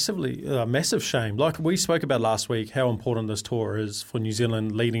be a massive shame. Like we spoke about last week, how important this tour is for New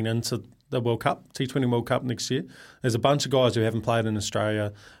Zealand leading into the World Cup, T20 World Cup next year. There's a bunch of guys who haven't played in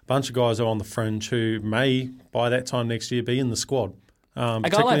Australia, a bunch of guys who are on the fringe who may, by that time next year, be in the squad. A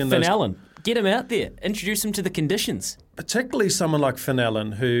guy like Finn Allen, get him out there, introduce him to the conditions. Particularly someone like Finn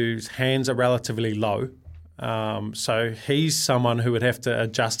Allen, whose hands are relatively low. So he's someone who would have to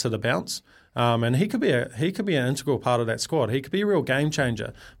adjust to the bounce. And he could be an integral part of that squad. He could be a real game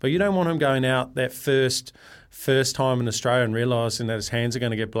changer. But you don't want him going out that first time in Australia and realising that his hands are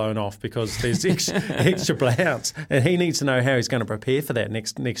going to get blown off because there's extra bounce. And he needs to know how he's going to prepare for that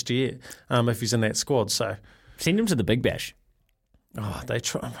next year if he's in that squad. So send him to the Big Bash. Oh, they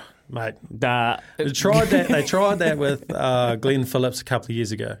try, mate. They tried that. They tried that with Glenn Phillips a couple of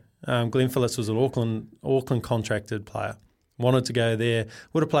years ago. Glenn Phillips was an Auckland contracted player. Wanted to go there,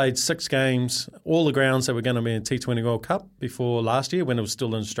 would have played 6 games, all the grounds that were going to be in T20 World Cup before last year when it was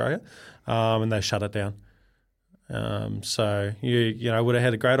still in Australia, and they shut it down. So you know would have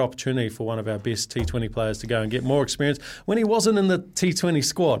had a great opportunity for one of our best T20 players to go and get more experience when he wasn't in the T20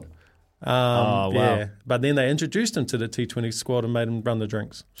 squad. Wow. Yeah, but then they introduced him to the T20 squad and made him run the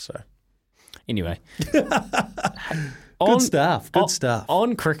drinks. So anyway, good stuff.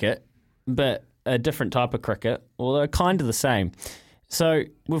 On cricket, but a different type of cricket, although kind of the same. So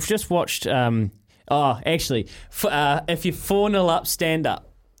we've just watched. If you're 4-0 up, stand up.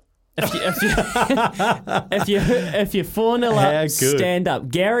 If you're 4-0 up, stand up.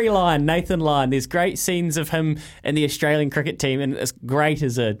 Gary Lyon, Nathan Lyon. There's great scenes of him in the Australian cricket team, and as great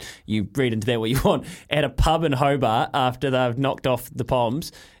as you read into that what you want, at a pub in Hobart after they've knocked off the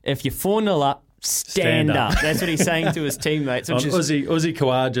Poms. If you're 4-0 up, stand up. That's what he's saying to his teammates. On Uzi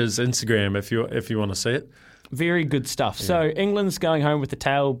Khawaja's Instagram, if you want to see it. Very good stuff. Yeah. So England's going home with the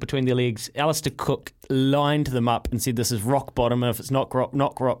tail between their legs. Alistair Cook lined them up and said this is rock bottom, and if it's not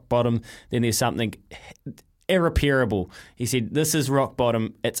rock bottom, then there's something irreparable. He said this is rock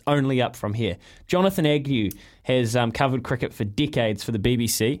bottom, it's only up from here. Jonathan Agnew has covered cricket for decades for the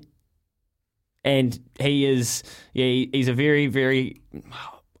BBC, and he's a very, very,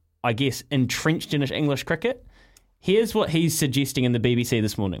 I guess, entrenched in English cricket. Here's what he's suggesting in the BBC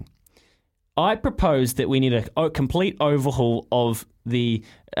this morning. I propose that we need a complete overhaul of the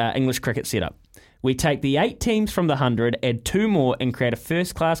English cricket setup. We take the 8 teams from the 100, add 2 more, and create a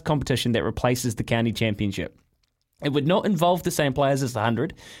first-class competition that replaces the county championship. It would not involve the same players as the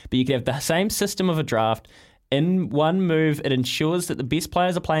 100, but you could have the same system of a draft. In one move, it ensures that the best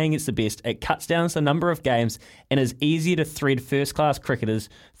players are playing against the best. It cuts down the number of games and is easier to thread first-class cricketers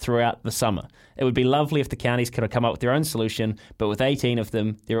throughout the summer. It would be lovely if the counties could have come up with their own solution, but with 18 of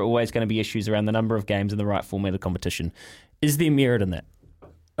them, there are always going to be issues around the number of games and the right format of competition. Is there merit in that?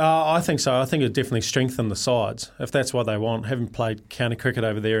 I think so. I think it definitely strengthen the sides, if that's what they want. Having played county cricket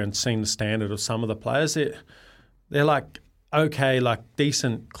over there and seen the standard of some of the players, they're like... okay, like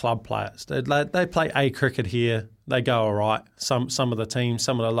decent club players. They play A cricket here. They go all right. Some of the teams,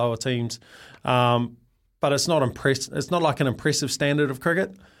 some of the lower teams, but it's not It's not like an impressive standard of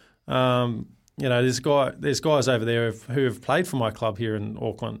cricket. There's guys over there who have played for my club here in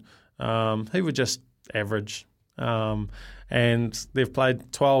Auckland who were just average, and they've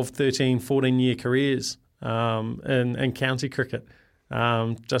played 12, 13, 14-year careers in county cricket.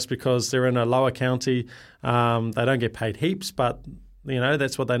 Just because they're in a lower county, they don't get paid heaps, but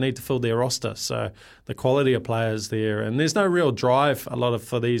that's what they need to fill their roster. So the quality of players there, and there's no real drive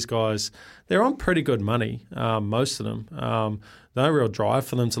for these guys. They're on pretty good money, most of them. No real drive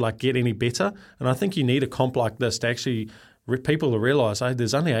for them to get any better. And I think you need a comp like this to actually people to realise, hey,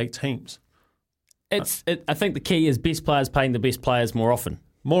 there's only 8 teams. I think the key is best players playing the best players more often.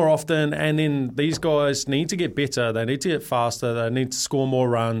 More often, and then these guys need to get better. They need to get faster. They need to score more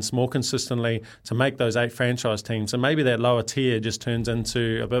runs more consistently to make those 8 franchise teams. And maybe that lower tier just turns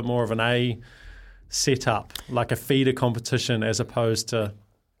into a bit more of an A setup, like a feeder competition as opposed to...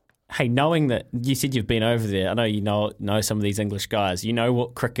 Hey, knowing that you said you've been over there, I know you know some of these English guys. You know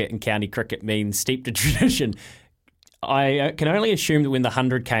what cricket and county cricket means, steeped in tradition. I can only assume that when the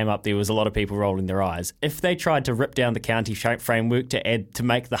 100 came up, there was a lot of people rolling their eyes. If they tried to rip down the county framework to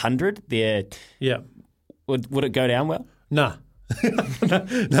make the 100, would it go down well? No.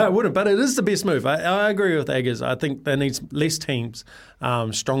 No, it wouldn't. But it is the best move. I agree with Eggers. I think they need less teams,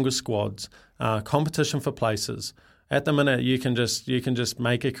 stronger squads, competition for places. At the minute, you can just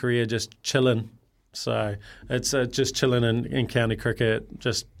make a career just chilling So it's just chilling in county cricket,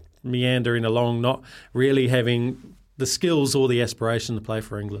 just meandering along, not really having the skills or the aspiration to play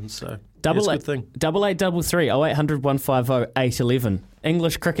for England. So it's a good thing. 8833 0800 150 811.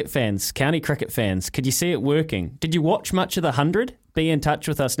 English cricket fans, county cricket fans, could you see it working? Did you watch much of the 100? Be in touch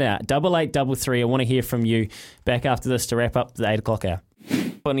with us now. 8833. I want to hear from you back after this to wrap up the 8 o'clock hour.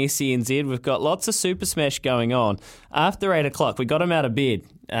 On SENZ, we've got lots of Super Smash going on. After 8 o'clock, we got him out of bed.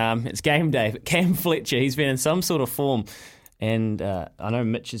 It's game day. But Cam Fletcher, he's been in some sort of form. And I know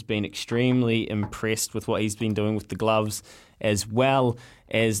Mitch has been extremely impressed with what he's been doing with the gloves as well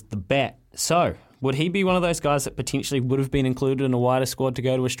as the bat. So, would he be one of those guys that potentially would have been included in a wider squad to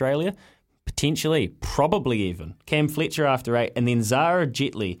go to Australia? Potentially, probably even. Cam Fletcher after 8, and then Zara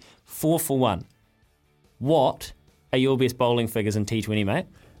Jetley, 4 for 1. What are your best bowling figures in T20, mate?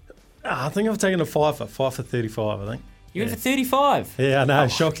 I think I've taken a 5 for 35, I think. You went for 35? Yeah, I know.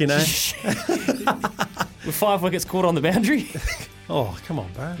 Shocking, eh? With 5 wickets caught on the boundary? Oh, come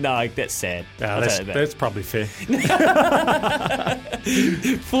on, bro. No, that's sad. No, that's probably fair.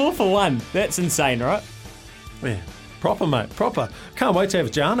 4 for 1. That's insane, right? Yeah. Proper, mate. Proper. Can't wait to have a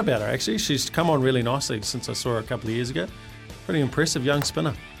yarn about her, actually. She's come on really nicely since I saw her a couple of years ago. Pretty impressive young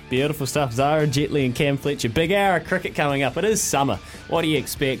spinner. Beautiful stuff. Zara Jetley and Cam Fletcher. Big hour of cricket coming up. It is summer. What do you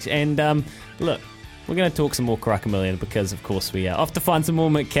expect? And look, we're going to talk some more Karaka Million because, of course, we are off to find some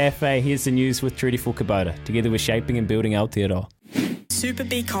more McCafe. Here's the news with Trudy Kubota. Together we're shaping and building Aotearoa. Super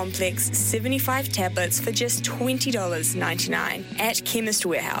B Complex 75 tablets for just $20.99 at Chemist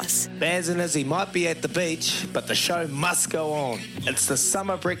Warehouse. Baz and Izzy might be at the beach, but the show must go on. It's the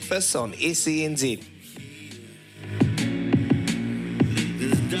Summer Breakfast on SENZ.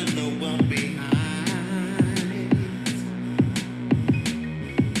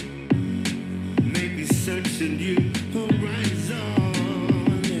 Maybe searching you horizon,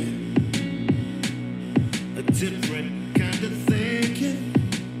 a different kind of thinking.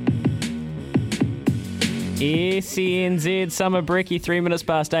 SENZ Summer Brekkie, 3 minutes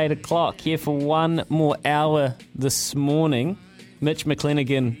past 8 o'clock. Here for one more hour this morning. Mitch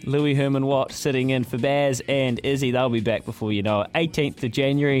McClenaghan, Louis Herman Watt sitting in for Baz and Izzy. They'll be back before you know it. 18th of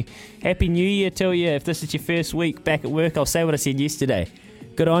January. Happy New Year to you. If this is your first week back at work, I'll say what I said yesterday.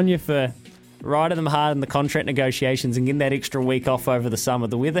 Good on you for riding them hard in the contract negotiations and getting that extra week off over the summer.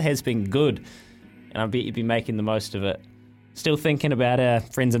 The weather has been good, and I bet you'll be making the most of it. Still thinking about our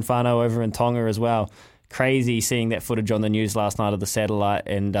friends in whānau over in Tonga as well. Crazy seeing that footage on the news last night of the satellite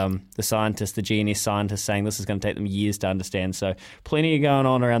and the scientists, the GNS scientists, saying this is going to take them years to understand. So plenty going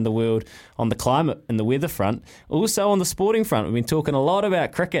on around the world on the climate and the weather front. Also on the sporting front, we've been talking a lot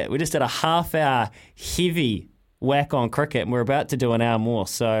about cricket. We just did a half-hour heavy whack on cricket, and we're about to do an hour more.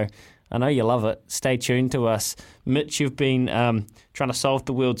 So I know you love it. Stay tuned to us. Mitch, you've been trying to solve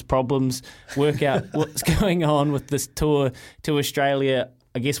the world's problems, work out what's going on with this tour to Australia.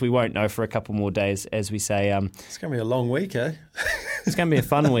 I guess we won't know for a couple more days, as we say. It's going to be a long week, eh? It's going to be a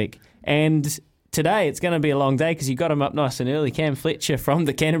fun week. And today it's going to be a long day because you got him up nice and early. Cam Fletcher from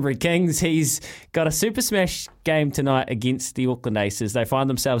the Canterbury Kings. He's got a Super Smash game tonight against the Auckland Aces. They find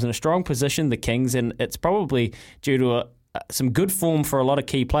themselves in a strong position, the Kings, and it's probably due to some good form for a lot of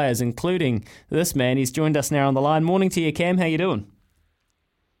key players, including this man. He's joined us now on the line. Morning to you, Cam. How you doing?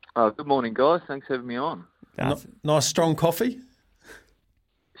 Good morning, guys. Thanks for having me on. Nice strong coffee?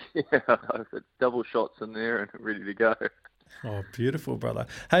 Yeah, I've got double shots in there and ready to go. Oh, beautiful, brother.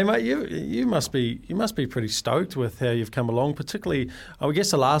 Hey, mate, you must be pretty stoked with how you've come along, particularly, I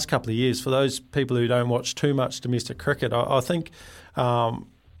guess, the last couple of years. For those people who don't watch too much domestic cricket, I think the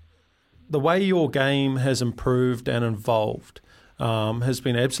way your game has improved and evolved has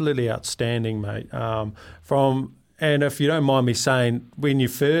been absolutely outstanding, mate. And if you don't mind me saying, when you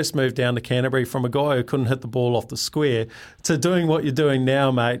first moved down to Canterbury from a guy who couldn't hit the ball off the square to doing what you're doing now,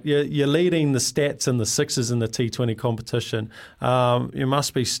 mate, you're leading the stats and the sixes in the T20 competition. You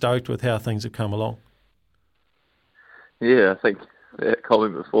must be stoked with how things have come along. Yeah, I think that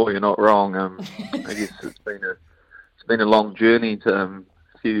comment before, you're not wrong. I guess it's been a long journey to a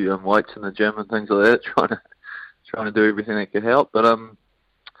few weights in the gym and things like that, trying to do everything that could help. But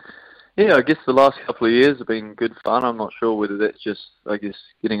yeah, I guess the last couple of years have been good fun. I'm not sure whether that's just, I guess,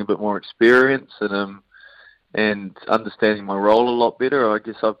 getting a bit more experience and understanding my role a lot better. I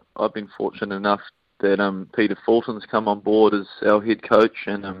guess I've been fortunate enough that Peter Fulton's come on board as our head coach,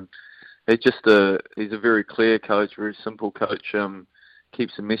 and he's a very clear coach, very simple coach.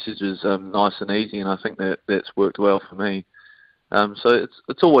 Keeps the messages nice and easy, and I think that's worked well for me. So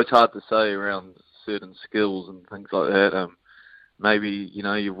it's always hard to say around certain skills and things like that. Maybe,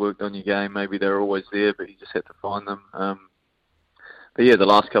 you've worked on your game, maybe they're always there, but you just have to find them. But yeah, the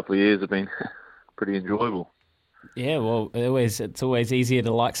last couple of years have been pretty enjoyable. Yeah, well, it's always easier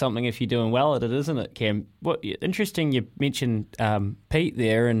to like something if you're doing well at it, isn't it, Cam? Interesting you mentioned Pete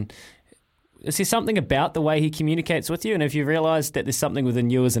there, and is there something about the way he communicates with you? And have you realised that there's something within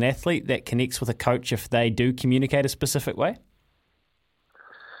you as an athlete that connects with a coach if they do communicate a specific way?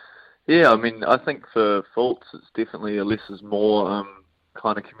 Yeah, I mean, I think for Fultz, it's definitely a less is more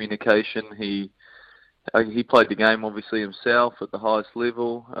kind of communication. He played the game, obviously, himself at the highest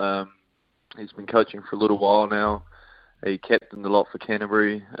level. He's been coaching for a little while now. He captained a lot for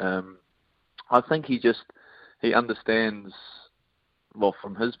Canterbury. I think he understands, well,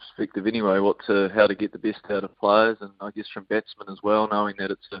 from his perspective anyway, how to get the best out of players, and I guess from batsmen as well, knowing that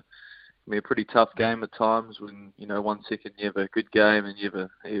it's a pretty tough game at times when, 1 second you have a good game and you have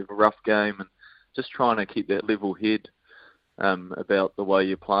a rough game, and just trying to keep that level head about the way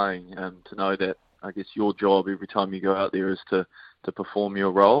you're playing, to know that, I guess, your job every time you go out there is to perform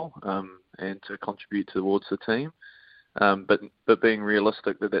your role and to contribute towards the team. But being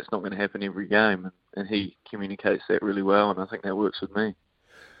realistic that that's not going to happen every game, and he communicates that really well, and I think that works with me.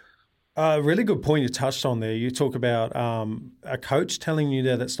 A really good point you touched on there. You talk about a coach telling you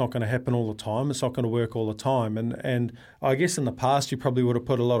that it's not going to happen all the time, it's not going to work all the time. And I guess in the past you probably would have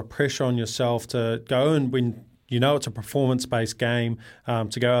put a lot of pressure on yourself to go and win. It's a performance-based game,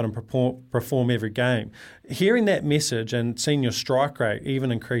 to go out and perform every game. Hearing that message and seeing your strike rate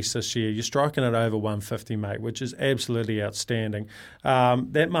even increase this year, you're striking at over 150, mate, which is absolutely outstanding.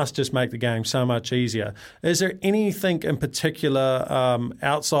 That must just make the game so much easier. Is there anything in particular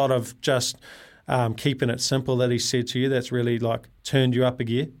outside of just keeping it simple that he said to you that's really turned you up a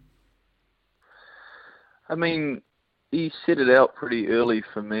gear? I mean, he set it out pretty early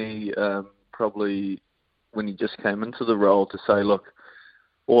for me, probably when he just came into the role, to say, look,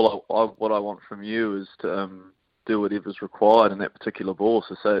 what I want from you is to do whatever's required in that particular ball.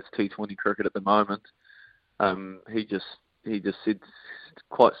 So say it's T20 cricket at the moment. He just said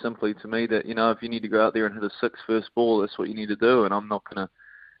quite simply to me that, if you need to go out there and hit a 6 first ball, that's what you need to do, and I'm not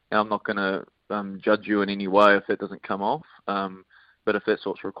gonna judge you in any way if that doesn't come off. But if that's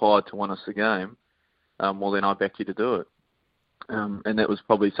what's required to win us the game, well, then I back you to do it. And that was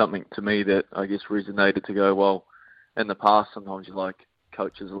probably something to me that I guess resonated, to go, well, in the past sometimes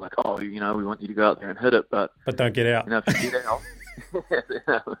coaches are like, oh, we want you to go out there and hit it, but don't get out. If you get out,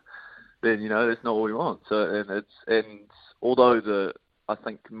 then that's not what we want. So and although I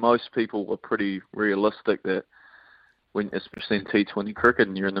think most people are pretty realistic that when, especially in T20 cricket,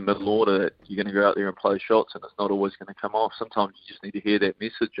 and you're in the middle order, that you're going to go out there and play shots, and it's not always going to come off. Sometimes you just need to hear that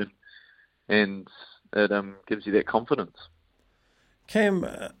message, and it gives you that confidence. Cam,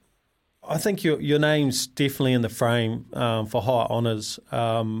 I think your name's definitely in the frame for high honours.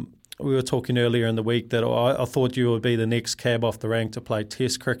 We were talking earlier in the week that I thought you would be the next cab off the rank to play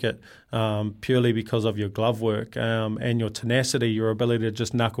Test cricket, purely because of your glove work and your tenacity, your ability to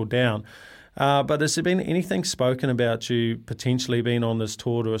just knuckle down. But has there been anything spoken about you potentially being on this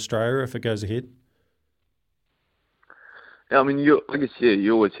tour to Australia if it goes ahead? Yeah, I mean, I guess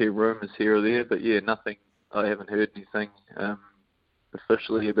you always hear rumours here or there, but nothing. I haven't heard anything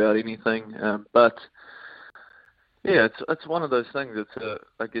officially about anything, but it's one of those things. It's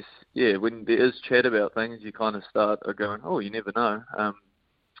I guess when there is chat about things, you kind of start going, oh, you never know.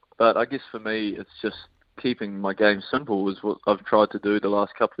 But I guess for me, it's just keeping my game simple is what I've tried to do the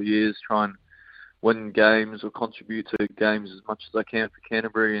last couple of years. Try and win games or contribute to games as much as I can for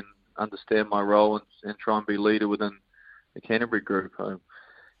Canterbury, and understand my role, and try and be leader within the Canterbury group.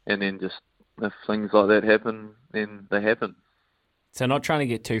 And then just if things like that happen, then they happen. So not trying to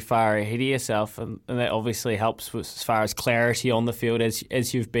get too far ahead of yourself, and that obviously helps with, as far as clarity on the field,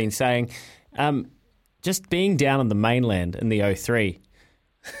 as you've been saying. Just being down on the mainland in the 03.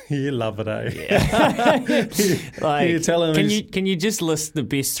 You love it, eh? Yeah. You tell him can you just list the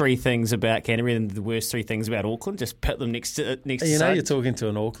best 3 things about Canterbury and the worst 3 things about Auckland? Just put them next to you're talking to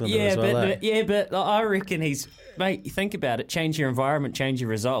an Aucklander as well. But I reckon mate, you think about it, change your environment, change your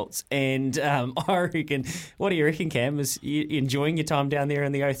results. And I reckon, what do you reckon, Cam? Is you enjoying your time down there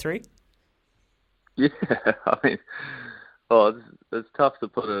in the 03? Yeah, I mean, it's tough to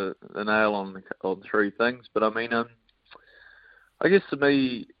put a nail on 3 things, but I mean, I guess to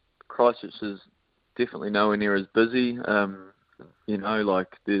me, Christchurch is definitely nowhere near as busy.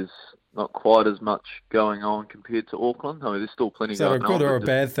 There's not quite as much going on compared to Auckland. I mean, there's still plenty going on. Is that a good or a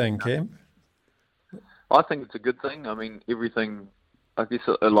bad thing, Cam? I think it's a good thing. I mean, everything, I guess,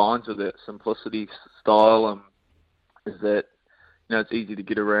 aligns with that simplicity style. Is that, it's easy to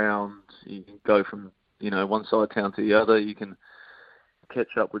get around. You can go from, one side of town to the other. You can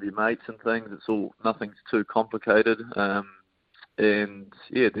catch up with your mates and things. Nothing's too complicated. and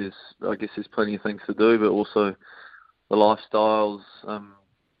yeah, I guess there's plenty of things to do, but also the lifestyle's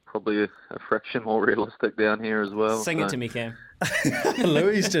probably a fraction more realistic down here as well. Sing it to me, Cam.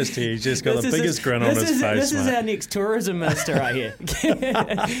 Louis just here. He's just got the biggest grin on his face, This is mate. our next tourism minister right here.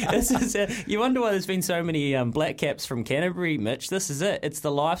 You wonder why there's been so many black caps from Canterbury, Mitch. This is it. It's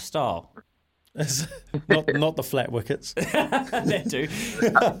the lifestyle. not the flat wickets. That too.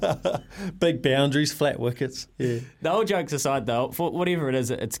 Big boundaries, flat wickets. Yeah. The old jokes aside, though, for whatever it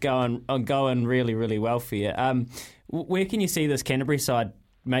is, it's going really, really well for you. Where can you see this Canterbury side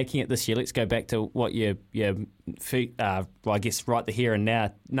making it this year? Let's go back to what your feet, I guess right the here and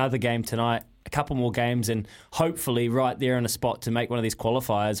now. Another game tonight, a couple more games, and hopefully right there in a spot to make one of these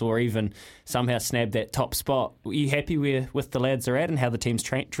qualifiers or even somehow snap that top spot. Are you happy with the lads are at and how the team's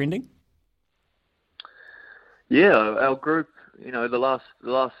trending? Yeah, our group, the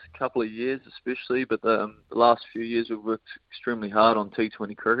last couple of years especially, but the last few years we've worked extremely hard on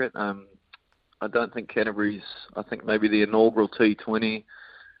T20 cricket. I don't think Canterbury's, I think maybe the inaugural T20,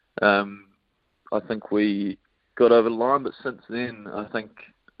 I think we got over the line, but since then I think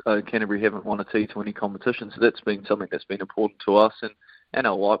Canterbury haven't won a T20 competition, so that's been something that's been important to us and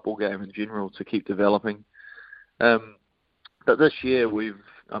our white ball game in general to keep developing. But this year we've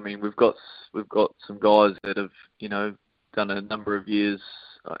got some guys that have done a number of years,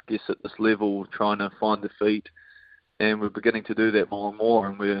 I guess, at this level, trying to find their feet, and we're beginning to do that more and more.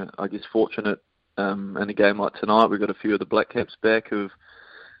 And we're, I guess, fortunate in a game like tonight. We've got a few of the Black Caps back who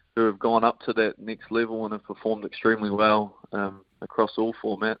have gone up to that next level and have performed extremely well across all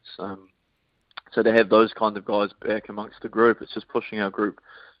formats. So to have those kind of guys back amongst the group, it's just pushing our group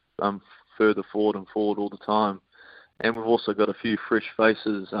further forward and forward all the time. And we've also got a few fresh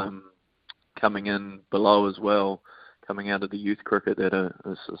faces coming in below as well, coming out of the youth cricket that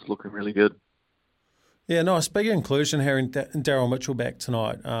is looking really good. Yeah, nice. Big inclusion having Daryl Mitchell back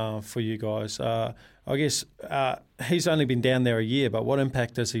tonight for you guys. I guess he's only been down there a year, but what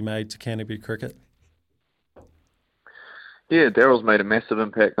impact has he made to Canterbury cricket? Yeah, Daryl's made a massive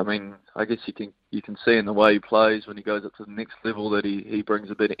impact. I mean, I guess you can see in the way he plays when he goes up to the next level that he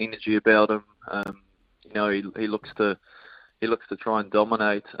brings a bit of energy about him. He looks to try and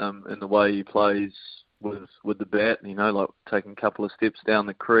dominate in the way he plays with the bat. Like taking a couple of steps down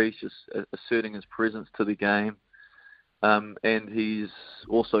the crease, just asserting his presence to the game. And he's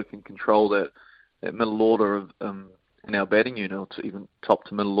also can control that middle order of in our batting unit, even top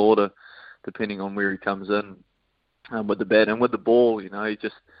to middle order, depending on where he comes in with the bat and with the ball. He's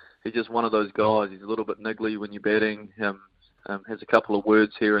just one of those guys. He's a little bit niggly when you're batting. Has a couple of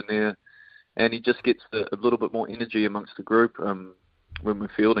words here and there. And he just gets a little bit more energy amongst the group when we're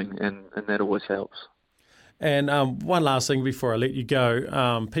fielding, and that always helps. And one last thing before I let you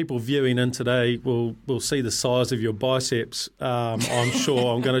go. People viewing in today will see the size of your biceps. I'm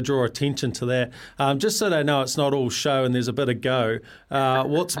sure I'm going to draw attention to that. Just so they know it's not all show and there's a bit of go.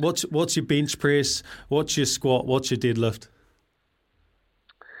 What's your bench press? What's your squat? What's your deadlift?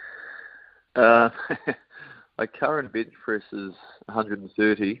 My current bench press is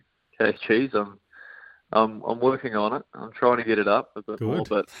 130 kgs. I'm working on it. I'm trying to get it up a bit more,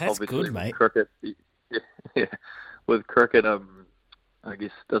 but that's obviously good, mate. Cricket, with cricket, I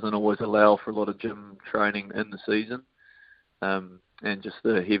guess doesn't always allow for a lot of gym training in the season, and just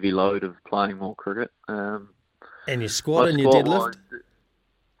the heavy load of playing more cricket. And your squat and your deadlift.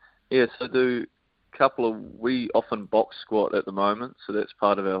 Yes, I do a couple of. We often box squat at the moment, so that's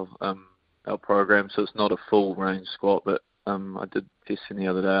part of our program. So it's not a full range squat, but I did testing the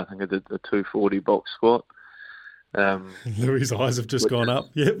other day. I think I did a 240 box squat. Louis' eyes have just gone up.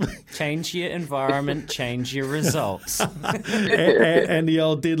 Yep. Change your environment, change your results. and the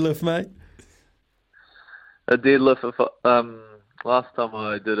old deadlift, mate? A deadlift. Last time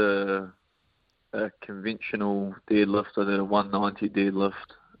I did a conventional deadlift, I did a 190 deadlift.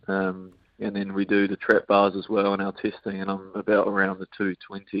 And then we do the trap bars as well in our testing, and I'm about around the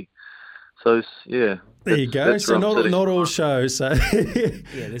 220. So, yeah. There you go. So not all shows. So,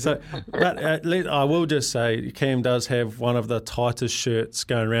 yeah, but I will just say Cam does have one of the tightest shirts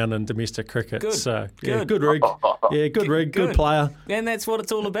going around in domestic cricket. Good. So Good. Good rig. Yeah, good rig, good player. And that's what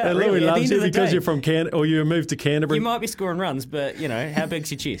it's all about. And really. Louis loves you because you're from or you moved to Canterbury. You might be scoring runs, but how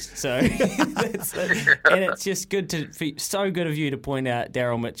big's your chest? So, and it's just so good of you to point out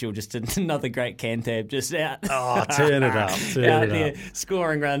Daryl Mitchell, just another great Cantab, just out. Oh, turn it up, out there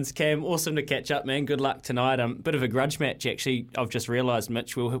scoring runs. Cam, awesome to catch up, man. Good luck tonight. Bit of a grudge match, actually. I've just realised,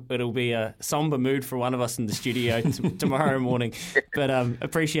 Mitch, it'll be a somber mood for one of us in the studio tomorrow morning. But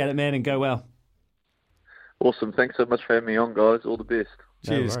appreciate it, man, and go well. Awesome. Thanks so much for having me on, guys. All the best.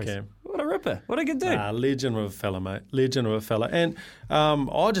 Cheers, Cam. What a ripper. ripper. What a good dude. Legend of a fella, mate. Legend of a fella. And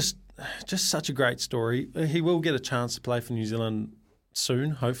I just such a great story. He will get a chance to play for New Zealand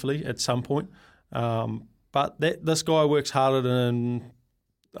soon, hopefully, at some point. But this guy works harder than,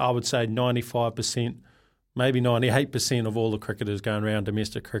 I would say, 95%, maybe 98% of all the cricketers going around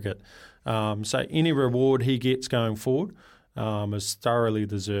domestic cricket. So any reward he gets going forward is thoroughly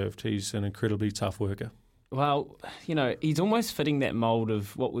deserved. He's an incredibly tough worker. Well, he's almost fitting that mould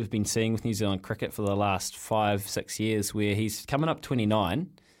of what we've been seeing with New Zealand cricket for the last 5-6 years, where he's coming up 29.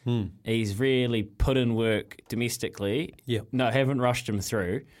 He's really put in work domestically. Yep. No, haven't rushed him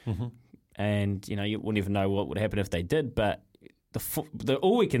through. Mm-hmm. And, you wouldn't even know what would happen if they did. But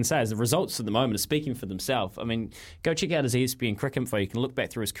all we can say is the results at the moment are speaking for themselves. I mean, go check out his ESPN Cricket Info. You can look back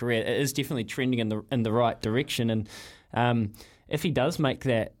through his career. It is definitely trending in the right direction. And if he does make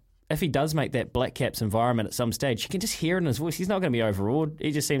that Black Caps environment at some stage, you can just hear it in his voice. He's not going to be overawed.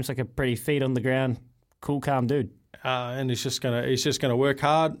 He just seems like a pretty feet on the ground, cool, calm dude. And he's just gonna work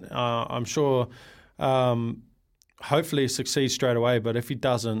hard. I'm sure. Hopefully, he succeeds straight away. But if he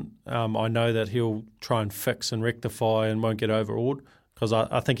doesn't, I know that he'll try and fix and rectify and won't get overawed, because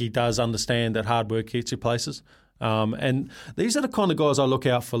I think he does understand that hard work gets you places. And these are the kind of guys I look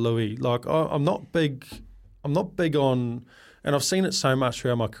out for, Louis. Like I'm not big on. And I've seen it so much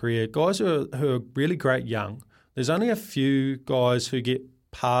throughout my career. Guys who are really great young. There's only a few guys who get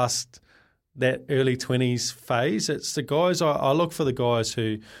past that early 20s phase. It's the guys, I look for the guys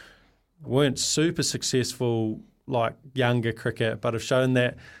who weren't super successful like younger cricket, but have shown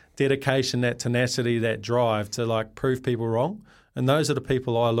that dedication, that tenacity, that drive to like prove people wrong. And those are the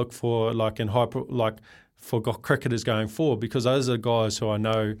people I look for, like for cricketers going forward, because those are the guys who I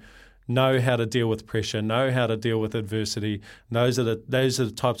know how to deal with pressure, know how to deal with adversity. Those are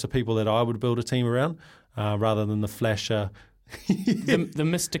the types of people that I would build a team around, rather than the flasher. the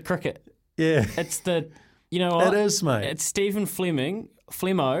Mr. Cricket. Yeah. It's it is, mate. It's Stephen Fleming.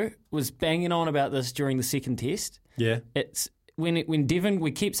 Flemo was banging on about this during the second test. Yeah. It's when Devon,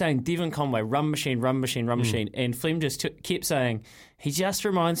 we keep saying Devon Conway, run machine, and Flem just kept saying, he just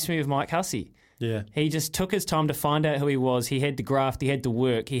reminds me of Mike Hussey. Yeah. He just took his time to find out who he was. He had to graft, he had to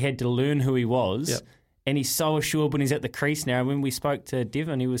work, he had to learn who he was. Yep. And he's so assured when he's at the crease now. And when we spoke to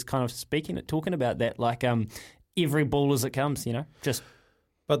Devon, he was kind of talking about that, like every ball as it comes, just.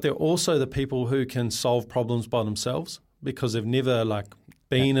 But they're also the people who can solve problems by themselves, because they've never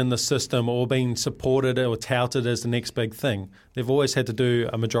been in the system or been supported or touted as the next big thing. They've always had to do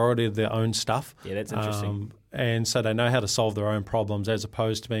a majority of their own stuff. Yeah, that's interesting. And so they know how to solve their own problems, as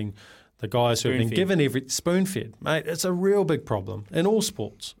opposed to being the guys who have been given spoon-fed. Mate, it's a real big problem in all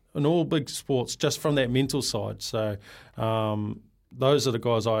sports, just from that mental side. So those are the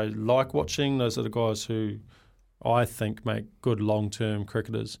guys I like watching. Those are the guys who I think make good long-term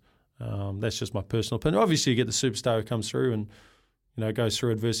cricketers. That's just my personal opinion. Obviously, you get the superstar who comes through and goes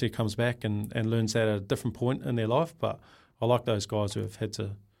through adversity, comes back and learns that at a different point in their life. But I like those guys who have had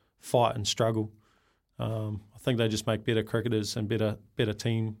to fight and struggle. I think they just make better cricketers and better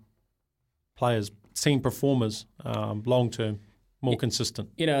team players, team performers, long-term, more consistent.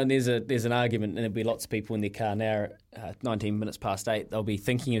 And there's an argument, and there'll be lots of people in their car now at 19 minutes past 8. They'll be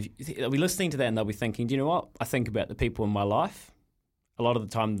listening to that, and they'll be thinking, do you know what? I think about the people in my life. A lot of the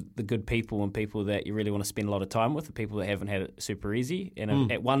time, the good people and people that you really want to spend a lot of time with are people that haven't had it super easy,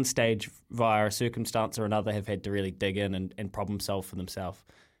 and at one stage, via a circumstance or another, have had to really dig in and problem solve for themselves.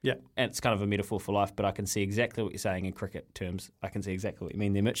 Yeah. And it's kind of a metaphor for life, but I can see exactly what you're saying in cricket terms. I can see exactly what you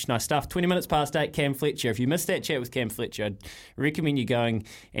mean there, Mitch. Nice stuff. 20 minutes past 8, Cam Fletcher. If you missed that chat with Cam Fletcher, I'd recommend you going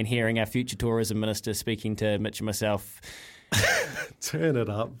and hearing our future tourism minister speaking to Mitch and myself. Turn it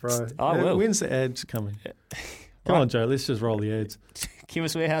up, bro. I will. When's the ads coming? Come on, Joe, let's just roll the ads.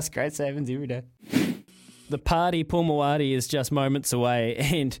 Chemist Warehouse, great savings every day. The party, Pulmawati, is just moments away,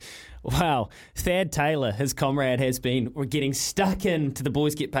 and wow, Thad Taylor, his comrade, we're getting stuck into the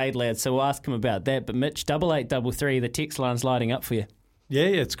Boys Get Paid, lads, so we'll ask him about that. But Mitch, 8833, the text line's lighting up for you. Yeah,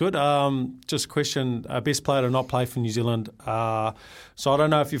 it's good. Just a question, best player to not play for New Zealand. So I don't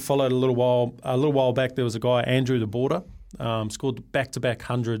know if you followed a little while back, there was a guy, Andrew the Border, scored back-to-back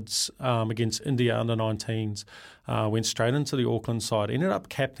hundreds against India under-19s, went straight into the Auckland side, ended up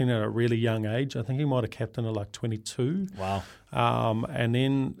captaining at a really young age. I think he might have captained at like 22. Wow. And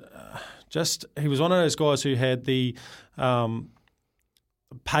then he was one of those guys who had the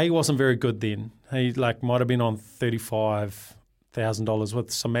pay wasn't very good then. He might have been on $35,000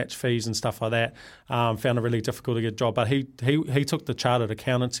 with some match fees and stuff like that. Found it really difficult to get a job, but he took the chartered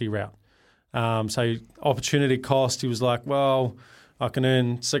accountancy route. So opportunity cost, he was like, well, I can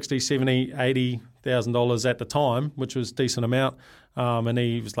earn 60, 70, 80 $50,000 at the time, which was a decent amount. And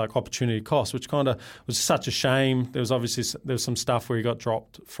he was like opportunity cost, which kind of was such a shame. There was some stuff where he got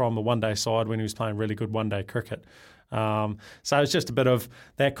dropped from the one-day side when he was playing really good one-day cricket. So it's just a bit of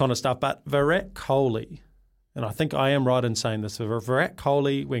that kind of stuff. But Virat Kohli, and I think I am right in saying this, Virat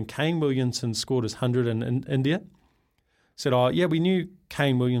Kohli, when Kane Williamson scored his 100 in India, said, we knew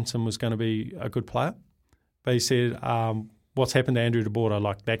Kane Williamson was going to be a good player. But he said, what's happened to Andrew DeBorder?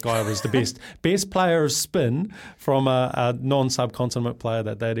 Like, that guy was the best player of spin from a non-subcontinent player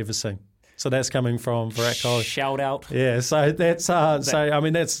that they'd ever seen. So that's coming from Virat Kohli. Shout out. Yeah, so that's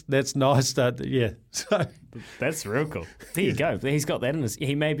that's nice. So that's real cool. There you go. He's got that in his.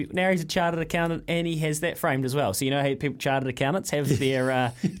 Now he's a chartered accountant and he has that framed as well. So you know how people chartered accountants have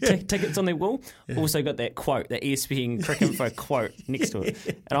their tickets on their wall. Yeah. Also got that quote, that ESPN Cricinfo quote next to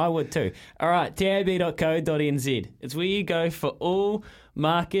it, and I would too. All right, tab.co.nz. It's where you go for all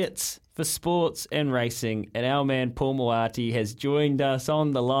markets for sports and racing. And our man Paul Moati has joined us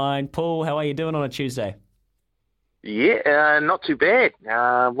on the line. Paul, how are you doing on a Tuesday? Yeah, not too bad.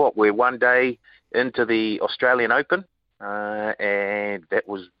 We're one day into the Australian Open, and that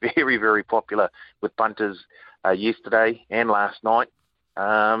was very, very popular with punters yesterday and last night,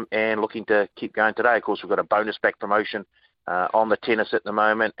 and looking to keep going today. Of course, we've got a bonus back promotion on the tennis at the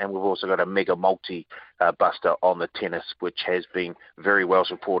moment, and we've also got a mega multi-buster on the tennis, which has been very well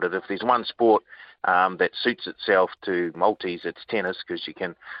supported. If there's one sport that suits itself to multis, it's tennis, because you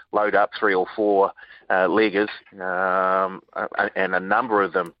can load up 3 or 4 leggers and a number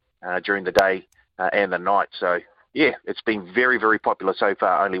of them during the day and the night. So, yeah, it's been very, very popular so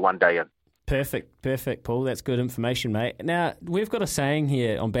far, only one day in. Perfect, Paul. That's good information, mate. Now, we've got a saying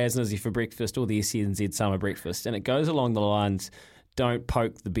here on Baz and Izzy for breakfast, or the SENZ Summer Breakfast, and it goes along the lines, don't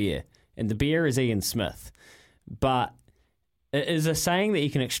poke the bear. And the bear is Ian Smith. But it is a saying that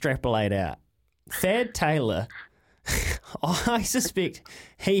you can extrapolate out. Thad Taylor, I suspect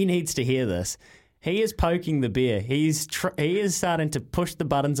he needs to hear this. He is poking the bear. He is starting to push the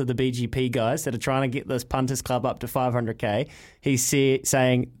buttons of the BGP guys that are trying to get this punters club up to 500k. He's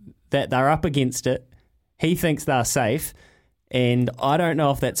saying that they're up against it. He thinks they're safe, and I don't know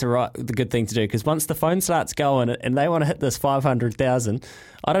if that's the good thing to do, because once the phone starts going and they want to hit this 500,000,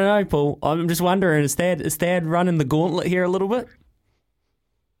 I don't know, Paul. I'm just wondering, is Thad running the gauntlet here a little bit?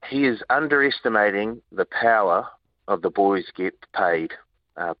 He is underestimating the power of the boys get paid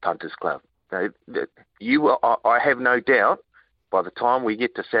punters club. I have no doubt by the time we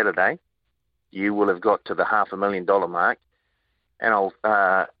get to Saturday, you will have got to the $500,000 mark, and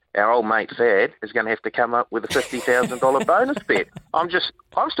our old mate Thad is going to have to come up with a $50,000 bonus bet. I'm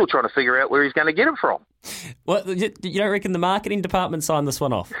still trying to figure out where he's going to get it from. What, you don't reckon the marketing department signed this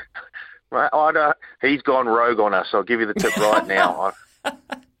one off? Right, he's gone rogue on us. I'll give you the tip right now.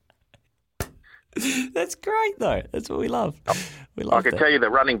 That's great, though. That's what we love. I can tell you that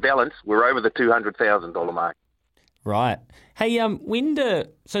running balance, we're over the $200,000 mark. Right. Hey,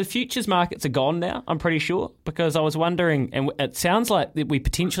 so futures markets are gone now, I'm pretty sure, because I was wondering, and it sounds like that we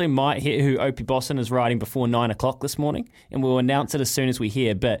potentially might hear who Opie Bosson is riding before 9 o'clock this morning, and we'll announce it as soon as we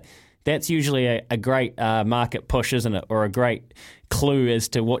hear, but that's usually a great market push, isn't it, or a great clue as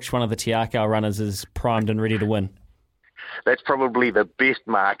to which one of the Te Akau runners is primed and ready to win. That's probably the best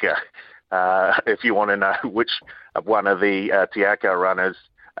marker, if you want to know which of one of the Te Akau runners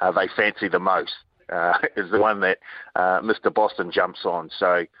they fancy the most. Is the one that Mr. Boston jumps on.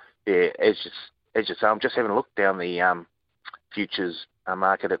 So, yeah, as you say, I'm just having a look down the futures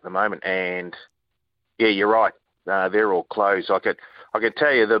market at the moment, and yeah, you're right. They're all closed. I could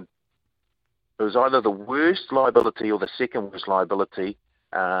tell you it was either the worst liability or the second worst liability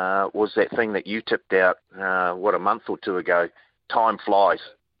was that thing that you tipped out a month or two ago. Time Flies.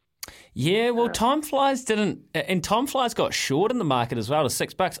 Yeah, well, Time Flies didn't, and Time Flies got short in the market as well to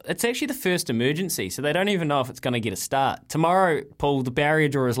 $6. It's actually the first emergency, so they don't even know if it's going to get a start. Tomorrow, Paul, the barrier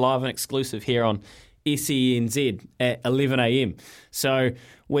draw is live and exclusive here on SENZ at 11 a.m. So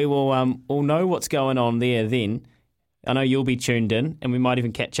we will we'll know what's going on there then. I know you'll be tuned in, and we might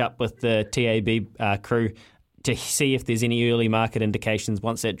even catch up with the TAB crew to see if there's any early market indications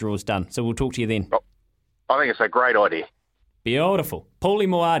once that draw's done. So we'll talk to you then. I think it's a great idea. Beautiful. Paulie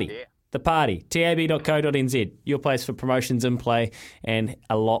Moati, The Party, tab.co.nz, your place for promotions in play and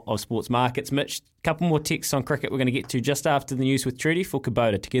a lot of sports markets. Mitch, a couple more texts on cricket we're going to get to just after the news with Trudy for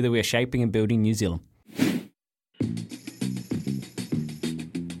Kubota. Together we are shaping and building New Zealand.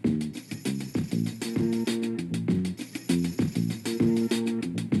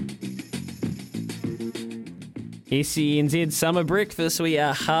 SENZ Summer Breakfast. We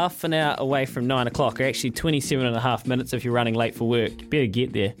are half an hour away from 9 o'clock, or actually 27 and a half minutes if you're running late for work. You better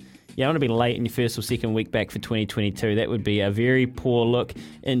get there. you don't want to be late in your first or second week back for 2022. That would be a very poor look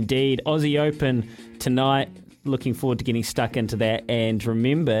indeed. Aussie Open tonight. Looking forward to getting stuck into that. And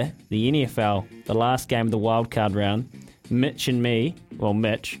remember, the NFL, the last game of the wildcard round, Mitch,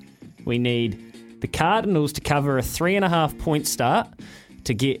 we need the Cardinals to cover a 3.5 point start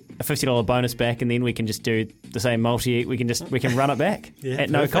to get a $50 bonus back, and then we can just do the same multi. We can run it back at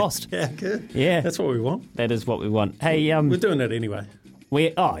no cost. Yeah, good. Yeah, that's what we want. That is what we want. Hey, we're doing that anyway.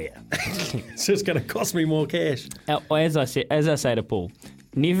 It's just going to cost me more cash. As I say to Paul,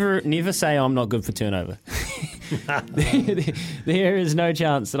 never say I'm not good for turnover. There is no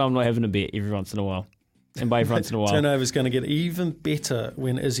chance that I'm not having a bet every once in a while. And by every once in a while, turnover's going to get even better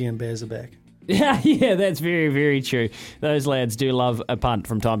when Izzy and Baz are back. Yeah, that's very, very true. Those lads do love a punt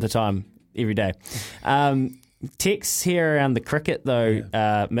from time to time, every day. Texts here around the cricket,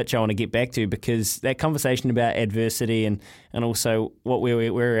 though, Mitch, I want to get back to, because that conversation about adversity and also what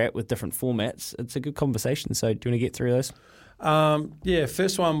we're at with different formats, it's a good conversation. So do you want to get through those?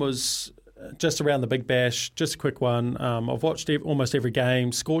 First one was just around the Big Bash, just a quick one. I've watched almost every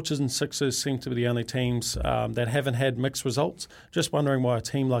game. Scorchers and Sixers seem to be the only teams that haven't had mixed results. Just wondering why a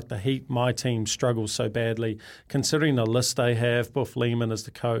team like the Heat, my team, struggles so badly, considering the list they have. Buff Lehman as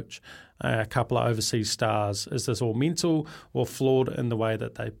the coach, a couple of overseas stars. Is this all mental or flawed in the way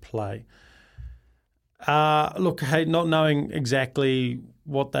that they play? Look, hey, not knowing exactly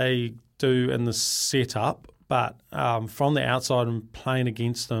what they do in the setup, but from the outside and playing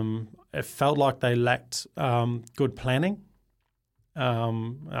against them, it felt like they lacked good planning.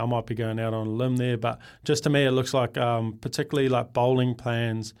 I might be going out on a limb there, but just to me it looks like, particularly like bowling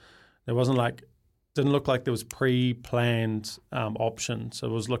plans, didn't look like there was pre-planned options. It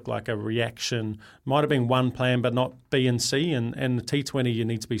looked like a reaction. Might have been one plan, but not B and C. And the T20, you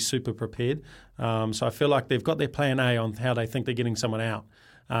need to be super prepared. So I feel like they've got their plan A on how they think they're getting someone out,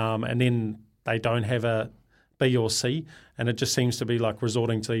 and then they don't have a B or C, and it just seems to be like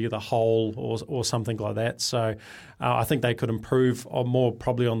resorting to either whole or something like that. So I think they could improve more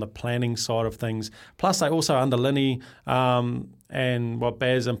probably on the planning side of things. Plus, they also under Linney, and what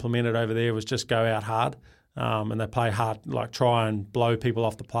Baz implemented over there was just go out hard, and they play hard, like try and blow people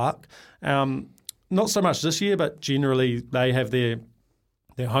off the park. Not so much this year, but generally they have their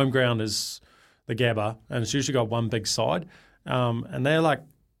home ground is the Gabba, and it's usually got one big side, and they're like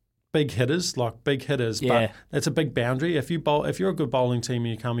big hitters, but it's a big boundary. If you're a good bowling team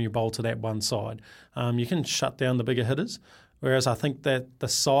and you bowl to that one side, you can shut down the bigger hitters. Whereas I think that the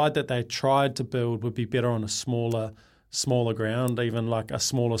side that they tried to build would be better on a smaller ground, even like a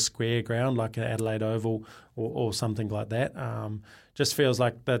smaller square ground, like an Adelaide Oval or something like that. Just feels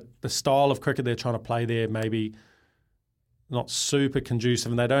like that the style of cricket they're trying to play there maybe not super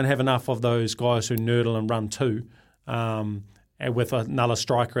conducive, and they don't have enough of those guys who nurdle and run too. With another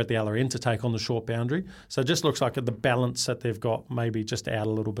striker at the other end to take on the short boundary. So it just looks like the balance that they've got maybe just out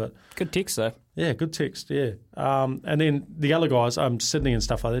a little bit. Good text, though. Yeah, good text, yeah. And then the other guys, Sydney and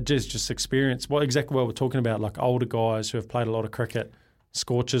stuff like that, just experience. Exactly what we're talking about, like older guys who have played a lot of cricket.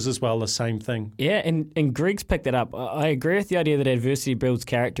 Scorchers as well, the same thing. Yeah, and Greg's picked that up. I agree with the idea that adversity builds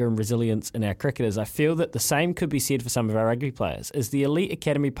character and resilience in our cricketers. I feel that the same could be said for some of our rugby players. Is the elite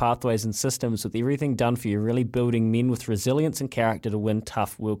academy pathways and systems with everything done for you really building men with resilience and character to win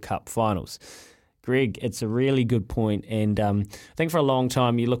tough World Cup finals? Greg, it's a really good point, and I think for a long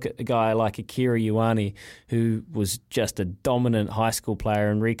time you look at a guy like Akira Ioane, who was just a dominant high school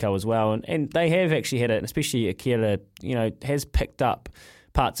player, and Rico as well, and they have actually had it, and especially Akira, has picked up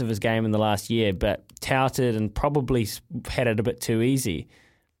parts of his game in the last year, but touted and probably had it a bit too easy.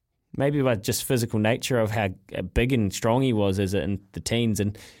 Maybe by just physical nature of how big and strong he was in the teens,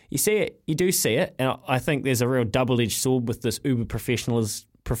 and you do see it, and I think there's a real double-edged sword with this uber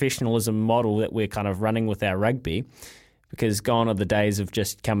professionalism model that we're kind of running with our rugby, because gone are the days of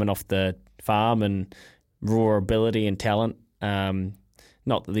just coming off the farm and raw ability and talent.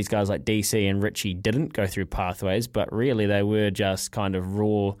 Not that these guys like DC and Richie didn't go through pathways, but really they were just kind of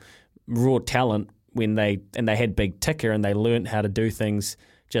raw talent when they had big ticker, and they learnt how to do things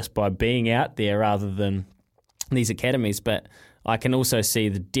just by being out there rather than these academies. But I can also see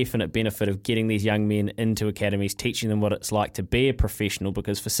the definite benefit of getting these young men into academies, teaching them what it's like to be a professional,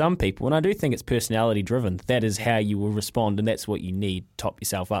 because for some people, and I do think it's personality driven, that is how you will respond, and that's what you need to top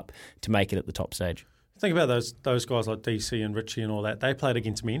yourself up to make it at the top stage. Think about those guys like DC and Richie and all that. They played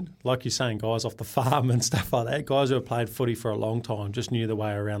against men, like you're saying, guys off the farm and stuff like that. Guys who have played footy for a long time, just knew the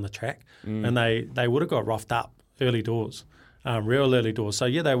way around the track, and they would have got roughed up early doors. real early doors. So,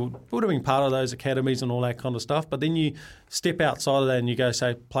 yeah, they would have been part of those academies and all that kind of stuff. But then you step outside of that and you go,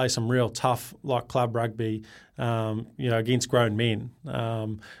 say, play some real tough, like club rugby, against grown men.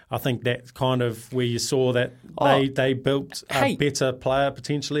 I think that's kind of where you saw that they built a better player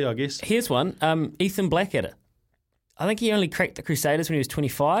potentially, I guess. Here's one, Ethan Blackadder. I think he only cracked the Crusaders when he was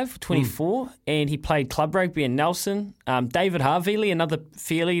 25, 24, and he played club rugby in Nelson. David Harvey, another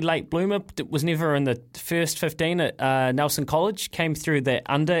fairly late bloomer, was never in the first 15 at Nelson College, came through that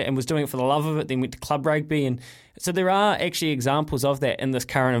under and was doing it for the love of it, then went to club rugby. And so there are actually examples of that in this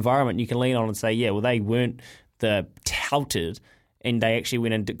current environment. You can lean on and say, yeah, well, they weren't the touted, and they actually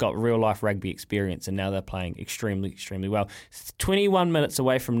went and got real-life rugby experience, and now they're playing extremely, extremely well. It's 21 minutes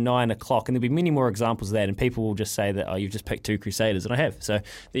away from 9 o'clock, and there'll be many more examples of that, and people will just say that, oh, you've just picked two Crusaders, and I have. So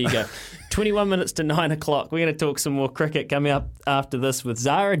there you go. 21 minutes to 9 o'clock. We're going to talk some more cricket coming up after this with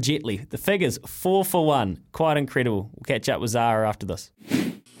Zara Jetley. The figures, 4 for 1. Quite incredible. We'll catch up with Zara after this.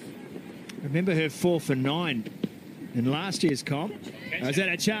 Remember her 4 for 9 in last year's comp. Is that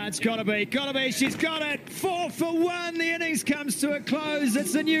a chance? Gotta be. She's got it. 4 for 1. The innings comes to a close.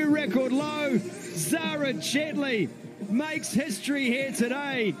 It's a new record low. Zara Jetley makes history here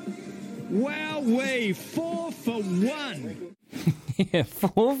today. Wowee, 4 for 1. Yeah,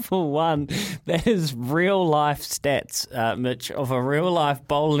 4 for 1. That is real life stats, Mitch, of a real life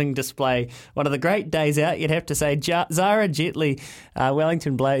bowling display. One of the great days out, you'd have to say. Zara Jetley,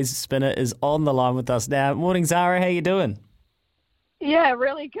 Wellington Blaze spinner, is on the line with us now. Morning, Zara. How you doing? Yeah,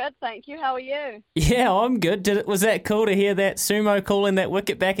 really good, thank you. How are you? Yeah, I'm good. Was that cool to hear that sumo calling that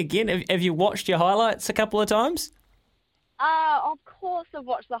wicket back again? Have you watched your highlights a couple of times? Of course I've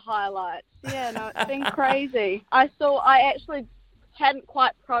watched the highlights. Yeah, no, it's been crazy. I actually hadn't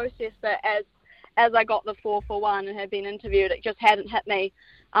quite processed it as I got the 4 for 1 and had been interviewed. It just hadn't hit me.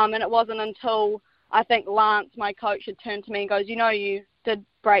 And it wasn't until I think Lance, my coach, had turned to me and goes, you did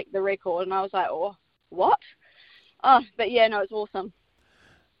break the record. And I was like, oh, what? Oh, but yeah, no, it's awesome.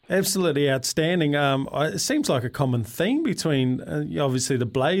 Absolutely outstanding. It seems like a common theme between obviously the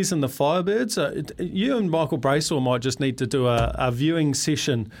Blaze and the Firebirds. You and Michael Bracewell might just need to do a viewing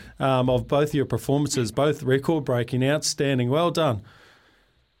session of both your performances, both record-breaking, outstanding. Well done.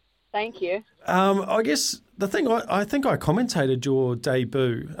 Thank you. I guess the thing, I think I commentated your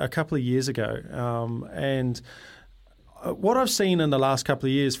debut a couple of years ago, and what I've seen in the last couple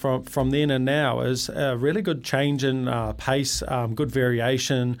of years from then and now is a really good change in pace, good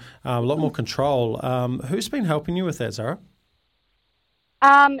variation, a lot more control. Who's been helping you with that, Zara?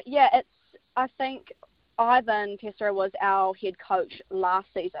 I think Ivan Tessera was our head coach last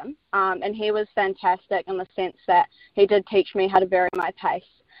season, and he was fantastic in the sense that he did teach me how to vary my pace.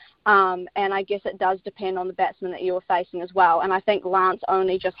 And I guess it does depend on the batsman that you're facing as well. And I think Lance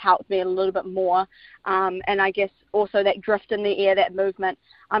only just helped me a little bit more. And I guess also that drift in the air, that movement.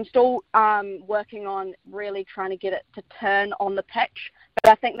 I'm still working on really trying to get it to turn on the pitch.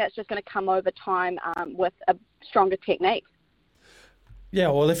 But I think that's just going to come over time with a stronger technique. Yeah,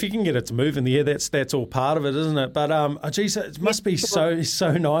 well, if you can get it to move in the air, that's all part of it, isn't it? But, geez, it must be so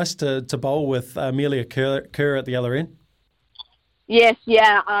nice to bowl with Amelia Kerr at the other end. Yes,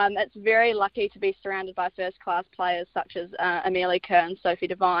 yeah. It's very lucky to be surrounded by first-class players such as Amelia Kerr and Sophie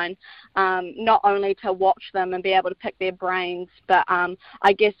Devine, not only to watch them and be able to pick their brains, but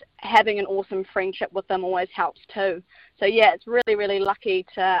I guess having an awesome friendship with them always helps too. So, yeah, it's really, really lucky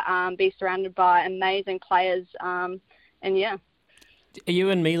to be surrounded by amazing players, and yeah. Are you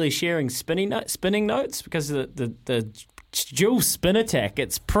and Mealy sharing spinning notes? Because the dual spin attack,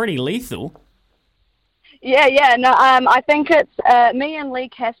 it's pretty lethal. Yeah. No, I think it's me and Lee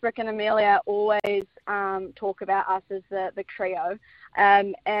Kasprick and Amelia always talk about us as the trio,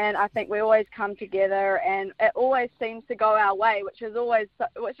 and I think we always come together, and it always seems to go our way, which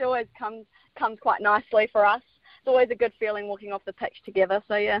always comes quite nicely for us. It's always a good feeling walking off the pitch together.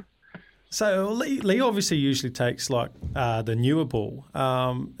 So yeah. So Lee obviously usually takes like the newer ball.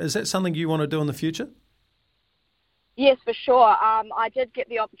 Is that something you want to do in the future? Yes, for sure. I did get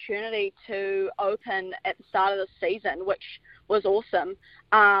the opportunity to open at the start of the season, which was awesome.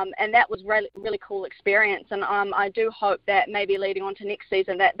 And that was really, really cool experience. And I do hope that maybe leading on to next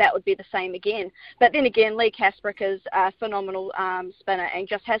season that would be the same again. But then again, Lee Kasprick is a phenomenal spinner and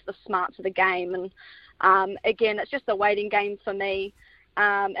just has the smarts of the game. And again, it's just a waiting game for me.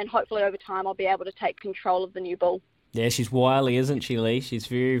 And hopefully over time I'll be able to take control of the new ball. Yeah, she's wily, isn't she, Lee? She's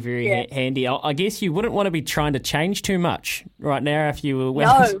very, very handy. I guess you wouldn't want to be trying to change too much right now if you were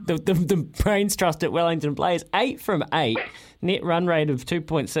the brains trust at Wellington Blaze. 8 from 8, net run rate of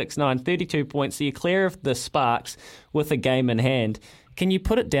 2.69, 32 points. So you're clear of the Sparks with a game in hand. Can you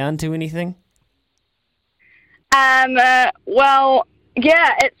put it down to anything? Well,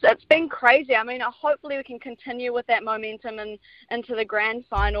 yeah, it's been crazy. I mean, hopefully we can continue with that momentum and into the grand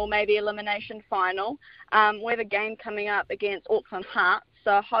final, maybe elimination final. We have a game coming up against Auckland Hearts,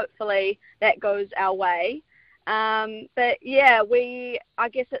 so hopefully that goes our way. But yeah, I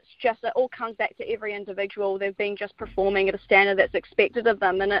guess it all comes back to every individual. They've been just performing at a standard that's expected of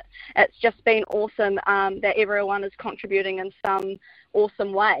them, and it's just been awesome that everyone is contributing in some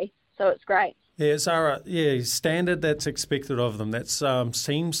awesome way. So it's great. Yeah, Zara, standard that's expected of them. That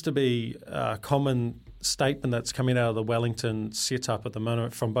seems to be a common statement that's coming out of the Wellington setup at the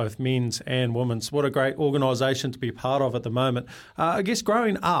moment from both men's and women's. What a great organisation to be part of at the moment. I guess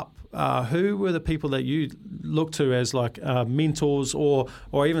growing up, who were the people that you looked to as like mentors or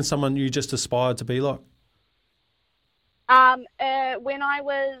even someone you just aspired to be like? When I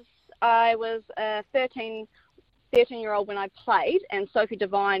was 13-year-old when I played, and Sophie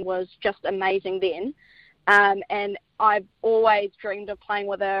Devine was just amazing then. And I've always dreamed of playing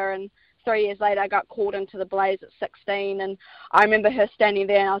with her, and 3 years later I got called into the Blaze at 16, and I remember her standing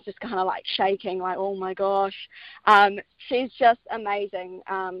there and I was just kind of like shaking, like, oh my gosh. She's just amazing,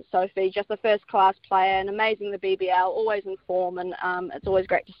 Sophie, just a first class player and amazing the BBL, always in form, and it's always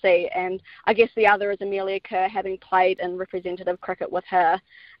great to see. And I guess the other is Amelia Kerr, having played in representative cricket with her,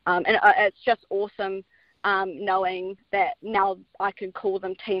 and it's just awesome knowing that now I can call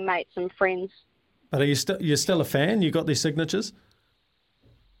them teammates and friends. But you're still a fan? You got their signatures?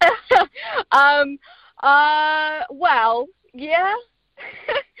 Well, yeah.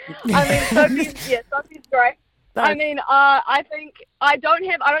 I mean, Sophie's great. I mean, I don't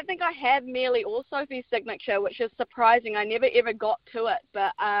think I have Mealy or Sophie's signature, which is surprising. I never ever got to it,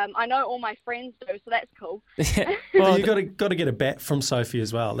 but I know all my friends do, so that's cool. Well, you got to get a bat from Sophie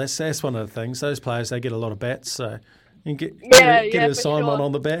as well. That's one of the things. Those players, they get a lot of bats, so you can get her to sign one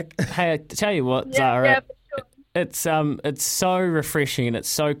on the back. Hey, I tell you what, Zara. Yeah, It's so refreshing, and it's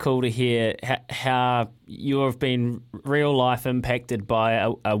so cool to hear how you have been real life impacted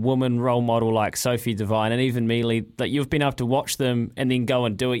by a woman role model like Sophie Devine, and even Mealy, that you've been able to watch them and then go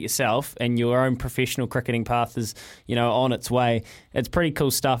and do it yourself, and your own professional cricketing path is, on its way. It's pretty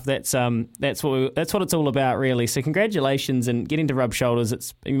cool stuff. That's what it's all about, really. So congratulations, and getting to rub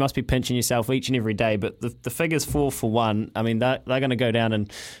shoulders. You must be pinching yourself each and every day, but the figure's 4 for 1. I mean, they're going to go down in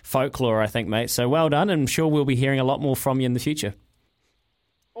folklore, I think, mate. So well done, and I'm sure we'll be hearing a lot more from you in the future.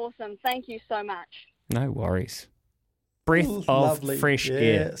 Awesome. Thank you so much. No worries. Breath of lovely. fresh Yeah,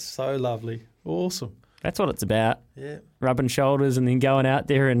 air. so lovely. Awesome. That's what it's about. Yeah. Rubbing shoulders and then going out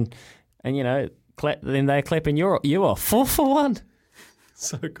there and then they're clapping you off. 4 for 1.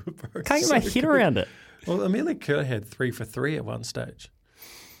 So good, bro. Can't get my head around it. Well, Amelia Kerr had 3 for 3 at one stage.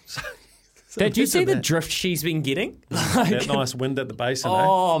 Did you see the drift she's been getting? That nice wind at the basin,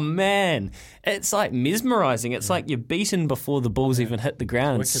 Oh, man. It's like mesmerising. It's like you're beaten before the ball's even hit the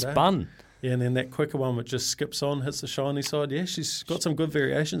ground and spun. Yeah, and then that quicker one which just skips on, hits the shiny side. Yeah, she's got some good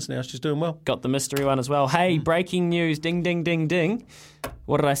variations now. She's doing well. Got the mystery one as well. Hey, breaking news. Ding, ding, ding, ding.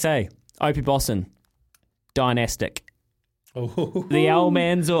 What did I say? Opie Bosson. Dynastic. Oh. The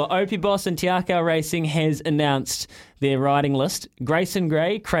Almanzor, Opie Bosson Tiako Racing has announced their riding list. Grayson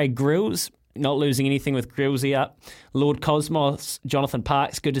Gray, Craig Grills, not losing anything with Grillsy up. Lord Cosmos, Jonathan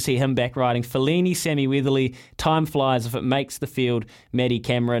Parks, good to see him back riding. Fellini, Sammy Weatherly, Time Flies if it makes the field. Maddie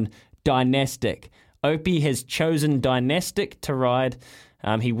Cameron, Dynastic. Opie has chosen Dynastic to ride.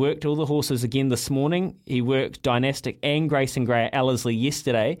 He worked all the horses again this morning. He worked Dynastic and Grayson Gray at Ellerslie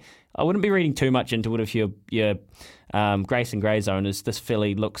yesterday. I wouldn't be reading too much into it if you're Grayson Gray's owners. This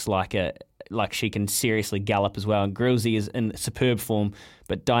filly looks like she can seriously gallop as well. And Grillsy is in superb form,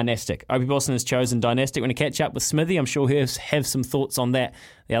 but Dynastic. Opie Bosson has chosen Dynastic. We're going to catch up with Smithy. I'm sure he'll have some thoughts on that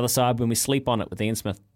the other side when we sleep on it with Ian Smith.